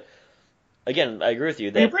 But again, I agree with you.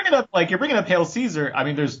 That you're bringing up Hail Caesar. I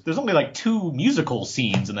mean, there's only like 2 musical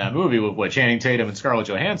scenes in that movie with Channing Tatum and Scarlett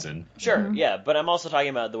Johansson. Sure, yeah, but I'm also talking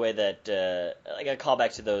about the way that, like, I call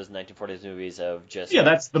back to those 1940s movies of just. Yeah,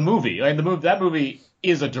 that's the movie. And that movie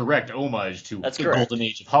is a direct homage to the golden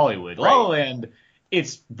age of Hollywood. Right. La La Land,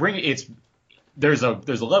 there's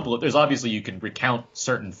a level. There's obviously, you can recount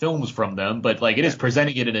certain films from them, but like, it is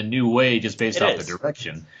presenting it in a new way just based off the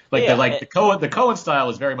direction. Like, the Coen style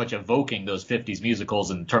is very much evoking those 50s musicals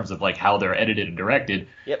in terms of like how they're edited and directed.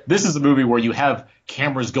 Yep. This is a movie where you have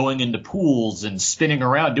cameras going into pools and spinning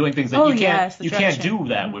around, doing things that you can't do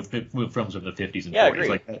that with films from the 50s and 40s. Agreed.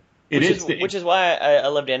 Like that. Which is why I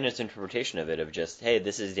love Daniel's interpretation of it, of just, hey,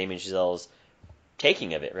 this is Damien Chazelle's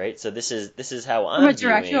taking of it, right? So this is how I'm from a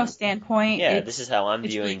directional standpoint. Yeah, this is how I'm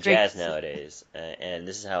viewing really jazz nowadays, and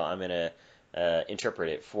this is how I'm gonna interpret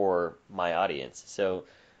it for my audience. So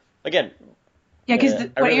again, yeah, because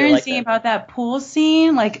what really Aaron's saying about that pool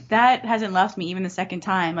scene, like, that hasn't left me even the second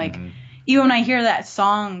time. Like, even when I hear that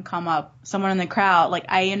song come up, someone in the crowd, like,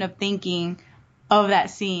 I end up thinking of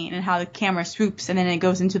that scene and how the camera swoops and then it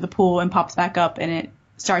goes into the pool and pops back up and it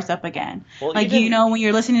starts up again. Well, like, when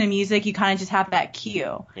you're listening to music, you kind of just have that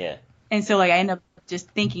cue. Yeah. And so, like, I end up just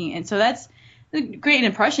thinking, and so that's a great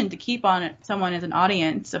impression to keep on someone as an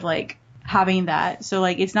audience of, like, having that. So,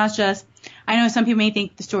 like, it's not just, I know some people may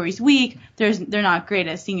think the story's weak, they're not great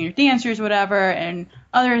as senior dancers, whatever, and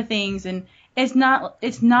other things, and it's not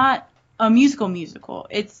a musical.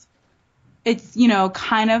 It's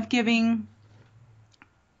kind of giving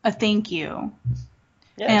a thank you.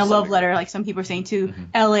 Yeah, and a love letter, like some people are saying, to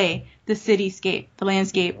LA, the cityscape, the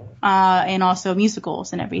landscape, and also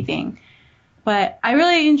musicals and everything. But I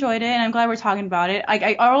really enjoyed it, and I'm glad we're talking about it.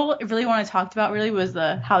 All I really want to talk about really was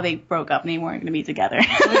how they broke up and they weren't going to be together.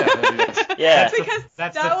 Yeah,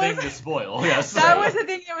 that's the thing to spoil. Yes, that was the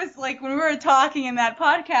thing. It was like when we were talking in that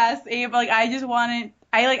podcast, Abe, like,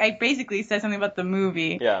 I basically said something about the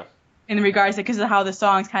movie. Yeah. In regards to, because of how the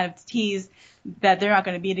songs kind of tease that they're not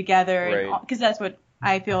going to be together, because that's what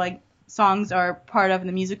I feel like songs are part of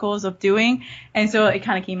the musicals of doing, and so it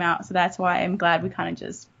kind of came out. So that's why I'm glad we kind of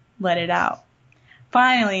just let it out.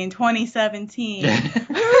 Finally, in 2017.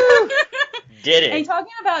 Did it? And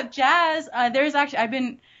talking about jazz, there's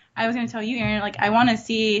actually I was going to tell you, Aaron, like I want to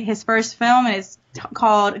see his first film, and it's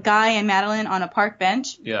called Guy and Madeline on a Park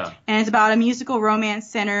Bench. Yeah. And it's about a musical romance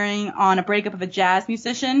centering on a breakup of a jazz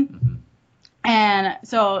musician. Mm-hmm. And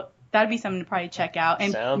so that'd be something to probably check out.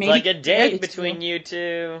 And Sounds maybe like a date between you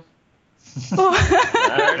two. Oh.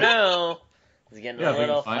 I don't know. It's getting Yeah, a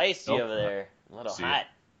little fine. feisty Oh, over there. A little see hot.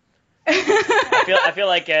 I feel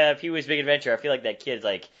like Pee-wee's Big Adventure. I feel like that kid's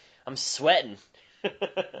like, I'm sweating.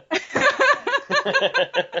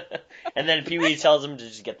 And then Pee-wee tells him to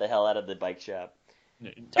just get the hell out of the bike shop.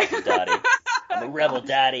 Talk to Dottie. I'm a rebel,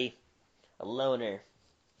 Dottie. A loner.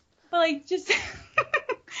 But like just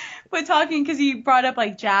but talking, because you brought up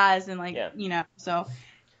like jazz and like so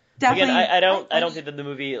definitely. Again, I don't think that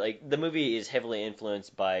the movie is heavily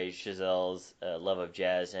influenced by Chazelle's love of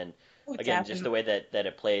jazz, and again just the way that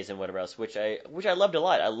it plays and whatever else, which I loved a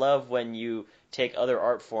lot. I love when you take other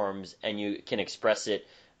art forms and you can express it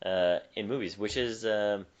in movies, which is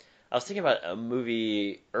I was thinking about a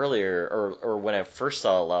movie earlier, or when I first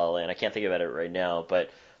saw La La Land. I can't think about it right now, but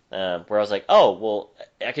where I was like, oh, well,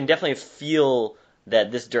 I can definitely feel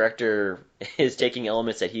that this director is taking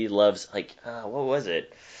elements that he loves. Like, what was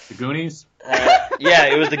it? The Goonies? Yeah,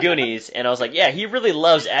 it was The Goonies, and I was like, yeah, he really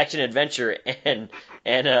loves action adventure and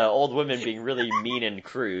old women being really mean and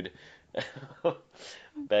crude.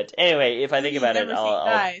 But anyway, if I think about it,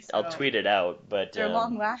 I'll tweet it out. But they're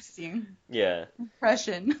long lasting. Yeah.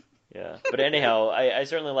 Impression. Yeah, but anyhow, I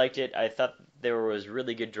certainly liked it. I thought there was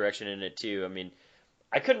really good direction in it too. I mean,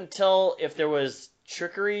 I couldn't tell if there was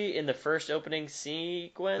trickery in the first opening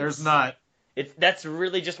sequence. There's not. That's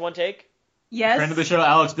really just one take? Yes. Friend of the show,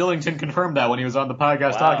 Alex Billington, confirmed that when he was on the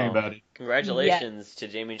podcast talking about it. Congratulations to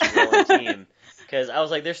Jamie Chazelle and team. Because I was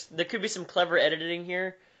like, there could be some clever editing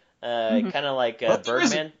here. Kind of like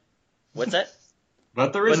Birdman. What's that?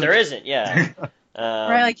 But there isn't. But there isn't, yeah.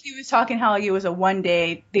 Right, like he was talking how like it was a one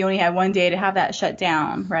day. They only had one day to have that shut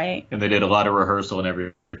down, right? And they did a lot of rehearsal and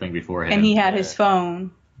everything beforehand. And he had his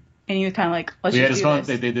phone, and he was kind of like, "Let's he just had his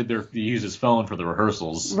do phone. this." He used his phone for the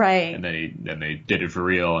rehearsals, right? And then they did it for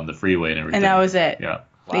real on the freeway and everything. And that was it. Yeah,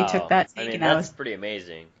 they took that take, and that was pretty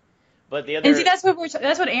amazing. But the other, and see, that's what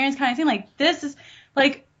Aaron's kind of saying. Like this is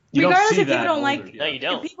like. Regardless if people don't like, no, you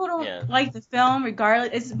don't. If people don't like the film, regardless,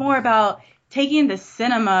 it's more about taking the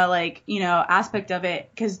cinema, like, aspect of it,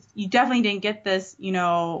 because you definitely didn't get this,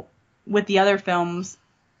 with the other films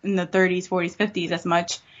in the 30s, 40s, 50s as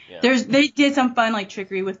much. Yeah. They did some fun, like,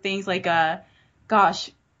 trickery with things like,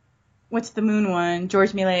 what's the moon one?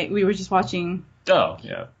 George Méliès, we were just watching. Oh,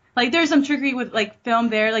 yeah. Like, there's some trickery with, like, film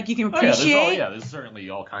there, like, you can appreciate. There's certainly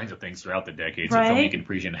all kinds of things throughout the decades of film you can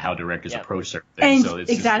appreciate how directors approach certain things. And so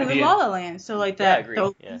it's exactly with La La Land. So, like,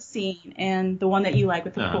 the scene and the one that you like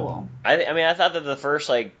with the pool. I mean, I thought that the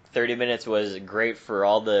first, 30 minutes was great for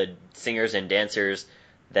all the singers and dancers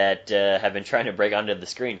that have been trying to break onto the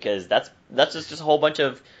screen, because that's just a whole bunch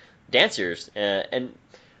of dancers. And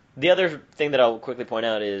the other thing that I'll quickly point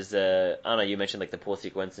out is, Anna, you mentioned, the pool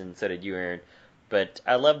sequence, and so did you, Aaron. But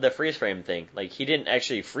I love the freeze frame thing. Like, he didn't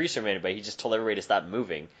actually freeze frame anybody. He just told everybody to stop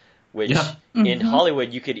moving. Which, in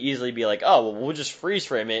Hollywood, you could easily be like, oh, well, we'll just freeze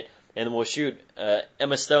frame it, and then we'll shoot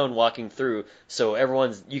Emma Stone walking through, so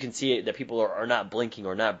you can see that people are not blinking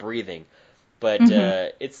or not breathing. But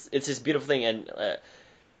it's this beautiful thing. And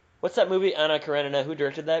what's that movie, Anna Karenina? Who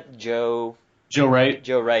directed that? Joe Wright.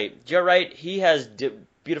 Joe Wright, he has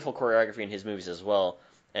beautiful choreography in his movies as well.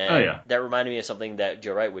 And that reminded me of something that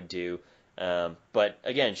Joe Wright would do. But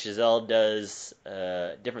again, Chazelle does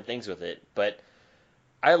different things with it. But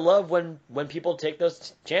I love when people take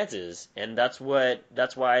those chances, and that's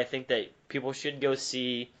why I think that people should go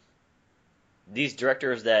see these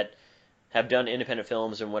directors that have done independent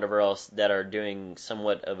films and whatever else that are doing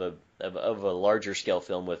somewhat of a larger scale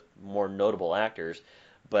film with more notable actors.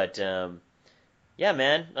 But yeah,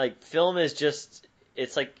 man, film is just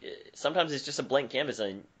sometimes it's just a blank canvas,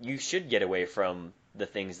 and you should get away from the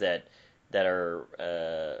things that are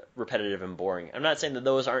repetitive and boring. I'm not saying that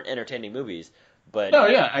those aren't entertaining movies, but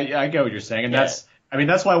I get what you're saying, and that's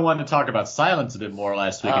why I wanted to talk about Silence a bit more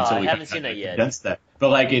last week until we haven't seen that yet. Condensed that.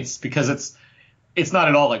 But it's because it's not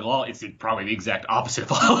at all like law. It's probably the exact opposite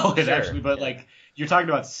of law, actually. But you're talking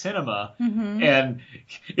about cinema, and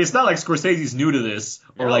it's not like Scorsese's new to this,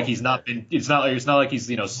 or he's not been. It's not like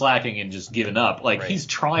he's slacking and just giving up. He's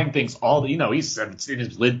trying things all. He's in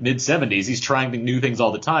his mid 70s. He's trying new things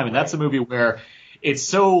all the time, and that's a movie where it's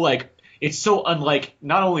so it's so unlike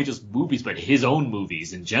not only just movies but his own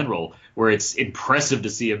movies in general, where it's impressive to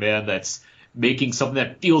see a man that's making something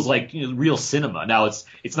that feels like real cinema. Now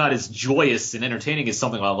it's not as joyous and entertaining as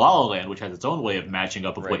something like La La Land, which has its own way of matching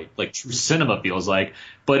up with what like true cinema feels like.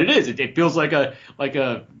 But it feels like a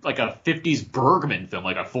 50s Bergman film,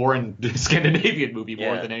 like a foreign Scandinavian movie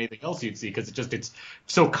more than anything else you'd see, because it's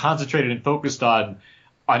so concentrated and focused on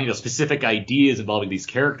specific ideas involving these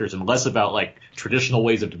characters and less about like traditional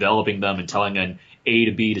ways of developing them and telling an A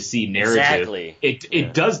to B to C narrative. Exactly.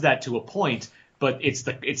 It does that to a point. But it's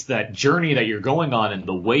that journey that you're going on and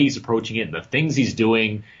the way he's approaching it and the things he's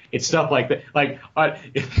doing. It's stuff like that. Like,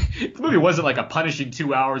 if the movie wasn't like a punishing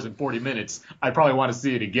 2 hours and 40 minutes, I probably want to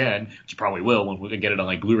see it again, which you probably will when we can get it on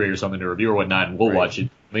like Blu-ray or something to review or whatnot, and we'll watch it.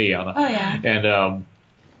 And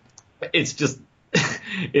it's just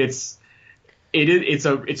it's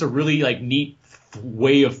a really like neat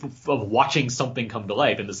way of watching something come to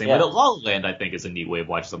life in the same way that La La Land, I think, is a neat way of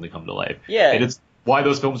watching something come to life. Yeah. And it's why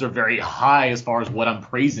those films are very high as far as what I'm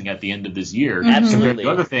praising at the end of this year. Absolutely. Compared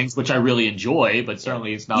to other things, which I really enjoy, but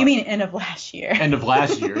certainly it's not. You mean end of last year? End of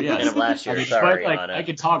last year, yes. End of last year, sorry, but, like, I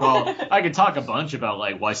could talk a bunch about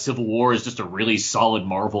like why Civil War is just a really solid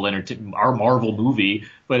Marvel movie,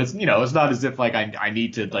 but it's it's not as if like I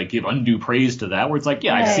need to like give undue praise to that. Where it's like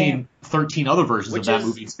I've seen 13 other versions of that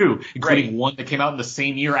movie too, including one that came out in the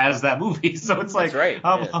same year as that movie. So it's like,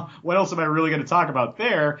 what else am I really going to talk about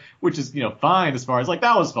there? Which is fine as far as like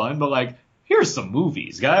that was fun, but like here's some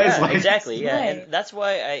movies, guys. Yeah, like, exactly. Yeah, and that's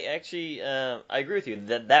why I actually I agree with you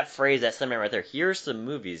that phrase, that sentiment right there. Here's some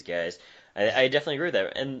movies, guys. I definitely agree with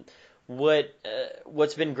that. And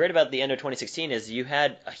what's been great about the end of 2016 is you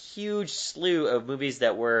had a huge slew of movies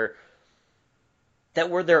that were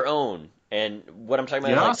their own. And what I'm talking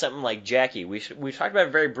about is like something like Jackie. We talked about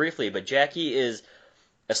it very briefly, but Jackie is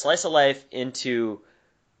a slice of life into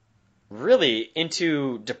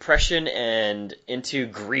depression and into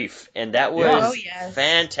grief, and that was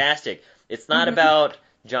fantastic. It's not about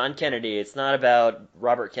John Kennedy. It's not about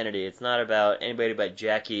Robert Kennedy. It's not about anybody but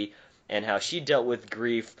Jackie and how she dealt with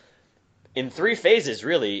grief in 3 phases,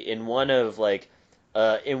 really. In one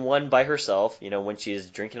by herself, when she's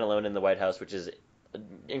drinking alone in the White House, which is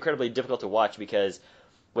incredibly difficult to watch because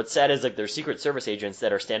what's sad is like there's Secret Service agents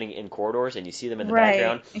that are standing in corridors and you see them in the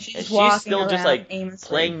background, and she's still just like aimlessly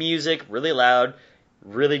playing music really loud,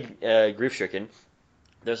 really grief-stricken.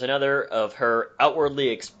 There's another of her outwardly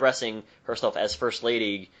expressing herself as First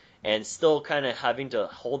Lady and still kind of having to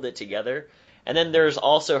hold it together. And then there's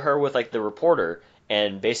also her with like the reporter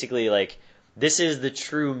and basically like, this is the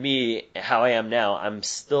true me, how I am now. I'm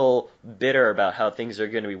still bitter about how things are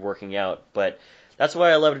going to be working out, but that's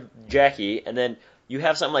why I loved Jackie. And then you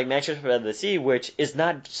have something like Manchester by the Sea, which is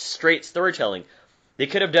not straight storytelling. They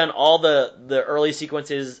could have done all the early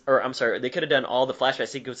sequences, they could have done all the flashback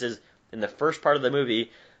sequences in the first part of the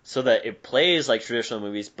movie so that it plays like traditional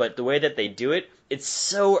movies, but the way that they do it, it's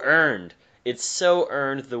so earned. It's so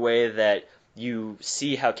earned the way that you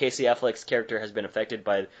see how Casey Affleck's character has been affected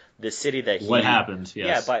by the city that what happened,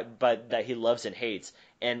 yes. Yeah, by that he loves and hates.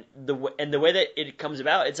 And the way that it comes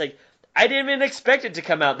about, it's like, I didn't even expect it to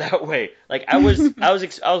come out that way. Like I was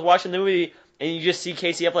watching the movie and you just see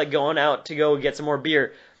Casey Affleck going out to go get some more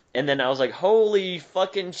beer, and then I was like, holy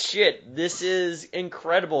fucking shit, this is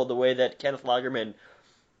incredible the way that Kenneth Lagerman,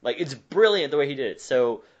 like it's brilliant the way he did it.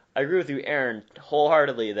 So I agree with you, Aaron,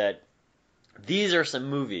 wholeheartedly that these are some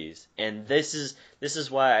movies, and this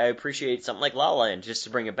is why I appreciate something like La La Land, just to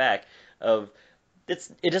bring it back of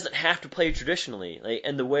it doesn't have to play traditionally, like,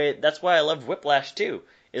 and the way that's why I loved Whiplash too.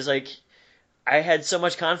 Is like, I had so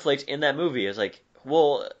much conflict in that movie. I was like,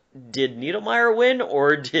 well, did Niedermeyer win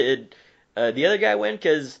or did the other guy win?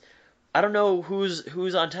 Because I don't know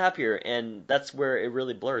who's on top here, and that's where it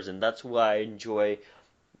really blurs, and that's why I enjoy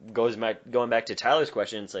going back to Tyler's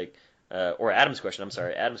question. It's like, or Adam's question. I'm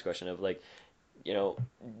sorry, Adam's question of like,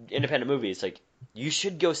 independent movies. Like, you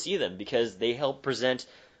should go see them because they help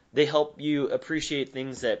you appreciate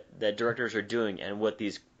things that directors are doing and what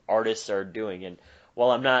these artists are doing. And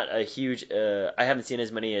while I'm not a huge, I haven't seen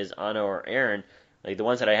as many as Anna or Aaron, like the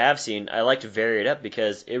ones that I have seen, I like to vary it up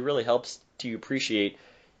because it really helps to appreciate,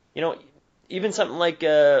 even something like,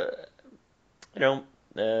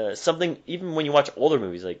 something, even when you watch older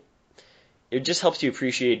movies, like, it just helps you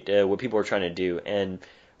appreciate what people are trying to do. And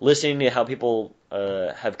listening to how people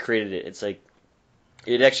have created it, it's like,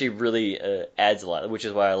 it actually really adds a lot, which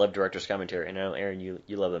is why I love director's commentary. And I know, Aaron, you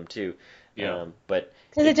love them too. Yeah. But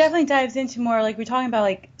because it definitely dives into more, like we're talking about,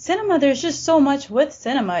 like cinema. There's just so much with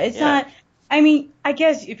cinema. It's not. I mean, I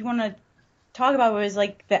guess if you want to talk about what is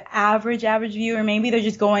like the average viewer, maybe they're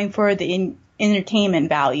just going for the entertainment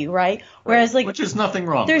value, right? Whereas like Which is nothing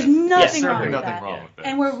wrong. there's with. nothing Yes, wrong certainly with nothing that. wrong with that.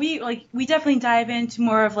 And where we definitely dive into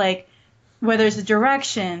more of like whether it's the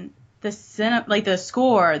direction, the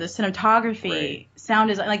score, the cinematography, sound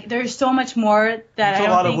design. Like there's so much more that There's I a don't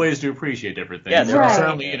lot think... of ways to appreciate different things. Yeah, There are right.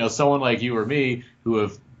 certainly, someone like you or me who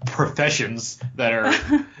have professions that are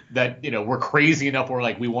that we're crazy enough where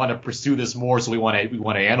like we want to pursue this more, so we want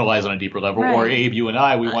to analyze on a deeper level. Or Right. Abe, you and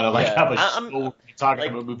I, we want to have a I'm- show talking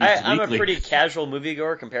Like, about movies I'm a weekly. pretty casual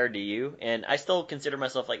moviegoer compared to you, and I still consider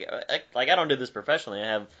myself like I don't do this professionally. I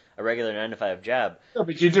have a regular 9-to-5 job. No,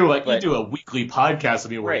 but you do But- a weekly podcast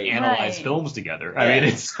of me where we Right. analyze Right. films together. Yeah. I mean,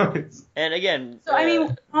 it's And again, So I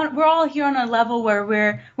mean, we're all here on a level where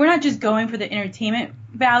we're not just going for the entertainment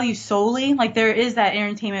value solely. Like there is that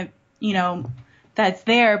entertainment, that's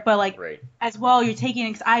there, but like right. as well, you're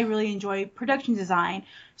taking. Cause I really enjoy production design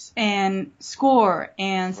and score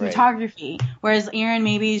and Right. cinematography, whereas Aaron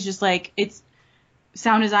maybe is just like it's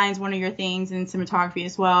sound design is one of your things and cinematography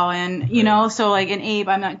as well, and so like an Abe,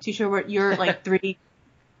 I'm not too sure what your like 3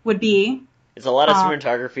 would be. It's a lot of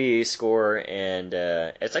cinematography, score, and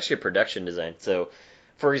it's actually production design. So,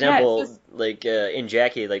 for example, in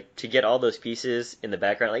Jackie, like to get all those pieces in the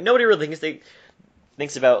background, like nobody really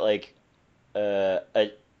thinks about like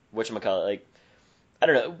whatchamacallit, like I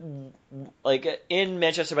don't know, like in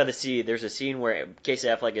Manchester by the Sea, there's a scene where Casey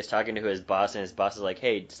Affleck is talking to his boss, and his boss is like,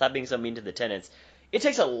 "Hey, stop being so mean to the tenants." It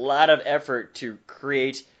takes a lot of effort to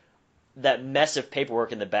create that mess of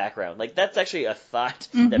paperwork in the background. Like that's actually a thought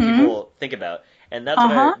that people think about, and that's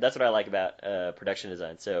what I like about production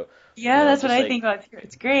design. So yeah, that's what I like, think about.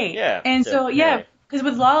 It's great. Yeah, and so anyway. because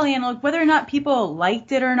with La La Land, like whether or not people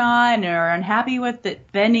liked it or not, and are unhappy with the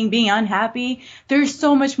ending being unhappy, there's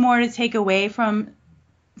so much more to take away from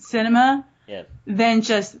cinema than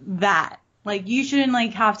just that. Like you shouldn't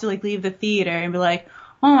like have to like leave the theater and be like,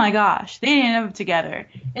 oh my gosh, they didn't end up together.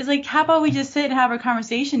 It's like, how about we just sit and have a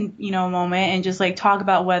conversation, moment, and just like talk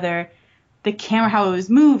about whether the camera, how it was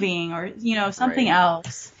moving, or something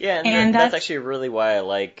else. Yeah, and that's actually really why I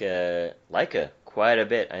like Leica quite a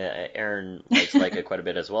bit. Aaron likes Leica quite a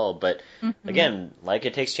bit as well. But again,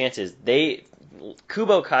 Leica takes chances.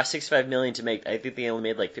 Kubo cost $65 million to make. I think they only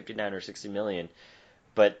made like 59 or 60 million.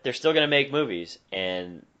 But they're still going to make movies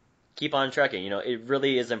and keep on trucking. It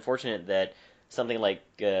really is unfortunate that something like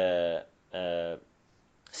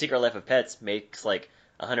Secret Life of Pets makes like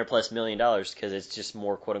 $100+ million because it's just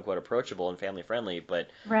more quote unquote approachable and family friendly. But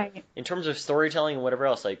in terms of storytelling and whatever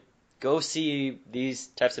else, like go see these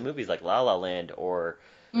types of movies like La La Land or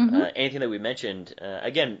anything that we mentioned.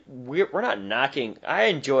 Again, we're not knocking. I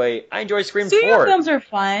enjoy Scream 4. Studio films are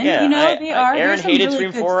fun. Yeah, they are. Aaron There's some hated really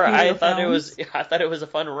Scream good 4. I studio thought it was a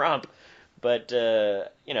fun romp. But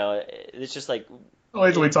it's just like. Well,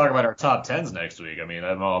 wait till we talk about our top 10s next week. I mean,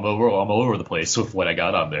 I'm all over the place with what I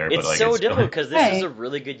got on there. It's but so difficult because this is a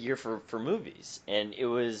really good year for movies, and I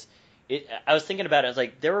was thinking about it. I was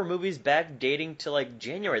like, there were movies back dating to like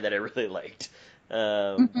January that I really liked,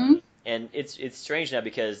 and it's strange now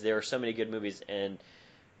because there are so many good movies, and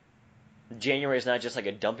January is not just like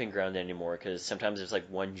a dumping ground anymore because sometimes there's like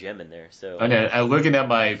one gem in there. So I'm looking at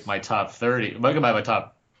my top 30. I'm looking at my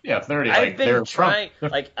top. Yeah, 30. I've been trying.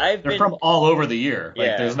 They're from all over the year. Like,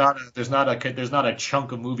 Yeah. there's not a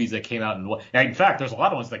chunk of movies that came out in fact, there's a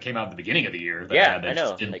lot of ones that came out at the beginning of the year. That I know.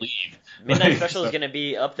 just didn't leave. Midnight Special is going to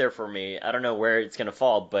be up there for me. I don't know where it's going to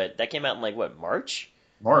fall, but that came out in like what, March?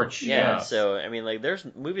 March. Yeah. Yeah. So I mean, like, there's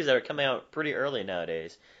movies that are coming out pretty early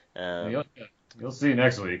nowadays. You'll see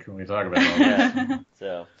next week when we talk about all that. Yeah.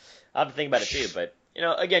 So I'll have to think about it too. But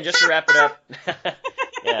again, just to wrap it up.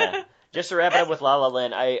 Yeah. Just to wrap it up with La La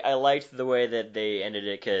Land, I liked the way that they ended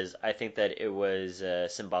it because I think that it was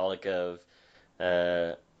symbolic of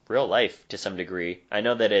real life to some degree. I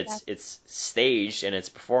know that it's staged and it's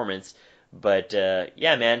performance, but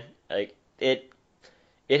yeah, man, like it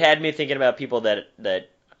had me thinking about people that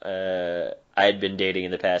I had been dating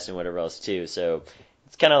in the past and whatever else too. So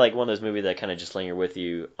it's kind of like one of those movies that kind of just linger with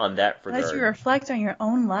you on that regard. As you reflect on your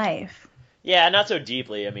own life. Yeah, not so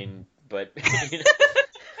deeply. I mean, but.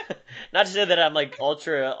 Not to say that I'm like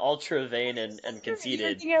ultra vain and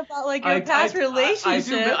conceited. You're thinking about like your past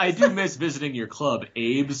relationships. I do miss visiting your club,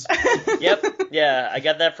 Abe's. Yep. Yeah, I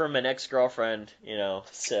got that from an ex-girlfriend,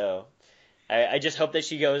 so I just hope that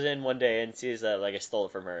she goes in one day and sees that like I stole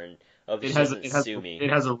it from her and hope she doesn't sue me. It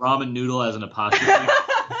has a ramen noodle as an apostrophe.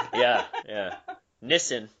 Yeah.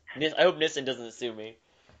 Nissan. I hope Nissan doesn't sue me.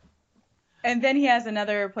 And then he has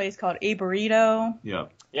another place called A Burrito. Yeah.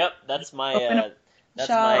 Yep, that's my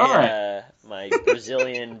my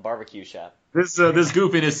Brazilian barbecue shop. This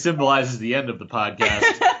goofiness symbolizes the end of the podcast.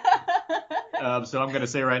 So I'm going to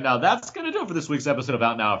say right now, that's going to do it for this week's episode of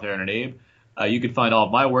Out Now with Aaron and Abe. You can find all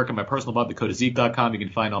of my work on my personal blog, thecodeofzeke.com. You can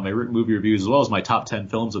find all my written movie reviews as well as my top 10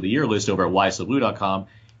 films of the year list over at whysoblu.com.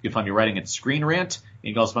 You can find me writing at Screen Rant. And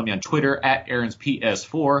you can also find me on Twitter at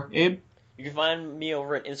AaronsPS4. Abe? You can find me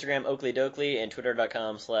over at Instagram, Oakley Dokley, and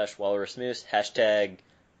Twitter.com/WalrusMoose.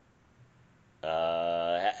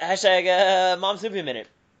 Hashtag Mom's Movie Minute.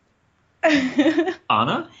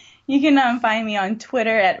 Anna? You can find me on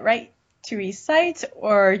Twitter at Right to Recite,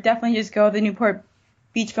 or definitely just go to the Newport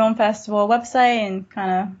Beach Film Festival website and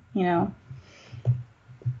kind of,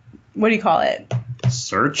 what do you call it?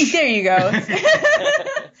 Search. There you go.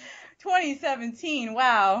 2017,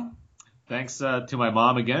 wow. Thanks to my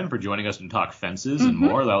mom again for joining us to talk fences and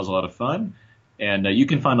more. That was a lot of fun. And you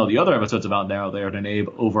can find all the other episodes of Out Now there and Abe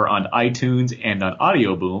over on iTunes and on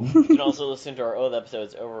Audio Boom. You can also listen to our old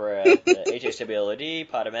episodes over at HHWLOD,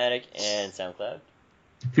 Podomatic, and SoundCloud.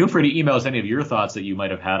 Feel free to email us any of your thoughts that you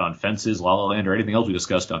might have had on fences, La La Land, or anything else we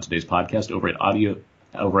discussed on today's podcast over at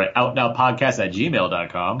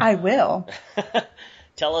outnowpodcast@gmail.com. I will.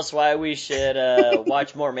 Tell us why we should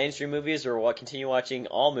watch more mainstream movies or continue watching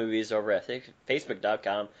all movies over at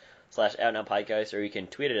Facebook.com/OutNowPodcast, or you can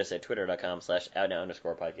tweet at us at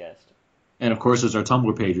Twitter.com/OutNow_podcast. And of course, there's our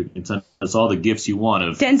Tumblr page. You can send us all the gifts you want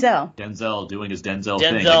of Denzel doing his Denzel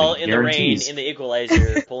thing. Denzel in the rain, in the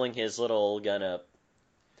Equalizer, pulling his little gun up.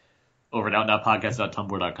 Over at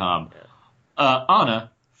OutNowPodcast.tumblr.com.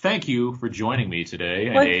 Anna, thank you for joining me today,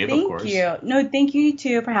 and Abe, of course. Thank you. No, thank you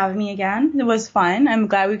too for having me again. It was fun. I'm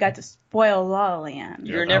glad we got to spoil La La Land.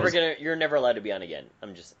 You're never allowed to be on again.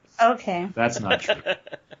 I'm just. Okay. That's not true.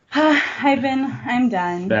 I'm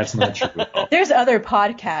done. That's not true at all. There's other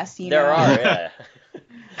podcasts, There are, yeah.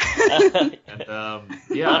 And,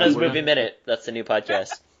 yeah. Anna's Movie Minute. That's the new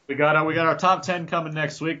podcast. We got our top 10 coming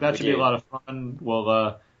next week. That should be a lot of fun.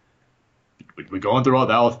 We're going through all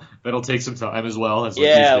that. That'll take some time as well. We'll have to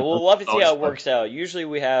see how it works out. Usually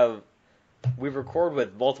we record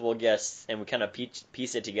with multiple guests and we kind of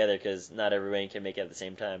piece it together because not everybody can make it at the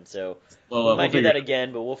same time. So we might do that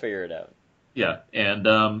again, but we'll figure it out. Yeah, and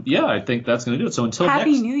I think that's going to do it. So until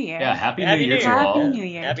Happy New Year. Yeah, Happy New Year to all. Happy New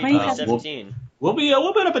Year. Happy 2017.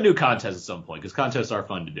 We'll put up a new contest at some point because contests are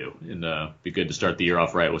fun to do, and be good to start the year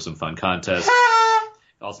off right with some fun contests.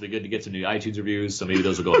 It'll also be good to get some new iTunes reviews, so maybe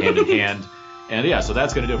those will go hand in hand. And yeah, so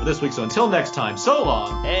that's going to do it for this week. So until next time, so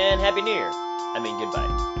long. And Happy New Year. I mean,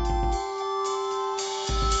 goodbye.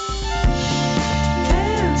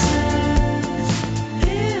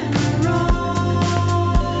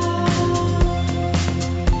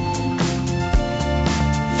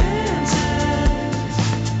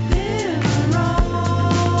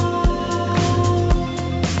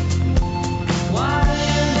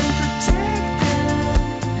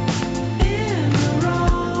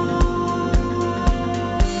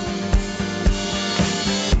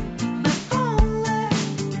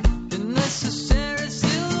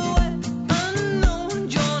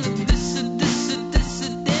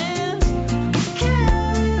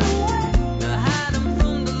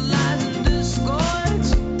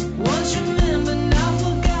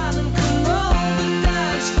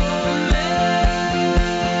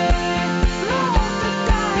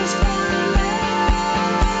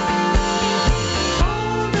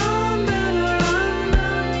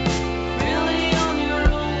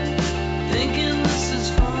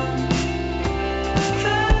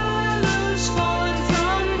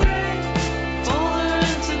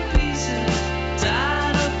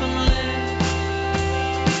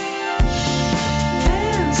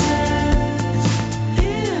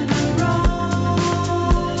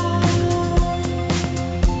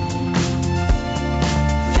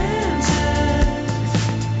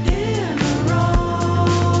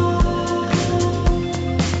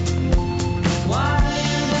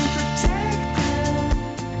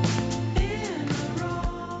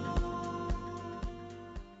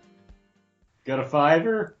 Got a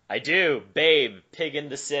fiver? I do. Babe, Pig in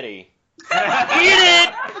the City. Eat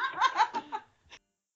it!